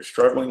are either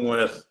struggling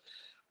with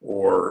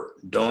or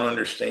don't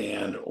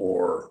understand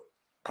or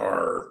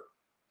are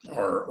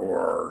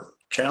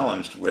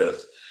challenged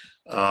with,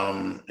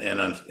 and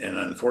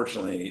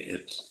unfortunately,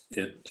 it's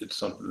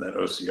something that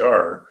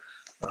OCR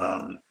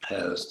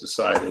has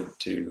decided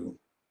to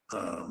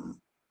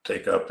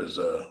take up as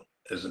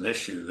an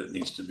issue that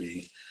needs to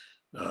be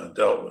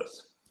dealt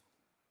with.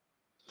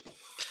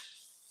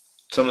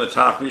 Some of the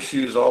top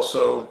issues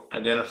also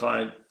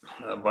identified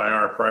by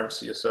our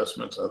privacy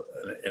assessments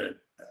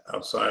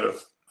outside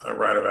of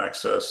right of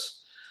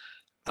access,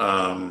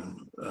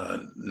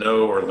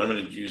 no or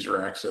limited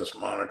user access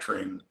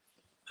monitoring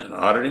and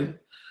auditing,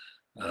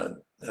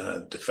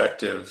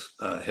 defective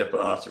HIPAA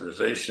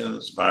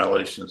authorizations,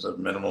 violations of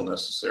minimal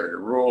necessary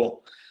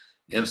rule,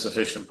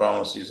 insufficient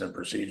policies and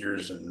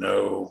procedures, and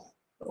no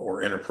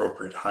or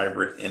inappropriate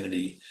hybrid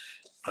entity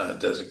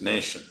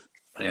designation.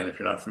 And if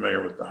you're not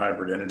familiar with the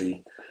hybrid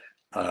entity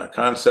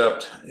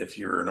concept, if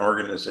you're an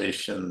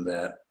organization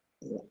that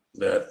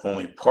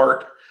only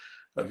part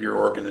of your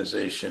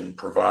organization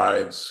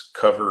provides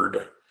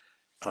covered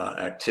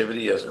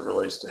activity as it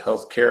relates to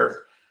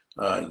healthcare,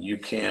 you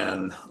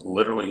can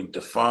literally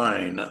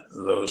define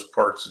those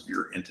parts of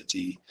your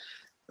entity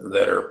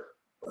that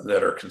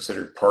are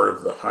considered part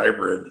of the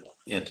hybrid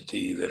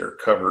entity that are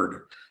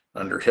covered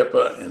under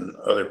HIPAA and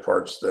other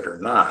parts that are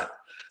not.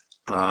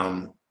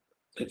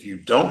 If you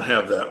don't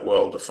have that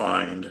well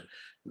defined,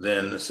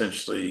 then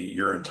essentially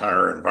your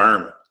entire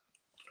environment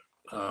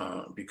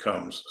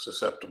becomes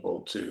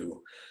susceptible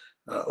to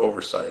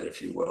oversight,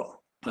 if you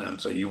will. And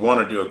so you want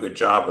to do a good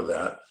job of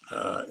that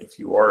if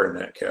you are in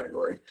that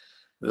category.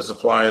 This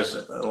applies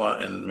a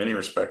lot in many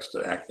respects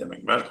to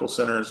academic medical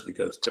centers,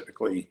 because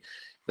typically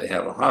they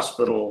have a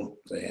hospital,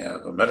 they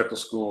have a medical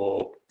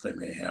school, they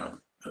may have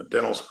a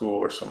dental school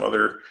or some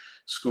other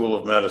school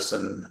of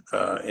medicine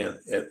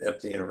at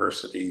the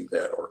university,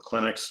 or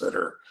clinics that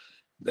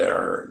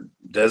are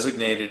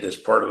designated as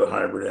part of the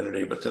hybrid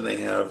entity. But then they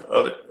have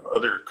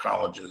other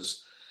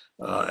colleges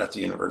at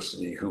the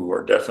university who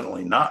are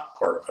definitely not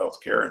part of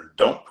healthcare and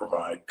don't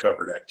provide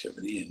covered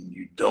activity, and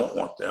you don't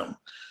want them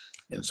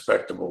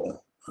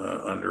inspectable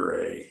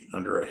under a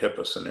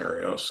HIPAA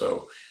scenario.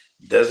 So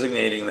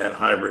designating that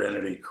hybrid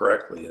entity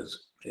correctly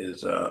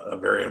is a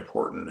very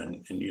important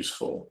and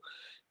useful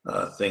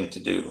thing to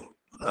do.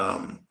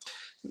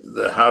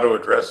 The how to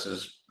address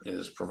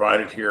is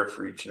provided here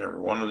for each and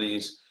every one of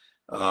these.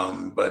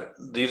 But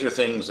these are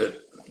things that,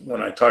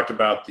 when I talked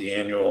about the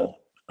annual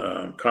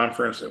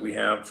conference that we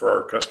have for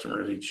our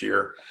customers each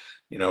year,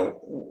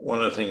 one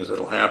of the things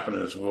that'll happen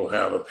is we'll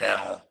have a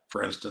panel,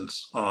 for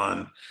instance,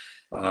 on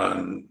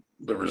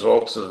the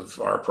results of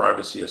our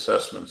privacy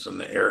assessments and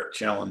the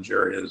challenge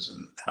areas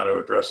and how to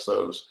address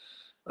those,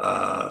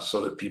 so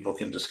that people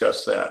can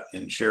discuss that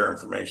and share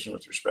information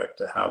with respect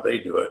to how they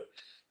do it,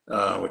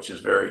 which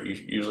is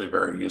usually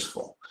very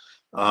useful.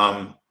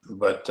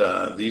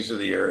 But these are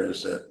the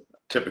areas that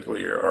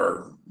typically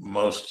are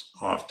most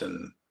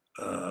often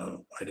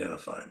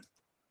identified.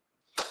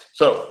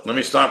 So let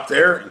me stop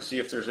there and see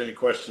if there's any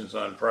questions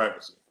on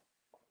privacy.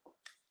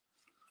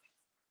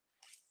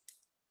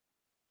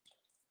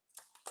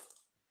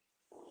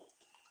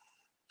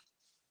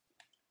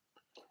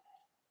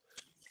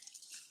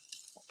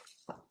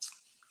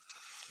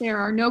 There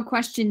are no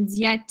questions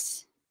yet.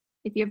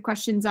 If you have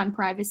questions on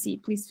privacy,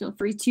 please feel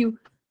free to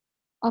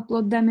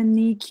upload them in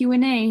the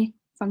Q&A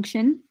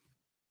function.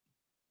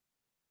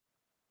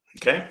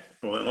 Okay,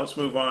 well then let's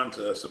move on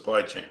to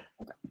supply chain.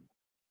 Okay.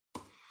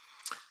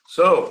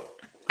 So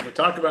when we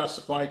talk about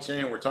supply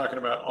chain, we're talking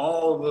about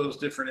all of those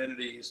different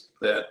entities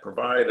that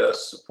provide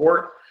us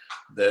support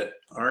that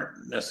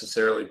aren't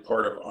necessarily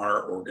part of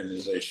our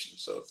organization.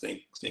 So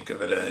think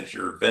of it as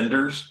your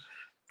vendors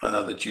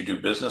that you do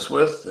business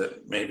with,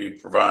 that maybe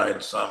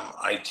provide some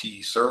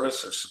IT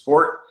service or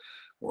support,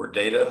 or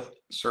data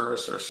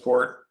service or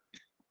support,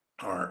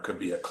 or it could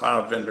be a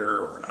cloud vendor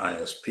or an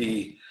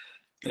ISP,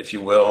 if you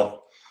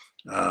will.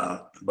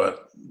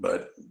 But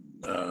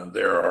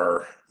there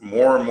are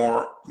more and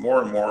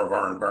more of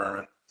our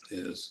environment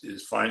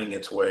is finding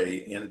its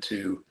way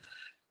into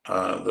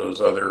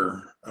those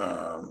other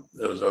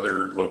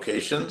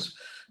locations,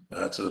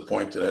 to the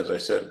point that, as I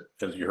said,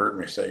 as you heard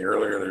me say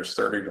earlier, there's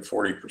 30 to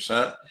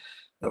 40%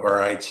 of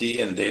our IT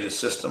and data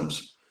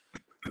systems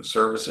and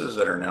services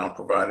that are now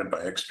provided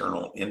by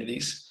external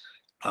entities.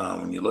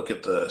 When you look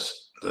at the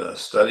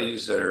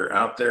studies that are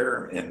out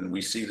there, and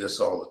we see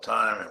this all the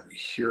time and we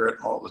hear it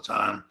all the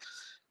time,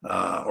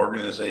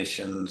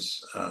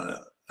 organizations,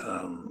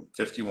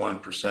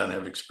 51%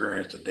 have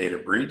experienced a data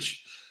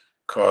breach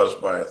caused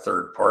by a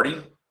third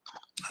party.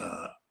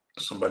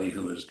 Somebody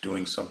who is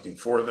doing something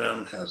for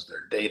them, has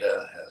their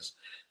data,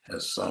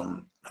 has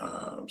some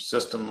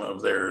system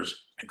of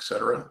theirs,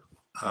 etc.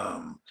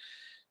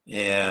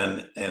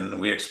 And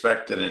we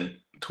expect that in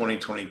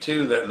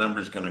 2022 that number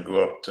is going to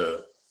go up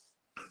to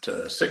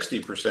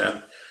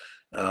 60%,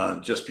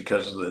 just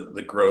because of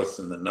the growth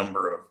in the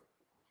number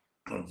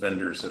of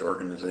vendors that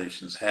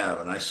organizations have.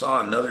 And I saw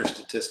another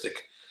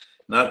statistic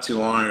not too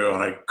long ago,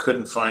 and I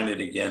couldn't find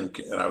it again,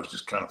 and I was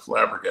just kind of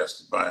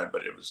flabbergasted by it,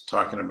 but it was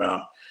talking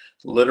about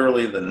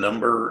literally the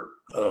number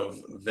of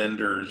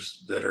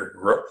vendors that are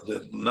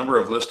the number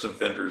of list of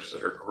vendors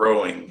that are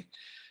growing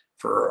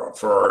for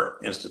our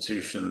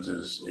institutions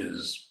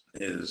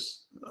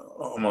is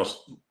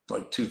almost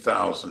like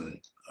 2,000,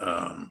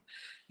 and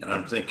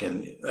I'm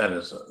thinking that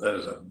is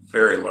a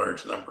very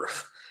large number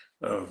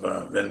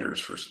of vendors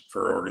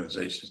for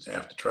organizations to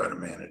have to try to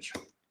manage.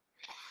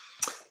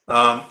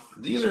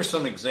 These are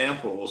some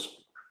examples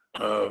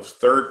of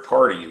third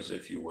parties,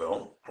 if you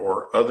will,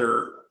 or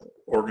other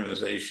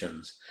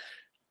organizations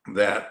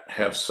that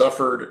have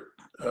suffered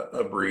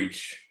a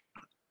breach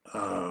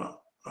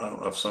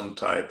of some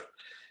type,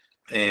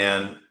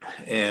 and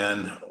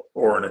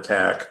or an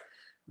attack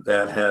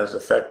that has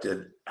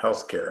affected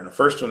healthcare. And the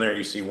first one there,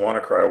 you see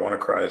WannaCry.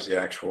 WannaCry is the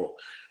actual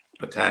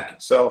attack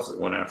itself that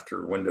went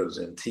after Windows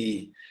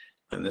NT.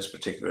 In this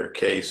particular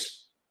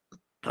case,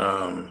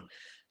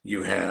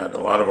 you had a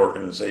lot of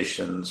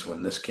organizations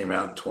when this came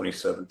out in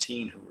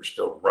 2017 who were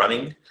still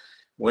running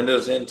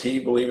Windows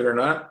NT, believe it or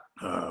not.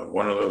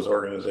 One of those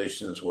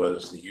organizations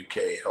was the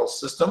UK Health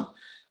System,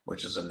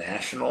 which is a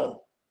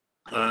national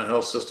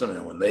health system.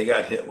 And when they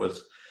got hit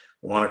with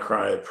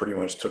WannaCry, it pretty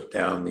much took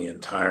down the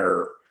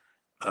entire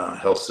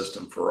health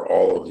system for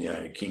all of the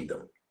United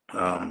Kingdom.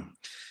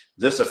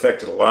 This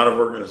affected a lot of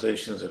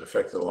organizations. It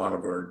affected a lot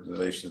of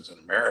organizations in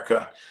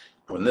America.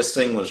 When this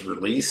thing was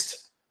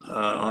released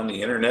on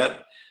the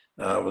internet,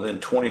 within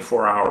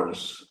 24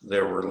 hours,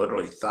 there were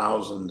literally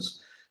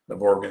thousands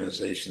of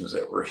organizations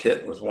that were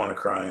hit with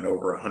WannaCry in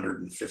over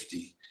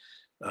 150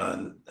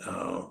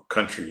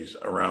 countries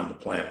around the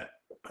planet.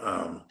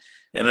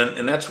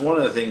 And that's one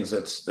of the things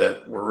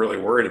that we're really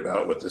worried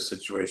about with the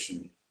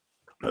situation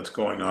that's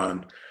going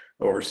on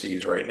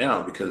overseas right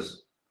now,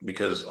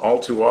 because all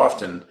too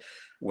often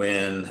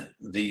when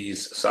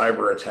these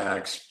cyber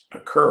attacks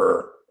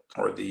occur,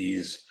 or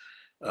these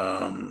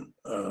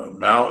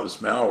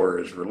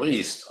malware is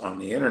released on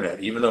the internet,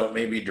 even though it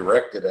may be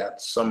directed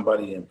at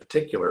somebody in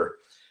particular,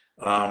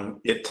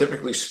 it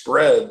typically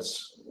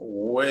spreads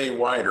way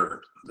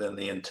wider than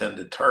the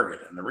intended target.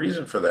 And the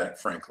reason for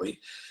that, frankly,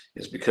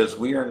 is because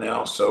we are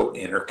now so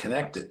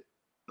interconnected.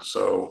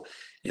 So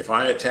if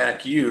I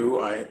attack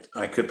you,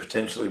 I could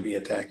potentially be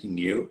attacking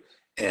you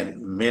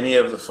and many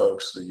of the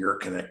folks that you're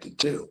connected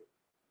to.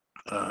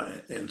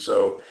 And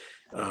so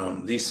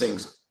these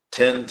things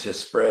tend to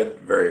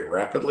spread very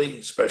rapidly,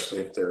 especially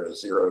if they're a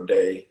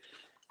zero-day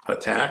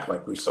attack,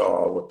 like we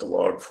saw with the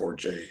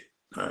Log4j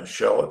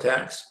shell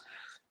attacks.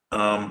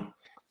 And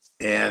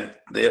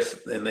they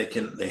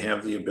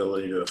have the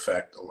ability to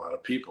affect a lot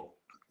of people.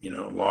 You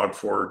know,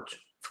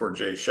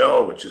 Log4j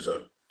shell, which is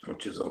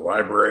a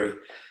library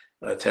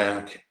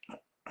attack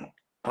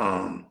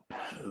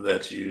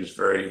that's used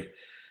very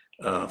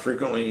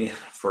frequently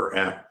for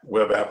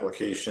web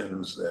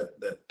applications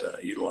that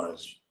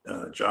utilize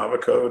Java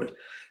code.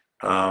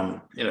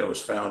 It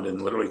was found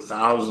in literally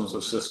thousands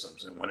of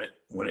systems, and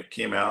when it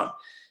came out,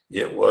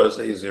 it was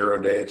a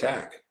zero-day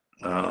attack,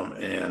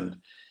 and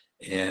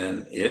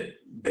it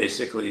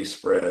basically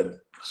spread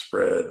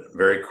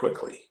very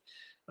quickly.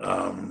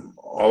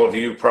 All of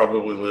you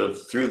probably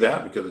lived through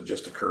that because it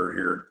just occurred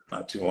here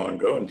not too long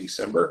ago in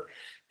December,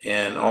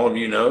 and all of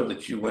you know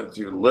that you went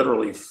through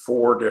literally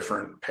 4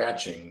 different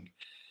patching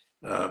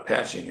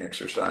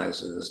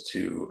exercises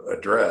to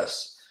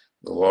address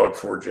the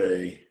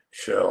Log4j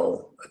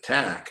shell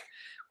attack,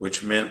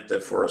 which meant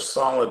that for a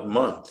solid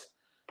month,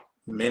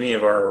 many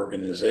of our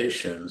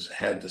organizations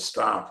had to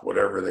stop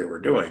whatever they were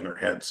doing, or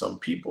had some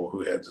people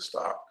who had to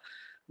stop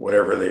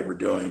whatever they were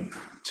doing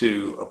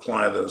to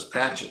apply those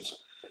patches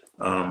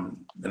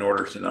in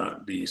order to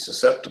not be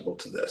susceptible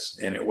to this.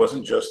 And it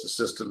wasn't just the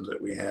systems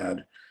that we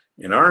had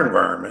in our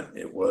environment,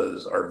 it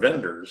was our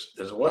vendors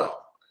as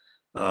well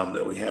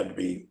that we had to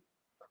be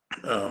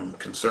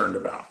concerned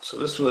about. So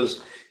this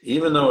was,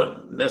 even though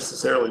it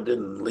necessarily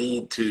didn't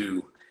lead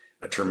to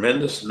a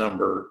tremendous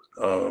number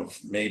of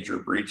major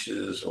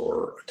breaches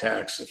or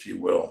attacks, if you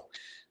will,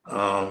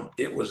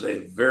 it was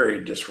a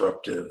very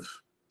disruptive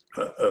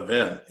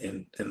event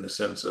in the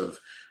sense of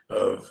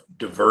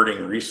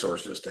diverting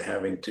resources to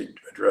having to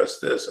address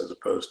this as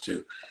opposed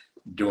to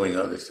doing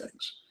other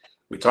things.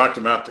 We talked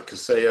about the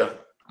Kaseya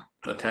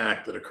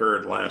attack that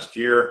occurred last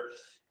year.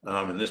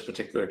 In this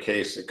particular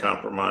case, it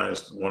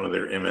compromised one of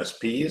their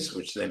MSPs,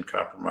 which then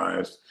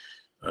compromised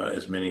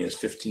as many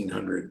as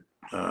 1,500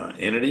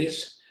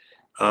 entities.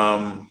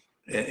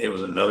 It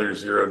was another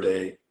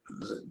zero-day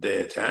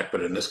attack,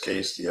 but in this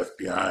case, the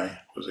FBI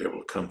was able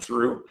to come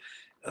through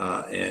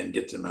and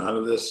get them out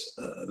of this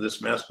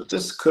mess. But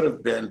this could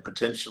have been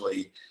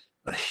potentially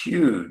a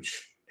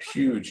huge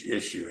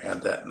issue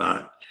had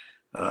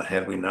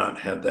we not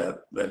had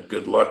that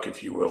good luck,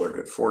 if you will, or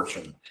good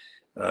fortune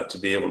to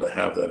be able to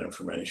have that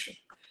information.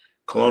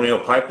 Colonial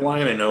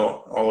Pipeline, I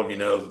know all of you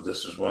know that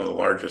this is one of the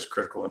largest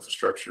critical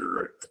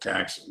infrastructure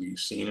attacks that we've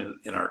seen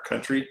in our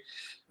country.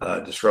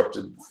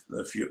 Disrupted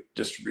the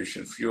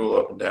distribution of fuel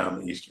up and down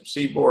the eastern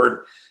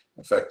seaboard,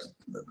 affected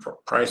the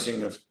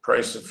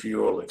price of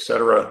fuel, et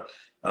cetera.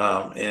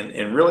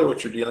 And really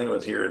what you're dealing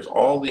with here is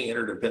all the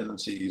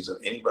interdependencies of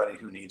anybody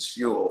who needs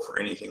fuel for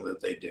anything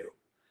that they do.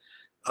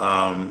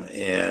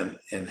 And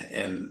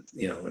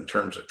in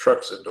terms of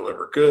trucks that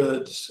deliver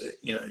goods,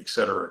 et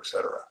cetera, et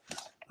cetera.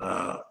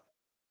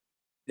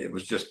 It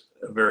was just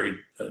a very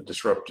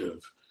disruptive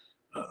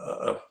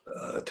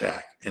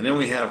attack. And then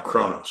we have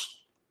Kronos.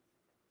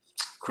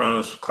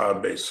 Kronos,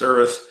 cloud-based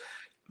service,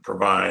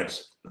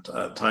 provides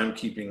a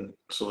timekeeping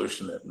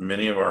solution that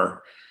many of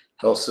our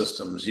health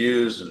systems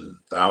use and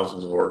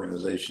thousands of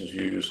organizations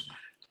use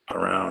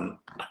around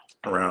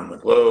the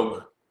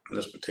globe. In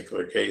this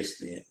particular case,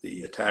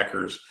 the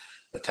attackers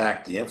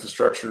attacked the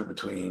infrastructure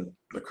between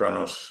the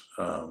Kronos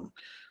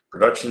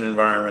production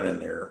environment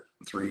and their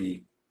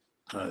 3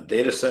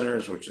 data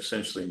centers, which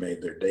essentially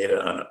made their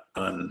data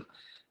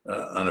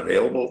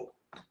unavailable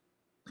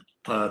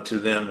to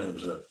them. It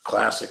was a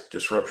classic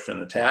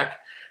disruption attack,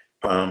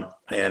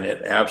 and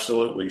it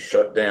absolutely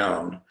shut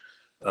down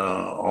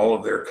all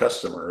of their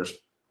customers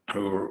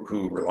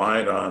who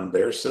relied on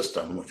their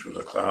system, which was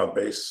a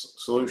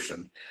cloud-based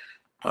solution,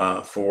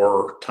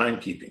 for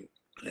timekeeping.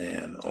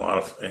 And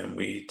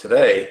we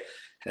today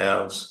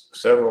have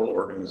several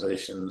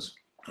organizations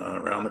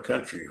around the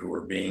country who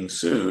are being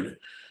sued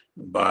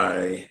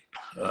by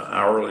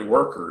hourly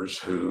workers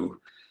who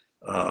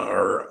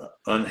are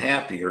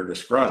unhappy or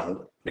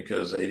disgruntled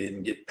because they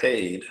didn't get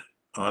paid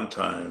on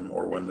time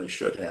or when they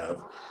should have,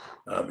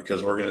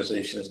 because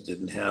organizations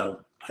didn't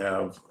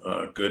have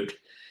good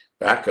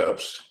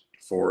backups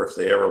for if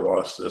they ever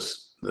lost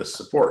this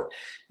support.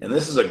 And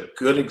this is a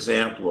good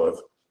example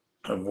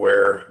of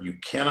where you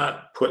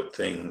cannot put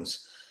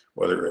things,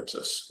 whether it's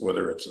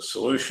a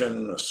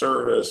solution, a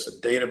service,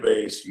 a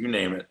database, you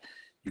name it,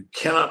 you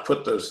cannot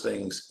put those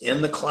things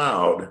in the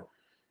cloud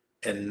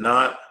and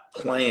not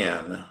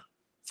plan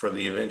for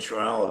the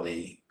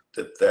eventuality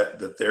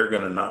that they're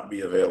going to not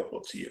be available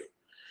to you.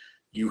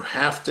 You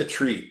have to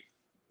treat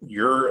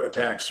your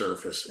attack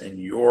surface and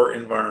your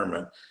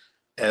environment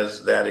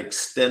as that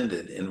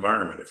extended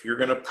environment. If you're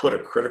going to put a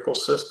critical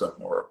system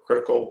or a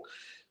critical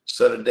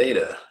set of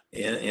data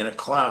in a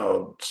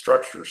cloud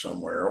structure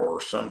somewhere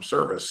or some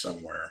service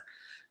somewhere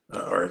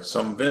or at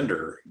some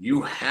vendor,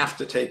 you have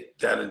to take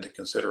that into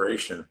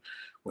consideration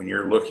when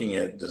you're looking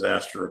at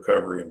disaster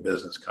recovery and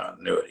business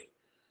continuity.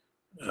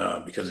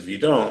 Because if you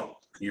don't,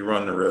 you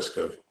run the risk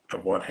of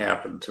what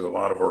happened to a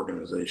lot of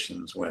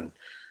organizations when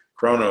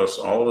Kronos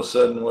all of a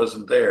sudden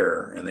wasn't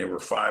there and they were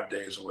 5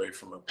 days away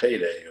from a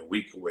payday, a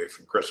week away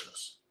from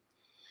Christmas.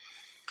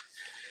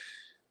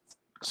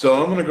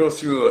 So I'm going to go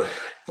through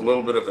a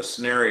little bit of a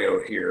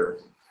scenario here.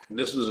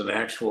 This is an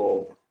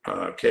actual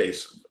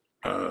case,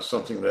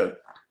 something that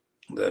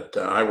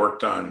I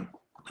worked on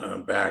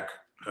back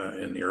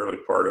in the early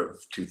part of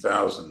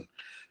 2000.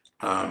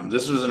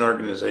 This was an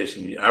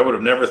organization, I would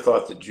have never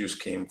thought that juice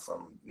came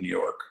from New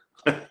York,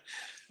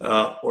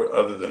 or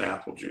other than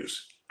apple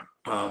juice.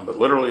 But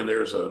literally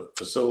there's a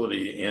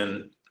facility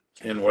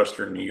in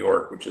Western New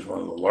York, which is one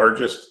of the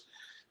largest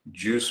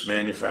juice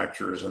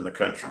manufacturers in the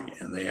country.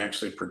 And they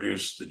actually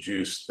produce the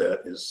juice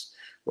that is,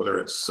 whether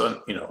it's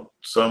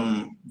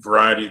some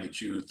variety that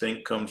you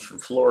think comes from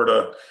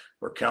Florida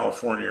or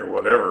California or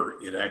whatever,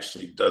 it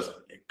actually doesn't.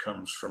 It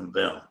comes from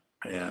them.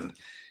 And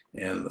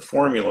the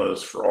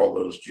formulas for all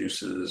those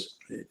juices,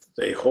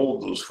 they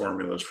hold those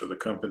formulas for the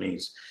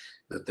companies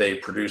that they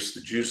produce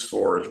the juice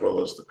for, as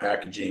well as the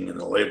packaging and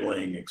the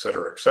labeling, et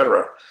cetera, et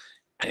cetera.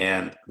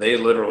 And they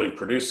literally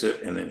produce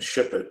it and then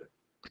ship it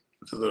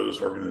to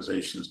those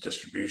organizations'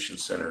 distribution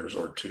centers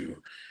or to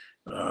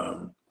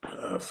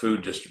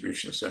food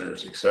distribution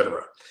centers, et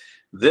cetera.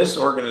 This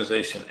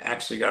organization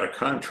actually got a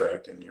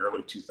contract in the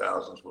early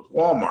 2000s with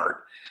Walmart,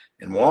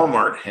 and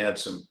Walmart had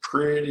some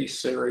pretty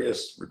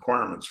serious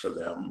requirements for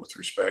them with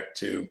respect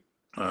to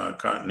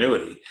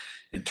continuity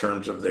in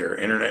terms of their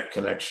internet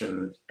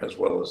connection as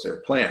well as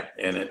their plant.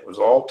 And it was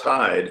all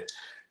tied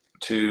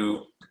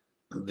to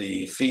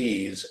the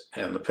fees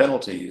and the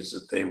penalties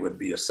that they would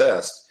be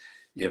assessed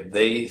if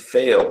they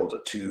failed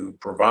to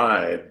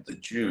provide the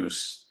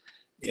juice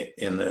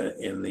in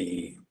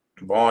the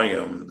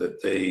volume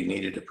that they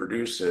needed to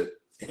produce it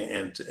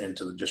and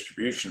to the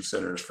distribution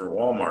centers for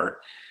Walmart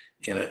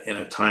in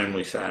a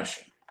timely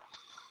fashion.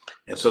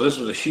 And so this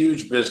was a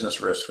huge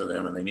business risk for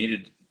them, and they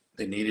needed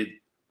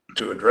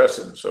to address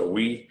it. And so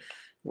we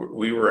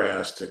were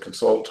asked to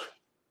consult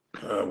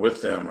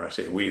with them. Or I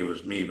say we, it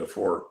was me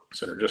before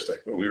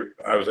CynergisTek, but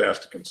I was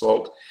asked to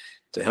consult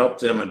to help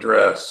them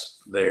address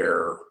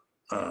their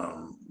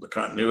the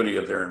continuity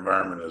of their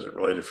environment as it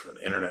related from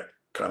an internet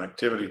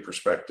connectivity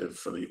perspective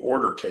for the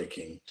order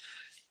taking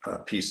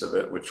piece of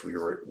it, which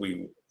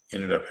we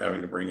ended up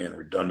having to bring in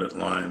redundant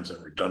lines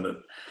and redundant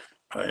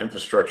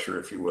infrastructure,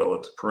 if you will,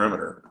 at the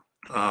perimeter.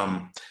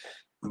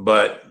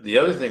 But the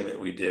other thing that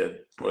we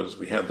did was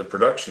we had the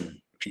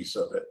production piece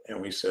of it,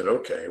 and we said,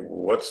 okay,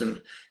 well,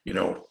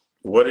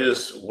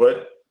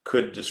 what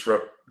could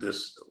disrupt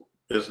this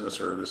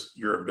business or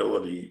your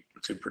ability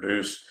to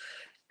produce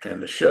and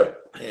to ship?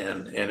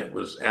 And it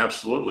was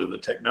absolutely the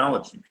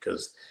technology,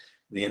 because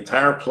the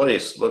entire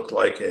place looked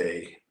like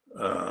a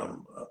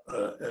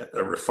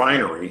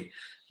refinery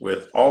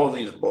with all of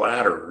these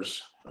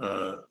bladders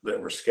that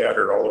were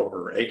scattered all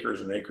over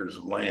acres and acres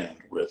of land,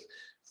 with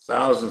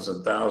thousands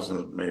and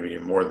thousands, maybe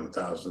more than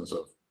thousands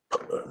of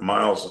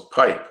miles of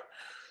pipe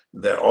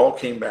that all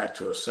came back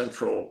to a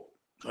central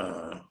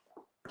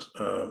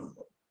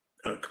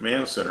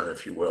command center,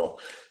 if you will,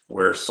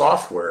 where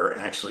software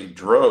actually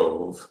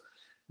drove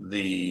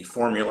the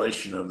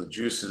formulation of the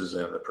juices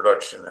and the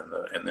production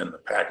and then the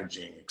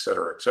packaging, et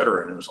cetera,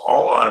 and it was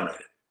all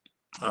automated.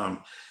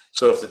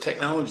 So if the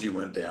technology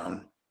went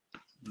down,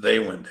 they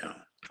went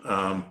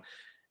down.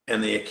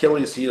 And the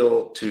Achilles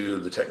heel to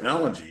the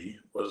technology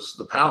was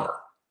the power.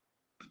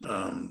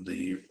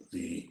 The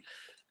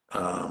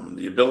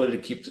ability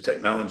to keep the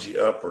technology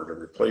up or to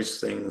replace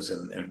things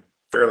in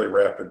fairly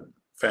rapid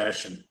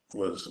fashion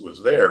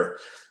was there.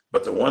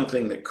 But the one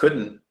thing that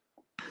couldn't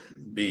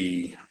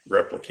be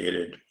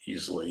replicated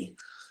easily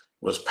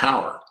was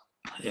power.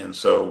 And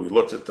so we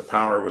looked at the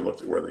power, we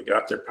looked at where they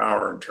got their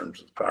power in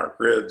terms of the power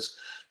grids,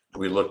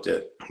 We looked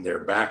at their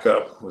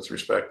backup with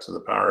respect to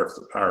the power if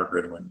the power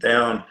grid went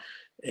down,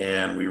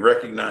 and we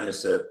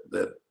recognized that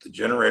the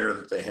generator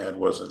that they had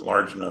wasn't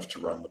large enough to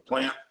run the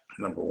plant.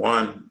 Number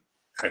one,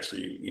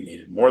 actually you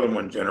needed more than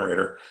one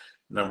generator.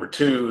 Number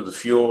two, the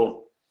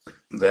fuel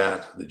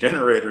that the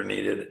generator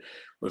needed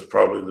was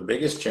probably the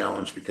biggest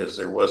challenge because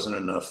there wasn't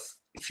enough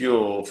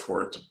fuel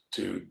for it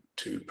to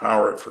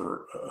power it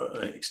for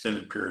an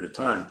extended period of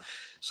time.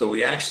 So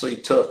we actually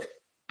took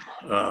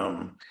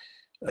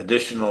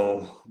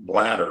additional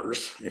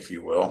bladders, if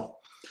you will,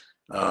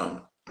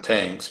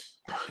 tanks,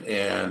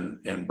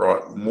 and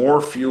brought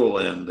more fuel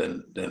in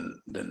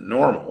than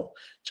normal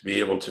to be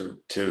able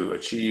to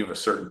achieve a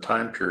certain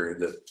time period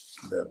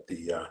that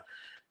the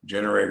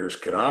generators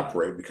could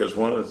operate. Because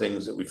one of the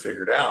things that we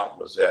figured out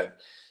was that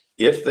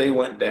if they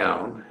went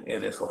down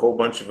and if a whole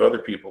bunch of other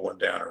people went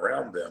down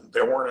around them,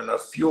 there weren't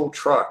enough fuel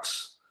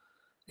trucks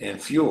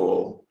and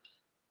fuel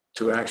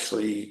to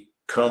actually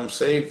come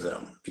save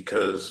them,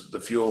 because the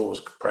fuel was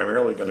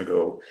primarily going to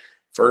go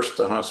first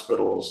to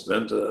hospitals,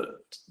 then to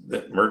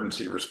the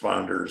emergency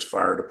responders,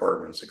 fire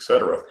departments,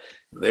 etc.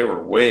 They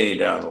were way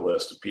down the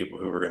list of people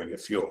who were going to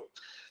get fuel.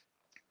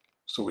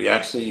 So we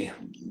actually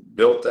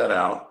built that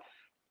out.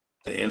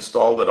 They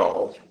installed it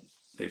all.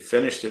 They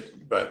finished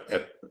it, but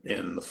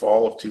in the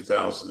fall of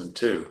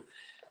 2002.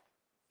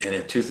 And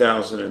in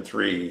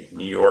 2003,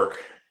 New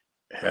York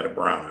had a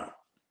brownout.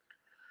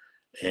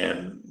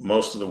 And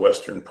most of the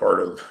western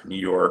part of New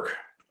York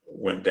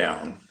went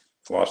down,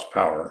 lost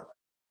power.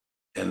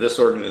 And this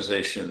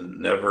organization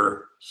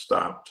never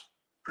stopped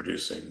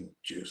producing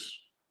juice,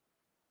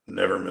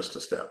 never missed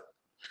a step.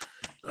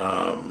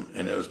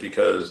 And it was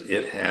because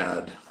it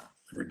had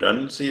the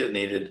redundancy it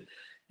needed,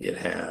 it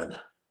had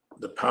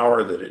the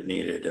power that it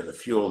needed and the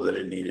fuel that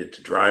it needed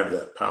to drive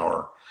that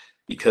power,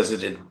 because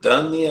it had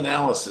done the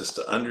analysis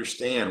to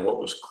understand what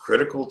was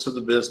critical to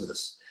the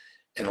business.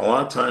 And a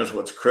lot of times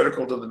what's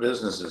critical to the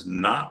business is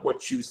not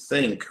what you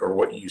think or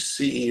what you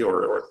see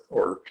or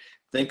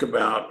think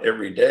about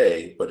every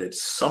day, but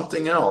it's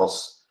something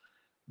else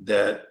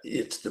that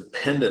it's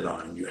dependent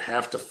on. You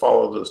have to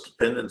follow those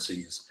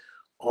dependencies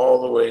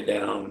all the way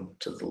down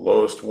to the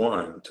lowest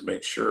one to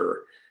make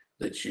sure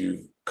that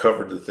you've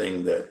covered the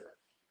thing that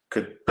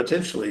could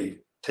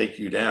potentially take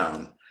you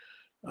down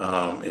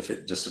if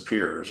it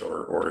disappears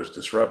or is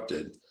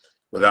disrupted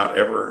without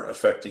ever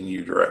affecting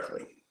you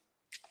directly.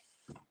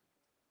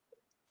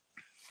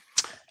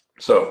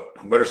 So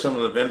what are some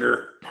of the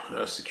vendor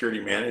security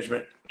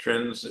management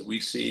trends that we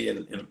see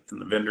in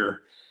the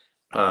vendor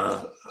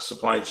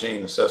supply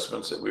chain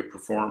assessments that we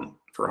perform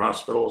for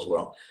hospitals?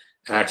 Well,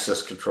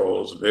 access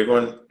control is a big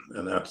one,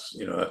 and that's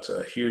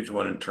a huge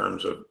one in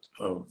terms of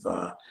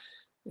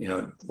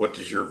what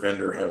does your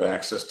vendor have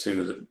access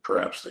to that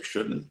perhaps they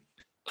shouldn't.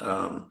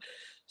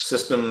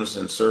 Systems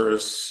and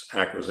services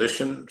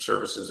acquisition,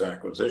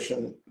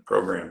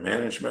 program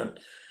management,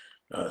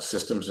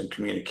 systems and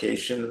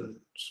communication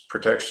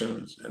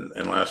protections,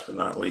 and last but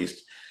not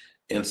least,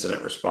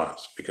 incident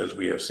response, because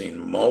we have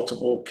seen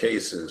multiple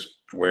cases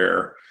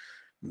where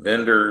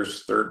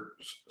vendors, third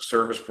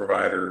service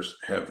providers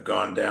have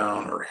gone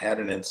down or had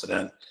an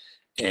incident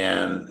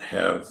and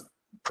have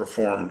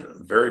performed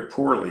very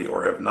poorly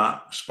or have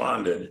not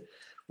responded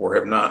or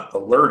have not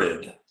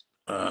alerted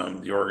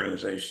the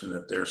organization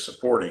that they're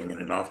supporting,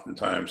 and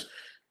oftentimes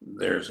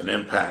there's an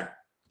impact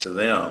to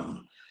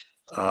them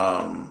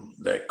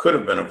that could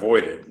have been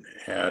avoided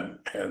had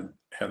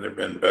there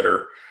been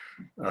better,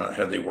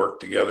 had they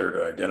worked together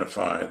to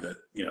identify that,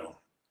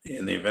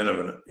 in the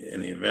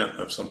event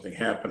of something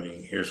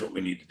happening, here's what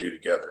we need to do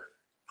together.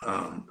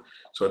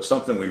 So it's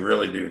something we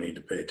really do need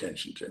to pay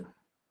attention to.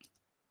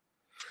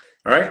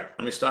 All right,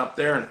 let me stop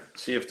there and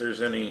see if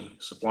there's any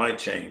supply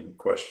chain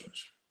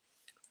questions.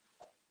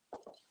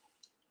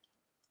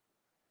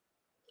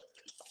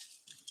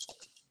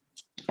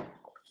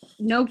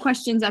 No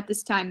questions at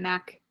this time,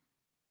 Mac.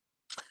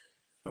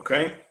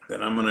 Okay,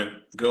 then I'm going to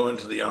go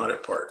into the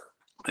audit part.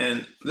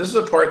 And this is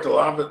a part that a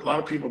lot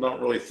of people don't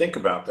really think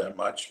about that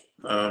much.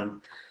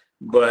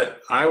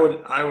 But I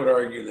would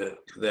argue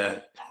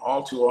that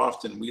all too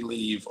often we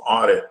leave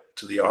audit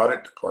to the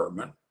audit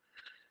department,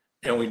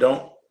 and we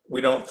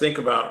don't think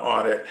about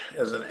audit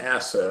as an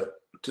asset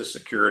to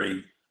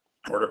security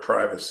or to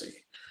privacy,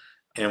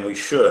 and we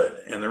should.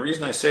 And the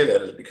reason I say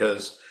that is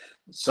because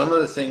some of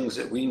the things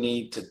that we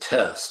need to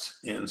test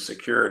in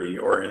security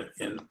or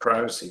in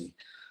privacy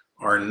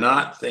are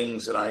not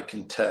things that I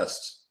can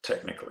test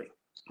technically,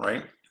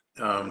 right?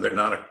 They're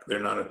not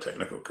a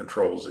technical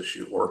controls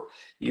issue, or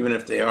even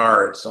if they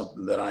are, it's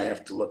something that I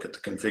have to look at the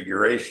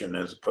configuration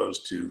as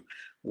opposed to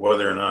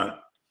whether or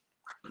not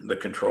the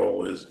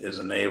control is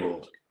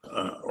enabled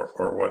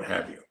or what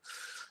have you.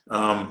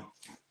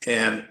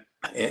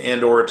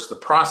 And or it's the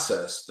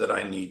process that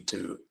I need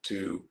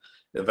to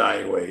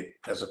evaluate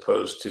as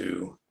opposed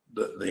to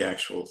the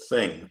actual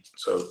thing.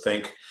 So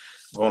think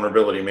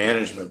vulnerability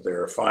management.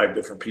 There are 5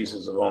 different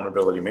pieces of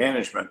vulnerability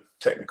management.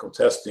 Technical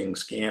testing,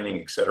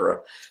 scanning, etc.,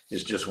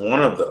 is just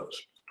one of those,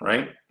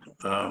 right?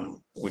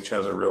 Which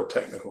has a real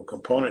technical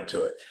component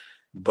to it.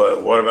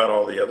 But what about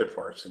all the other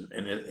parts?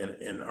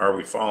 And are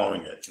we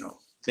following it? You know,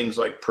 things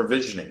like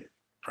provisioning,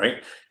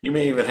 right? You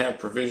may even have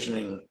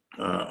provisioning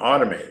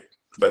automated,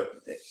 but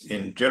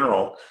in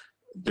general,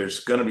 there's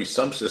going to be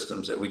some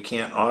systems that we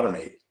can't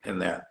automate in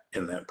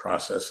that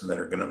process, and that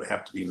are going to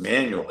have to be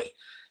manually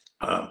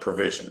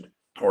provisioned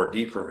or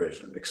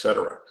deprovisioned, et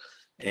cetera.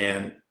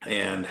 And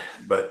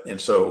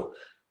so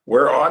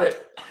where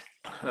audit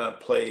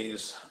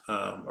plays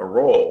a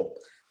role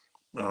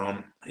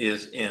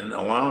is in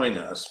allowing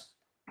us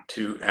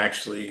to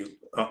actually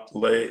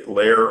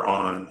layer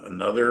on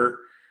another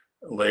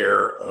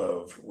layer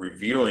of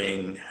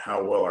reviewing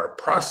how well our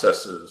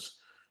processes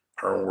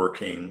are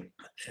working,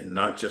 and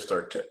not just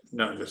our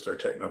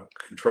technical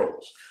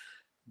controls.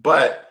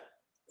 But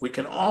we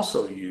can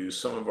also use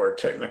some of our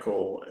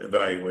technical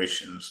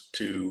evaluations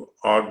to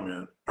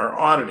augment our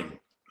auditing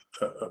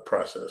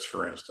process,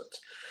 for instance.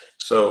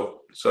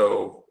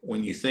 So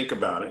when you think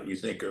about it, you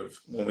think of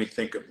when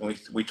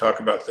we talk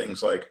about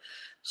things like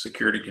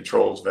security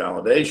controls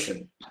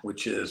validation,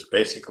 which is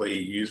basically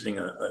using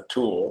a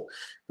tool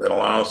that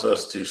allows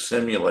us to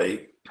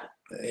simulate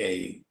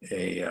a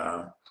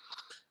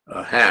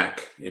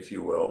hack, if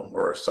you will,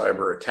 or a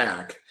cyber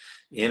attack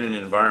in an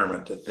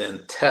environment that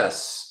then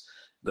tests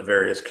the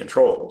various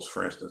controls.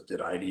 For instance, did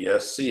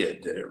IDS see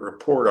it? Did it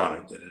report on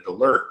it? Did it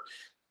alert?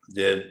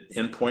 Did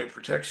endpoint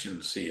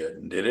protection see it?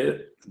 And did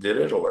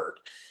it alert?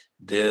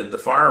 Did the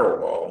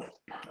firewall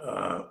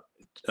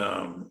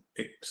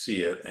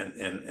see it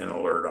and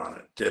alert on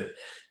it?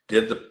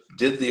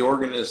 Did the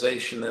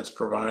organization that's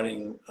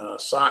providing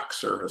SOC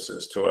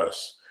services to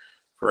us,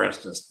 for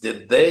instance,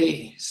 did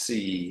they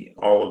see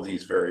all of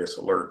these various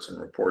alerts and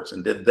reports,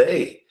 and did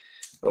they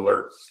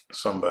alert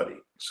somebody?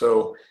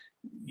 So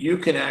you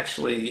can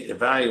actually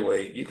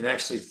evaluate, you can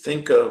actually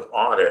think of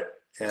audit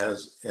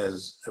as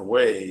a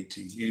way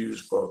to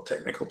use both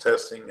technical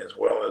testing as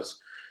well as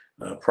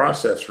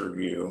process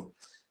review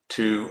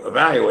to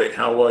evaluate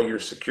how well your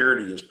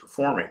security is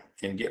performing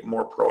and get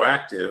more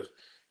proactive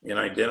in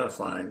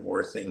identifying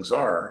where things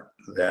are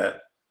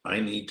that I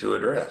need to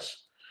address.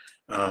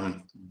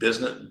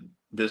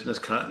 Business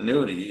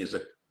continuity is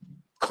a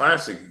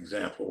classic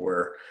example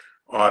where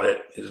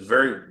audit is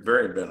very,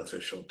 very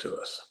beneficial to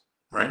us,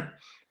 right?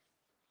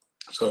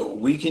 So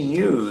we can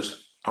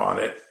use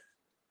audit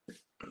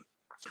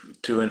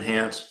to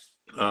enhance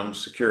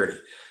security,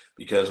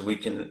 because we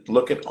can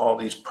look at all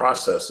these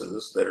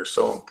processes that are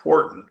so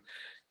important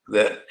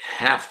that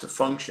have to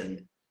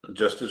function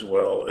just as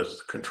well as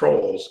the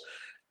controls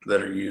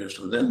that are used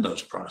within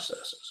those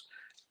processes.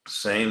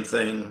 Same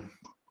thing,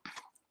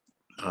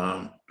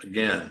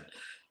 again,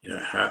 you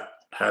know,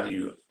 how do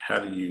you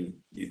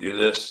do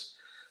this?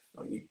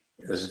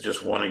 This is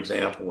just one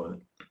example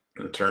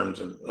in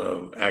terms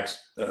of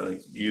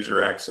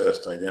user access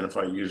to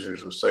identify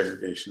users with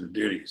segregation of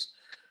duties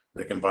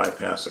that can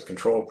bypass a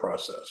control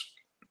process.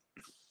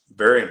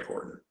 Very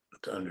important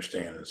to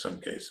understand in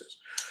some cases,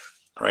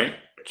 right?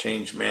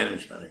 Change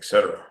management, et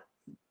cetera.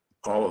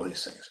 All of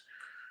these things.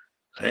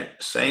 Right?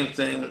 Same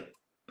thing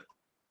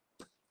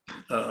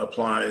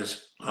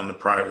applies on the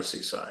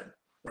privacy side,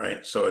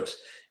 right? So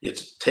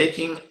it's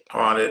taking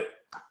audit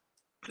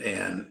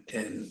and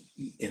in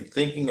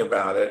thinking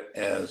about it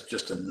as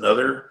just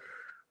another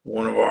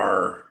one of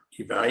our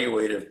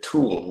evaluative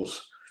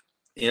tools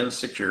in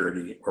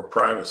security or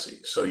privacy.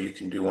 So you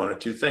can do one of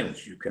two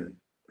things. You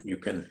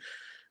can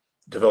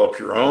develop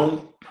your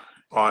own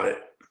audit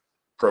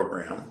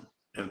program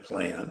and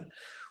plan,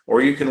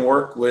 or you can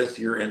work with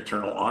your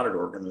internal audit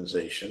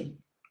organization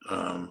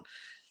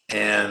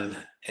and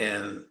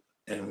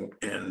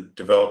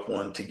develop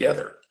one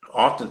together.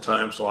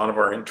 Oftentimes, a lot of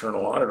our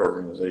internal audit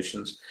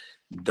organizations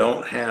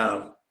don't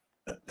have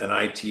an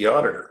IT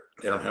auditor.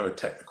 They don't have a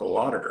technical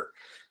auditor.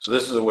 So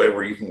this is a way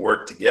where you can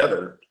work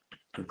together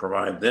and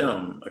provide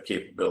them a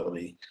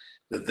capability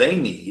that they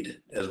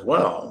need as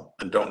well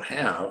and don't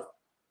have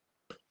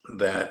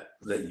that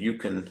you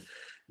can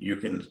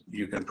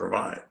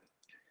provide.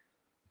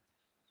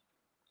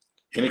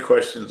 Any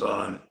questions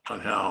on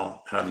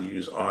how to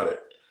use audit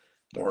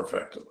more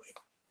effectively?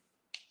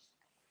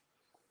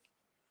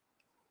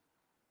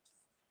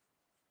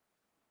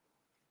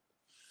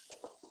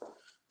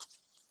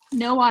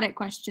 No audit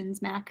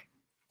questions, Mac.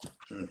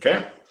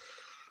 Okay,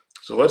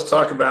 so let's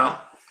talk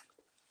about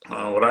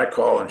what I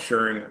call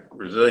ensuring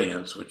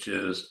resilience, which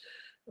is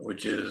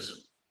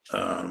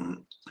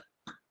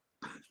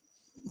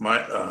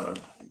my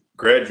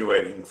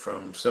graduating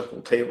from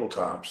simple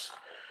tabletops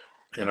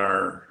in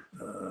our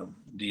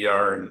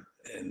DR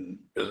and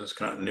business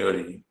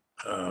continuity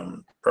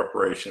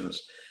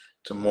preparations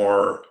to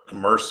more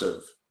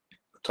immersive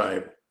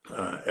type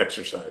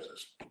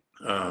exercises.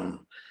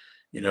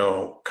 You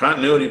know,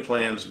 continuity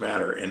plans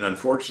matter, and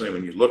unfortunately,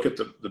 when you look at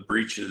the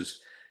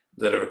breaches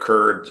that have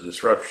occurred,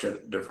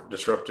 the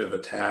disruptive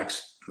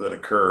attacks that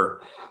occur,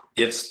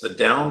 it's the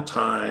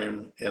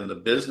downtime and the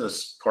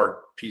business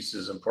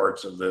pieces and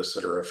parts of this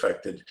that are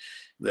affected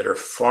that are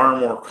far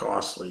more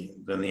costly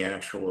than the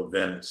actual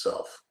event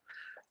itself.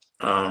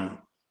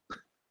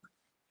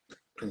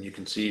 and you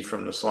can see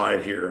from the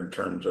slide here in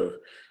terms of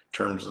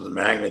the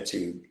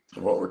magnitude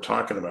of what we're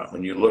talking about.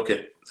 When you look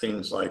at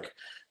things like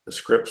the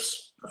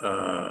Scripps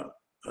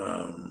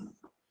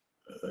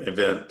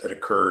event that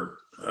occurred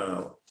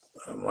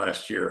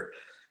last year,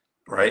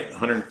 right?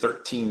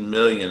 113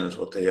 million is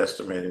what they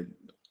estimated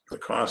the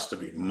cost to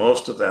be.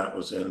 Most of that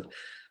was in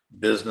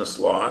business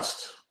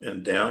lost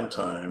and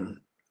downtime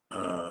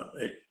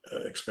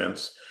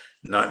expense,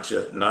 not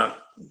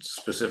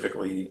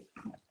specifically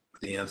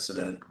the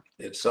incident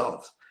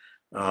itself.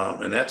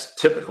 And that's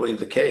typically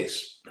the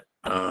case.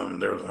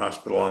 There was a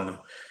hospital on the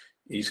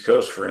East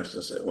Coast, for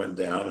instance, that went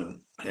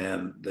down,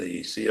 and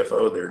the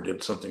CFO there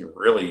did something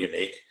really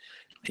unique.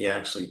 He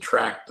actually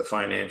tracked the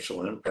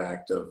financial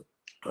impact of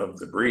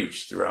the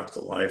breach throughout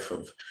the life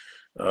of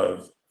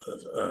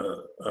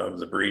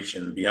the breach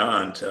and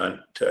beyond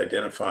to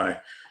identify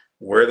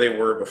where they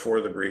were before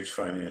the breach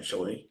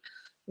financially,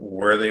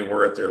 where they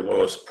were at their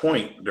lowest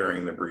point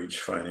during the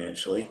breach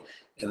financially,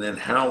 and then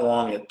how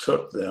long it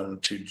took them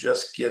to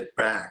just get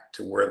back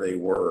to where they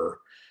were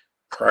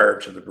prior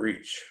to the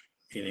breach,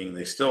 meaning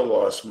they still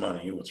lost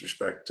money with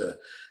respect to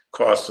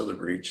cost of the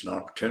breach and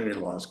opportunity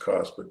loss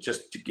cost, but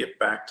just to get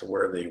back to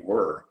where they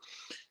were.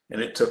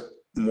 And it took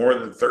more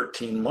than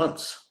 13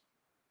 months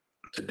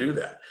to do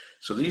that.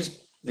 So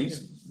these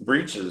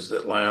breaches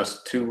that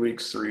last 2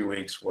 weeks, 3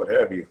 weeks, what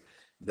have you,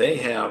 they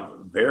have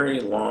very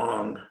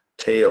long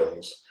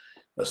tails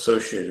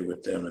associated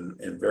with them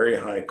and very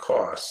high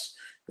costs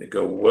that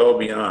go well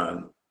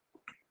beyond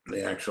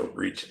the actual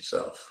breach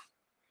itself.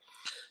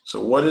 So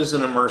what is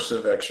an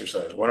immersive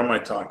exercise? What am I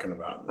talking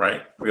about,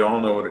 right? We all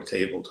know what a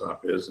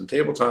tabletop is, and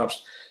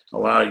tabletops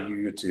allow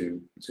you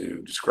to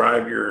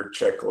describe your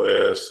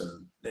checklist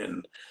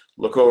and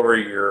look over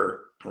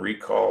your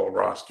recall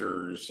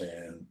rosters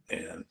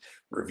and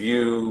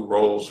review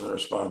roles and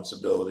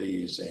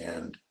responsibilities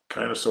and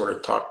kind of sort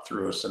of talk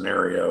through a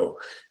scenario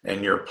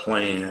and your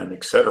plan,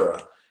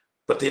 etc.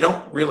 But they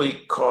don't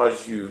really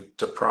cause you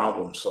to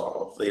problem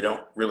solve. They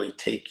don't really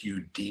take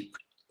you deep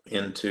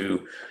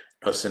into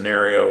a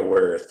scenario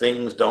where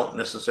things don't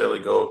necessarily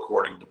go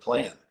according to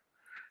plan,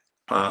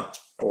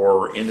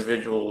 or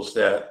individuals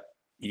that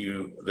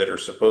are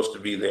supposed to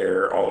be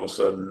there all of a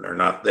sudden are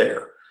not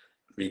there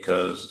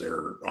because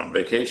they're on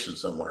vacation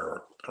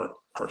somewhere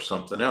or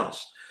something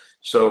else.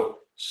 So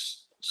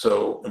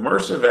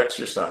immersive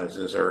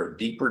exercises are a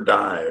deeper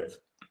dive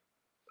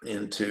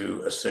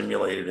into a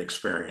simulated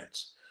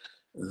experience.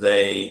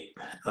 They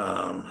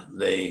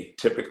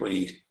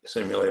typically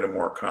simulate a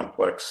more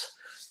complex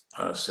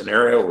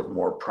scenario with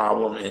more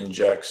problem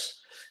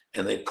injects,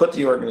 and they put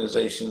the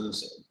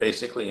organizations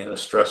basically in a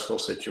stressful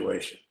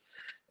situation.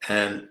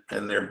 And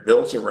they're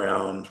built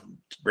around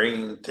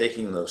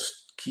taking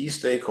those key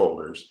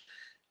stakeholders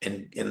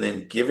and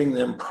then giving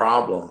them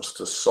problems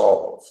to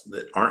solve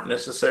that aren't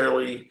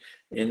necessarily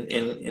in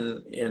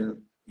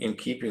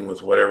keeping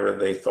with whatever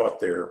they thought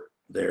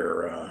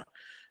the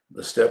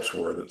steps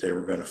were that they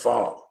were going to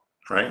follow,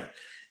 right?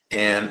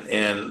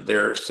 And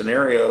there are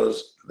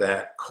scenarios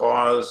that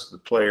cause the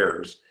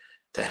players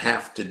to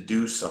have to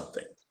do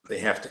something. They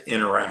have to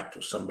interact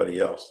with somebody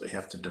else. They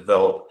have to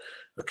develop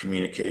a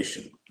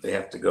communication. They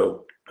have to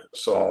go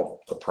solve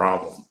a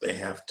problem. They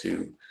have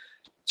to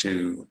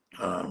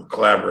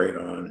collaborate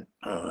on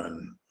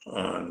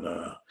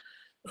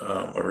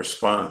a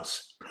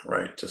response,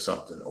 right, to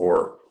something,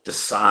 or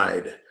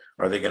decide,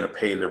 are they going to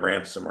pay the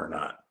ransom or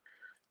not?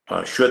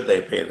 Should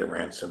they pay the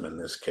ransom in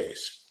this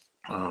case,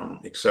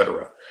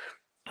 etc.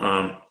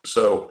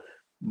 So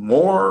a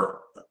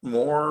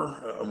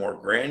more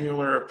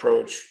granular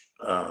approach,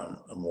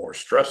 a more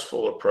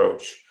stressful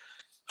approach,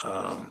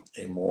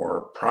 a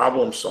more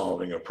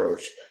problem-solving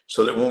approach,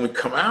 so that when we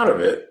come out of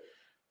it,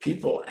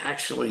 people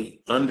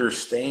actually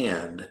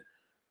understand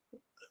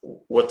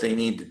what they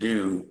need to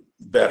do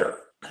better,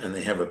 and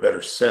they have a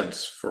better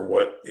sense for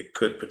what it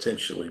could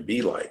potentially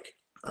be like.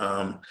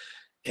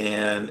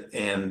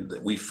 And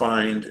we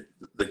find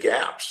the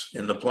gaps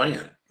in the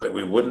plan that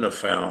we wouldn't have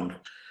found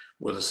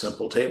with a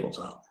simple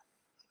tabletop.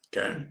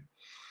 Okay.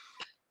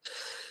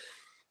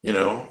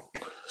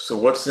 So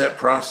what's that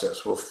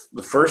process? Well,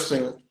 the first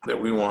thing that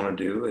we want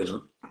to do is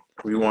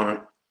we want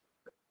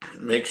to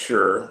make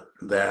sure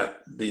that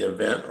the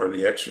event or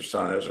the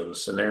exercise or the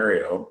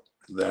scenario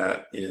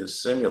that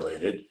is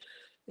simulated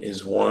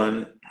is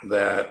one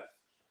that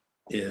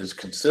is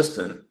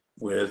consistent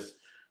with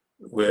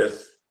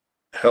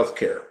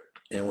healthcare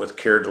and with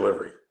care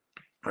delivery,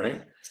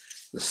 right?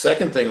 The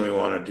second thing we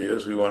want to do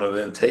is we want to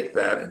then take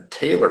that and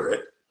tailor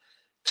it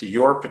to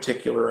your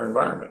particular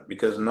environment,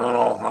 because not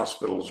all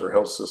hospitals or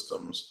health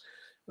systems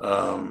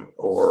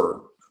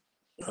or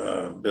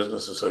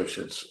business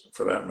associates,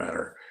 for that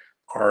matter,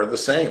 are the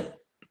same.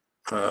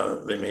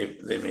 They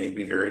may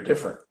be very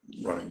different,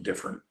 running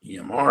different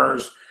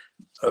EMRs,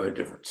 other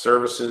different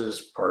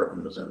services. Part of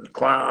them is in the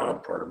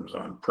cloud, part of them is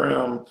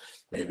on-prem,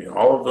 maybe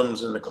all of them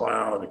is in the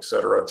cloud,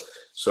 etc.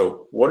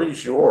 So what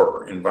is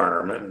your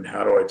environment, and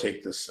how do I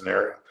take this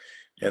scenario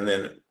and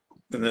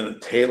then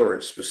tailor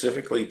it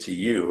specifically to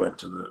you and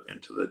to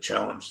the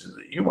challenges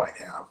that you might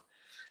have,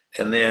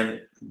 and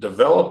then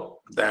develop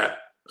that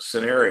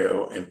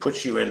scenario and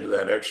put you into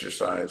that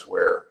exercise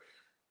where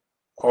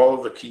all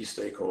of the key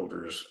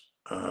stakeholders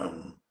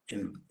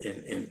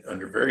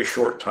under very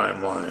short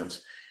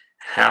timelines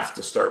have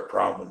to start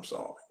problem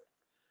solving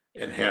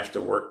and have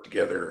to work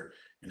together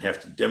and have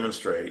to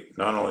demonstrate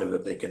not only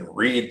that they can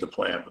read the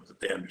plan, but that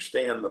they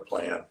understand the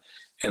plan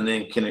and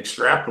then can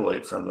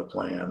extrapolate from the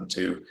plan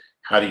to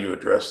how do you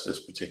address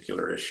this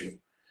particular issue.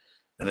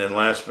 And then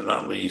last but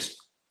not least,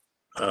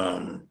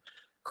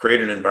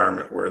 create an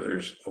environment where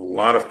there's a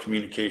lot of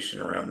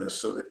communication around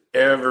this so that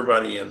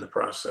everybody in the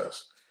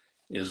process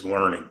is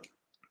learning.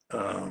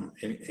 And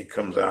it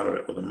comes out of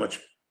it with a much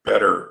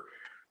better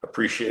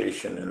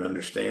appreciation and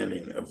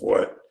understanding of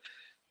what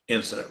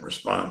incident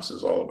response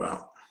is all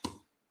about.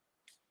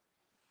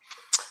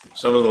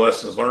 Some of the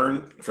lessons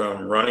learned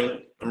from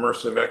running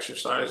immersive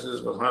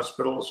exercises with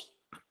hospitals,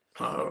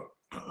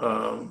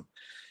 don't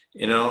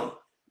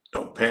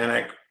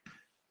panic.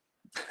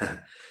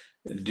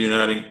 Do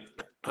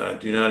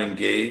not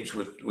engage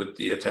with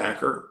the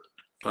attacker,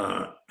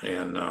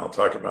 and I'll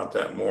talk about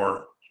that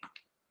more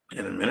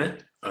in a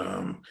minute.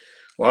 A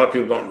lot of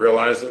people don't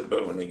realize it,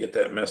 but when they get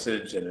that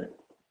message and it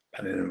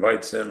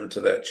invites them to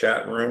that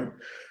chat room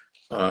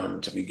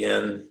to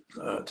begin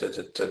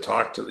to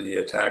talk to the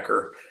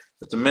attacker,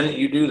 but the minute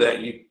you do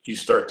that, you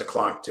start the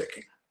clock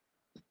ticking.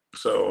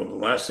 So the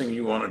last thing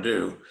you want to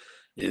do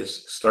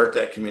is start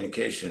that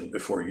communication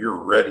before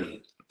you're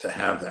ready to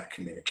have that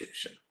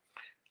communication,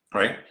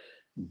 right?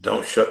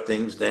 Don't shut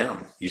things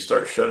down. You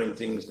start shutting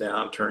things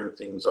down, turning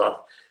things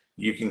off,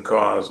 you can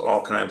cause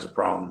all kinds of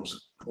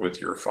problems with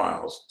your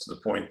files to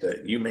the point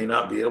that you may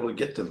not be able to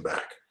get them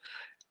back.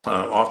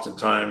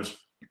 Oftentimes,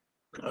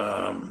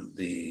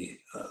 the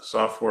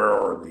software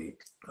or the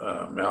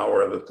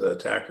malware that the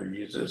attacker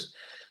uses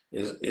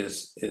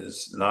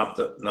is not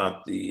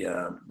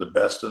the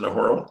best in the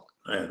world,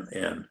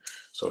 and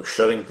so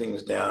shutting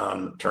things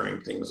down,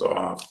 turning things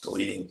off,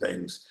 deleting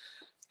things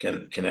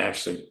can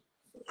actually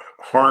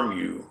harm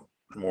you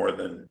more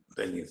than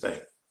you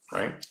think,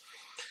 right?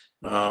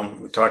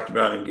 We talked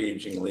about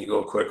engaging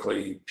legal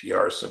quickly,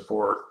 PR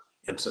support,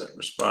 incident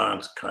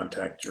response,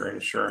 contact your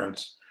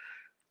insurance,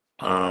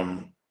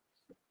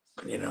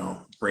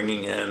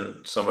 bringing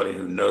in somebody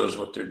who knows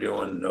what they're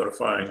doing,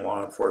 notifying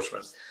law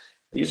enforcement.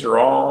 These are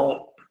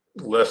all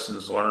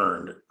lessons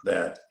learned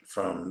that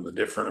from the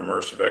different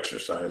immersive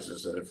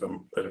exercises that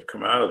have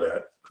come out of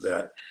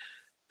that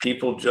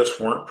people just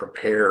weren't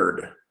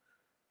prepared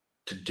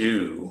to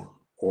do,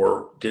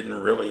 or hadn't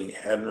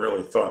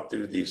really thought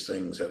through these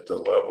things at the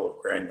level of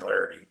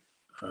granularity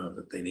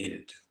that they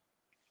needed to.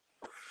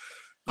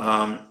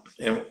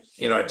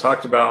 And I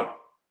talked about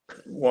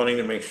wanting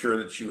to make sure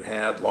that you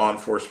had law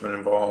enforcement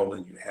involved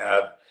and you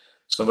had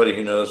somebody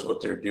who knows what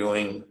they're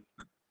doing,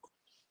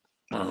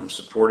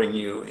 supporting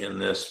you in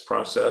this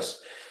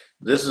process.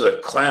 This is a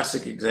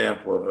classic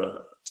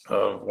example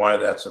of why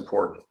that's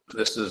important.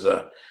 This is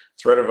a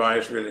threat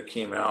advisory that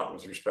came out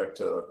with respect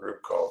to a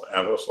group called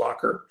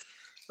Locker,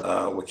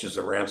 which is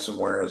a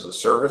ransomware as a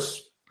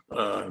service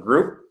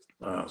group.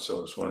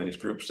 So it's one of these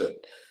groups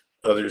that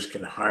others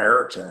can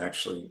hire to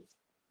actually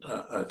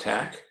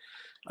attack.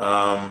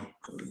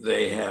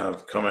 They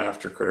have come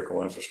after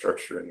critical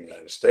infrastructure in the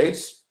United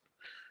States.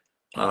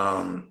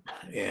 So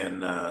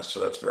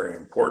that's very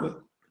important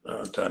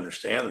to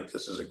understand that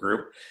this is a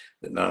group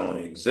that not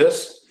only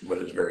exists, but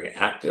is very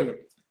active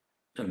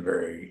and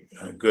very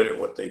good at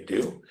what they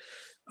do.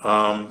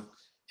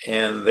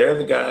 And they're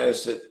the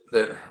guys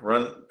that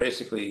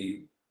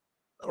basically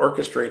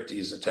orchestrate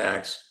these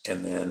attacks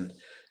and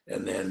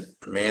then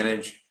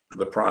manage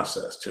the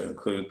process to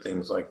include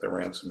things like the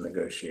ransom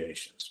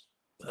negotiations.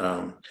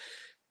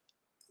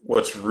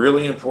 What's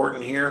really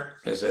important here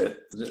is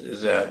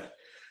that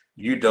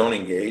you don't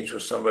engage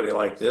with somebody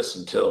like this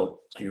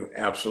until you're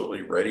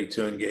absolutely ready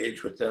to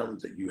engage with them,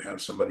 that you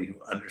have somebody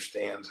who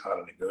understands how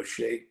to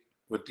negotiate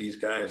with these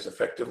guys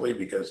effectively,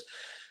 because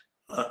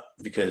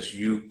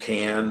you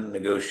can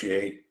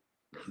negotiate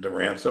the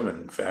ransom,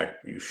 and in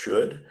fact you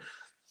should,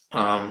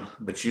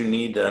 but you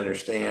need to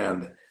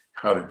understand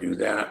how to do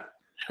that,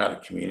 how to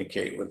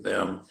communicate with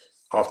them.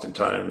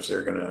 Oftentimes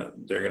they're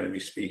gonna be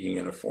speaking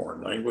in a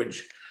foreign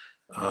language.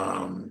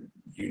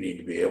 You need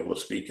to be able to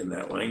speak in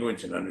that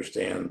language and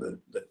understand the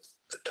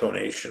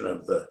tonation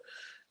of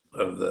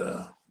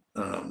the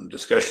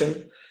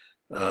discussion,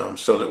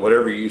 so that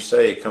whatever you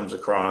say comes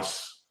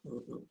across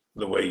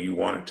the way you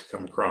want it to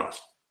come across.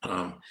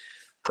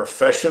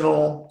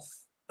 Professional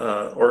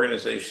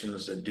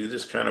organizations that do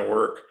this kind of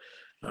work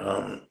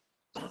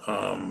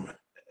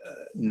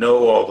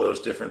know all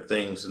those different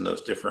things and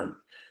those different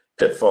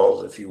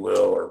pitfalls, if you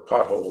will, or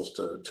potholes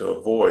to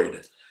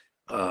avoid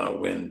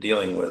when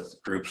dealing with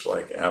groups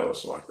like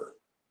Locker.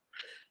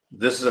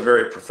 This is a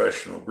very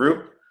professional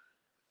group.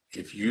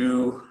 If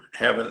you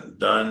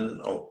haven't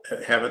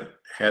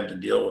had to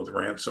deal with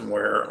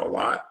ransomware a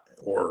lot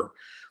or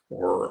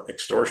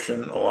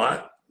extortion a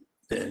lot,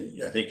 then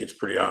I think it's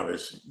pretty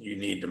obvious you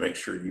need to make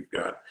sure you've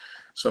got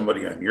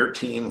somebody on your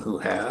team who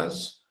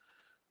has,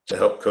 to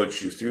help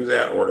coach you through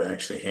that or to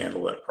actually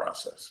handle that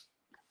process.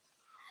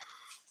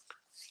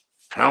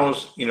 One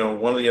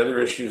of the other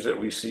issues that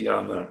we see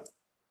on the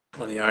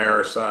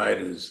IR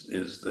side is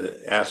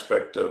the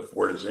aspect of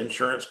where does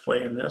insurance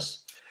play in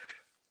this?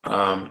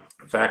 The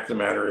fact of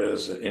the matter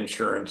is that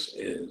insurance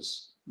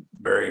is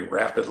very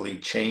rapidly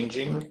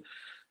changing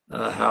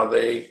how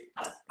they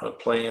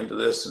play into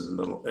this,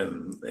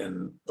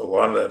 and a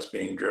lot of that's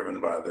being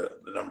driven by the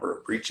number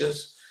of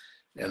breaches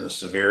and the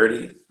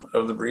severity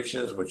of the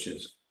breaches, which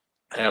has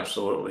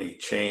absolutely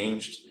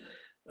changed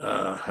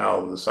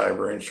how the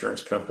cyber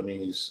insurance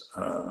companies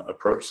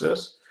approach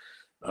this.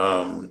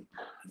 A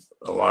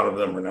lot of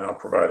them are now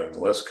providing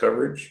less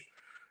coverage.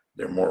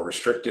 They're more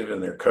restrictive in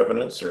their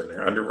covenants or in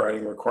their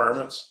underwriting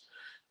requirements.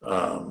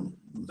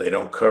 They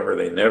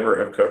never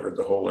have covered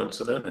the whole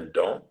incident and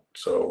don't.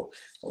 So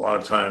a lot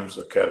of times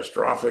a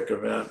catastrophic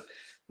event,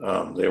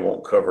 they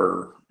won't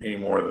cover any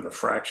more than a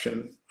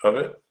fraction of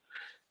it.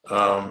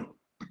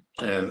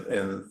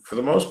 And for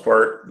the most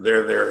part,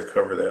 they're there to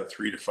cover that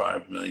 $3 to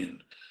 $5 million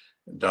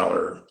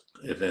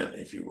event,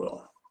 if you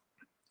will.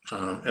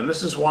 And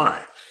this is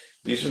why.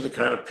 These are the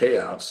kind of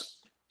payouts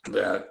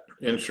that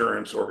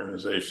insurance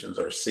organizations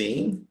are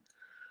seeing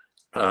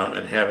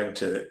and having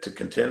to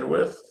contend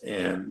with.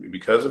 And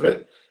because of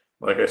it,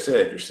 like I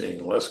said, you're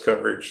seeing less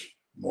coverage,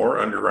 more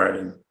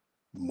underwriting,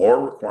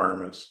 more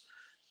requirements,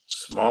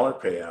 smaller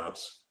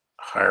payouts,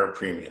 higher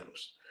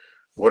premiums.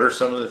 What are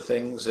some of the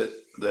things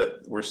that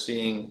we're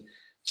seeing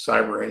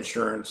cyber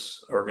insurance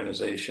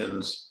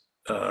organizations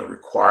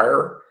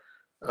require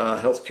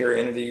healthcare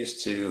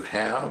entities to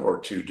have or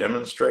to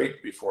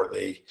demonstrate before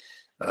they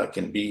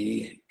can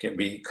be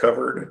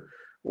covered,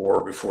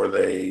 or before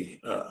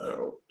they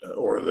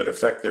or that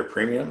affect their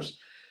premiums?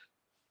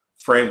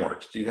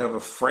 Frameworks. Do you have a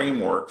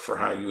framework for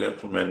how you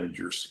implemented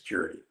your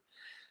security?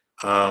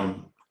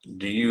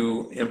 Do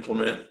you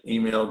implement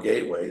email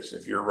gateways?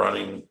 If you're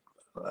running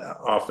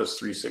Office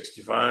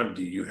 365,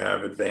 do you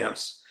have the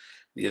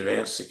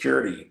advanced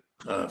security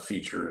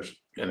features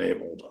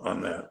enabled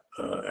on that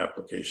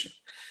application?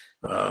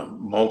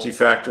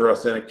 Multi-factor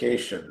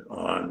authentication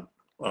on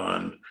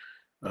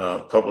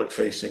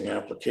public-facing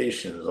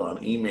applications,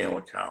 on email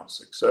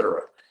accounts,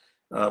 etc.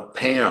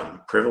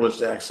 PAM,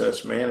 privileged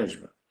access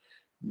management.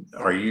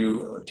 Do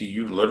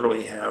you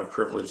literally have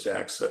privileged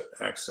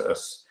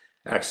accesses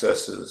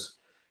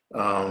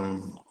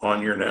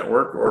on your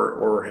network,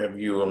 or have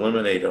you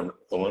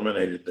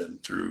eliminated them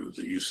through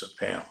the use of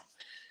PAM?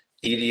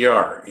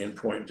 EDR,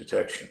 endpoint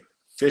detection,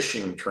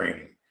 phishing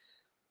training,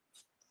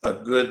 a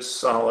good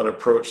solid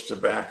approach to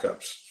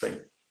backups.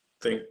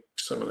 Think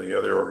some of the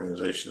other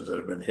organizations that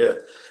have been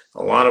hit.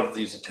 A lot of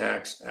these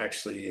attacks,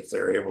 actually, if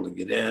they're able to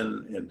get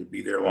in and to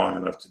be there long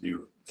enough to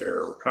do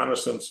their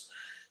reconnaissance,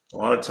 a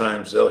lot of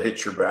times they'll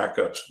hit your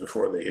backups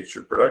before they hit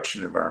your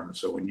production environment.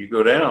 So when you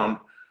go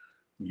down,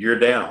 you're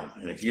down.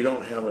 And if you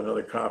don't have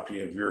another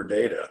copy of your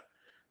data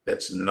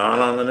that's not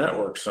on the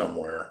network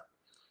somewhere,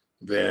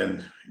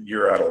 then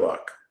you're out of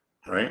luck,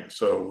 right?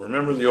 So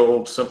remember the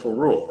old simple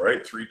rule,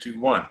 right? 3, 2,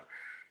 1.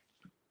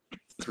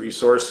 3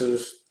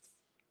 sources,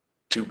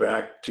 2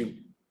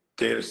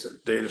 data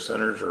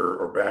centers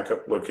or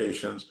backup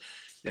locations,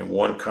 and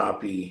 1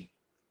 copy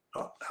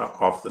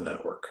off the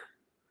network.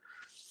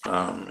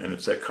 And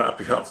it's that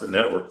copy off the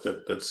network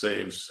that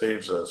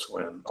saves us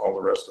when all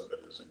the rest of it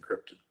is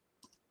encrypted.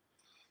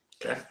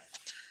 Okay.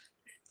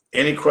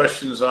 Any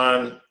questions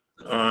on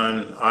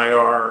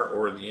IR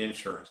or the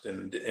insurance?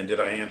 And did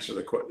I answer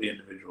the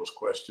individual's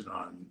question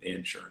on the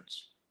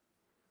insurance?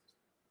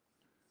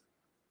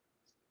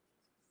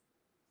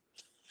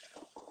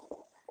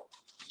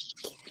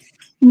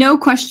 No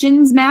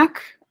questions,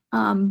 Mac,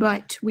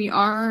 but we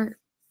are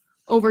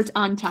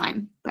on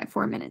time by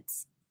 4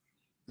 minutes.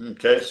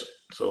 Okay,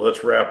 so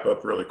let's wrap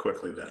up really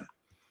quickly then.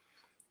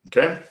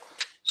 Okay,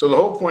 so the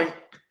whole point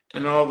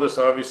in all this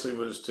obviously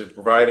was to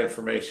provide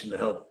information to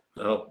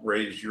help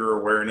raise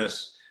your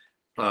awareness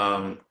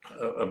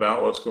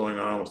about what's going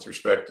on with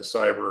respect to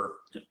cyber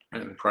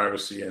and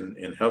privacy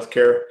in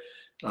healthcare.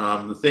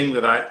 The thing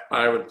that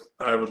I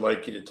would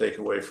like you to take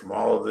away from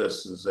all of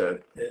this is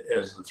that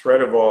as the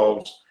threat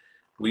evolves,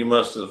 we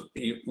must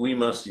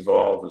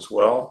evolve as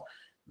well.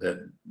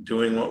 That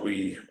doing what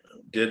we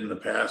did in the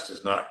past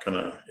is not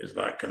gonna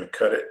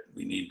cut it.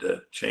 We need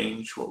to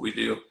change what we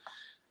do,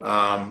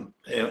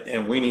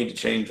 and we need to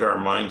change our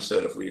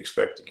mindset if we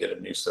expect to get a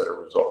new set of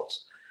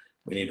results.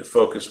 We need to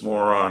focus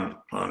more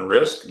on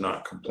risk,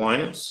 not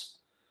compliance,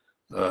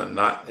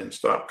 and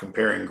stop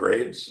comparing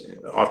grades.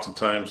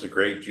 Oftentimes, the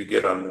grade you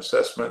get on an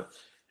assessment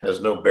has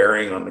no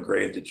bearing on the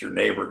grade that your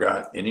neighbor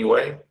got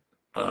anyway,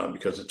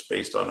 because it's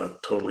based on a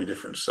totally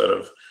different set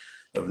of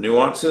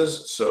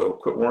nuances. So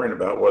quit worrying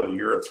about whether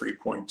you're a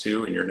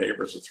 3.2 and your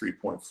neighbor's a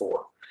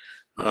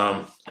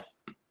 3.4.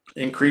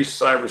 Increase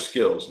cyber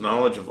skills,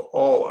 knowledge of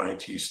all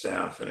IT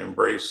staff, and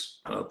embrace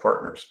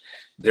partners.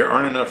 There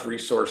aren't enough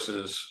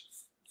resources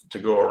to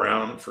go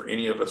around for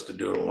any of us to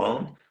do it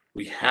alone.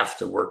 We have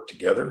to work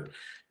together.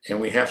 And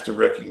we have to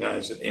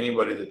recognize that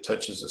anybody that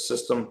touches the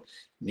system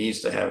needs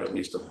to have at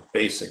least a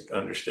basic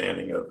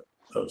understanding of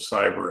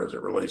cyber as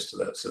it relates to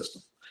that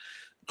system.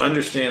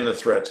 Understand the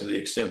threat to the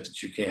extent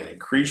that you can.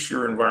 Increase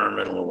your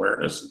environmental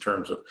awareness in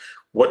terms of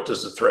what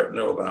does the threat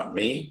know about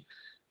me,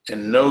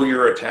 and know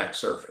your attack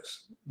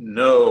surface.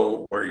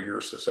 Know where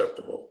you're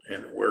susceptible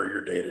and where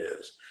your data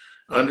is.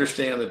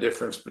 Understand the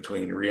difference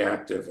between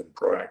reactive and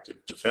proactive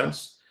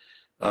defense,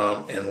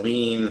 and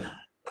lean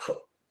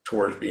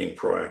towards being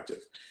proactive.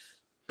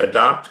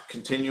 Adopt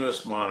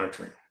continuous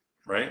monitoring,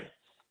 right?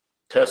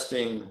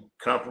 Testing,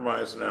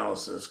 compromise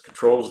analysis,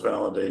 controls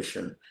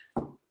validation,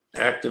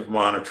 active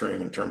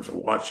monitoring in terms of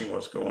watching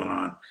what's going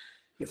on.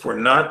 If we're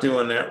not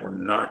doing that, we're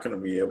not going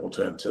to be able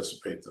to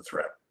anticipate the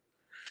threat.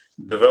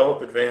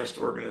 Develop advanced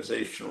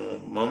organizational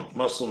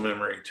muscle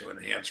memory to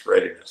enhance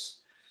readiness.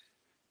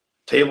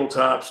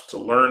 Tabletops to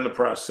learn the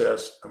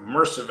process,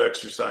 immersive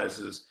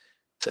exercises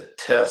to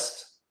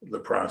test the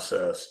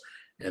process,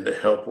 and to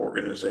help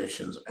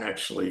organizations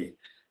actually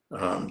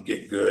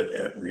get good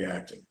at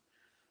reacting.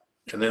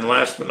 And then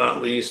last but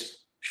not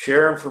least,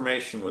 share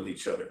information with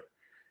each other.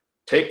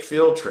 Take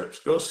field trips.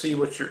 Go see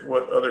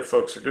what other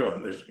folks are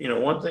doing. There's,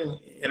 one thing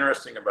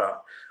interesting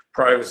about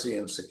privacy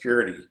and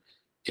security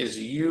is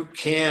you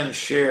can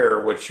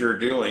share what you're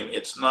doing.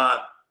 It's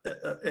not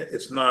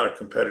a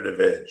competitive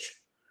edge.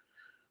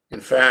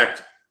 In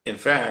fact,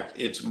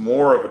 it's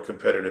more of a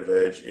competitive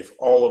edge if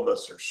all of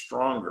us are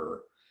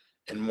stronger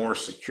and more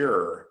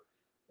secure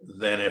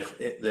than if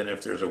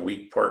there's a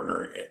weak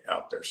partner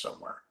out there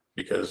somewhere.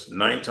 Because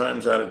 9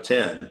 times out of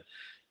 10,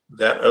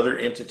 that other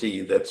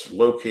entity that's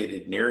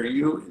located near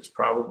you is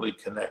probably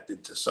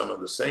connected to some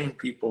of the same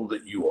people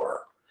that you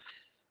are.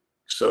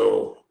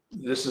 So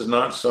this is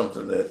not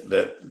something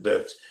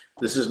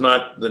this is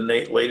not the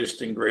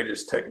latest and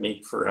greatest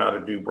technique for how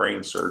to do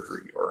brain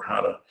surgery or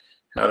how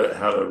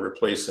to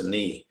replace a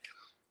knee.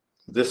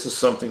 This is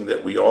something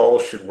that we all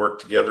should work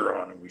together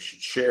on, and we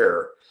should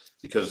share,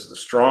 because the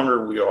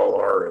stronger we all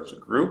are as a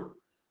group,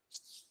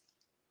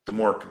 the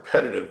more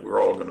competitive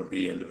we're all going to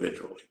be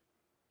individually.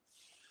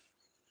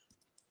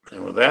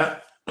 And with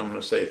that, I'm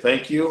going to say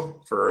thank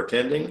you for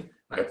attending.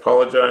 I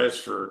apologize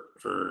for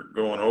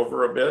going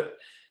over a bit.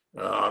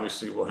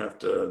 Obviously, we'll have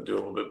to do a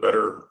little bit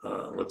better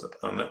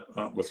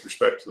with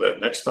respect to that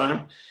next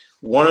time.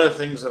 One of the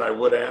things that I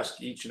would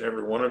ask each and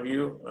every one of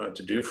you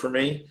to do for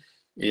me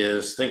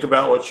is think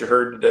about what you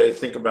heard today.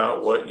 Think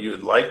about what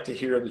you'd like to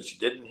hear that you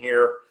didn't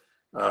hear,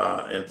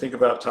 and think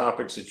about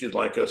topics that you'd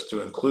like us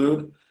to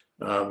include.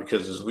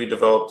 Because as we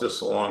develop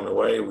this along the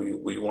way,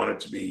 we want it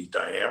to be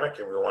dynamic,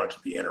 and we want it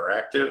to be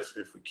interactive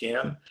if we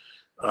can.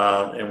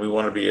 And we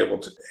want to be able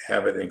to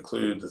have it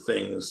include the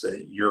things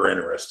that you're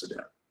interested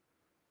in.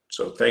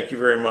 So thank you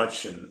very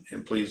much,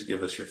 and please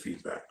give us your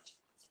feedback.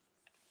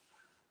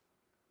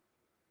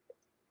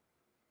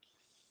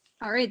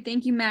 All right,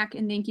 thank you, Mac,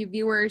 and thank you,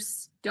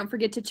 viewers. Don't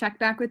forget to check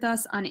back with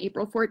us on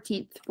April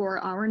 14th for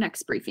our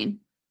next briefing.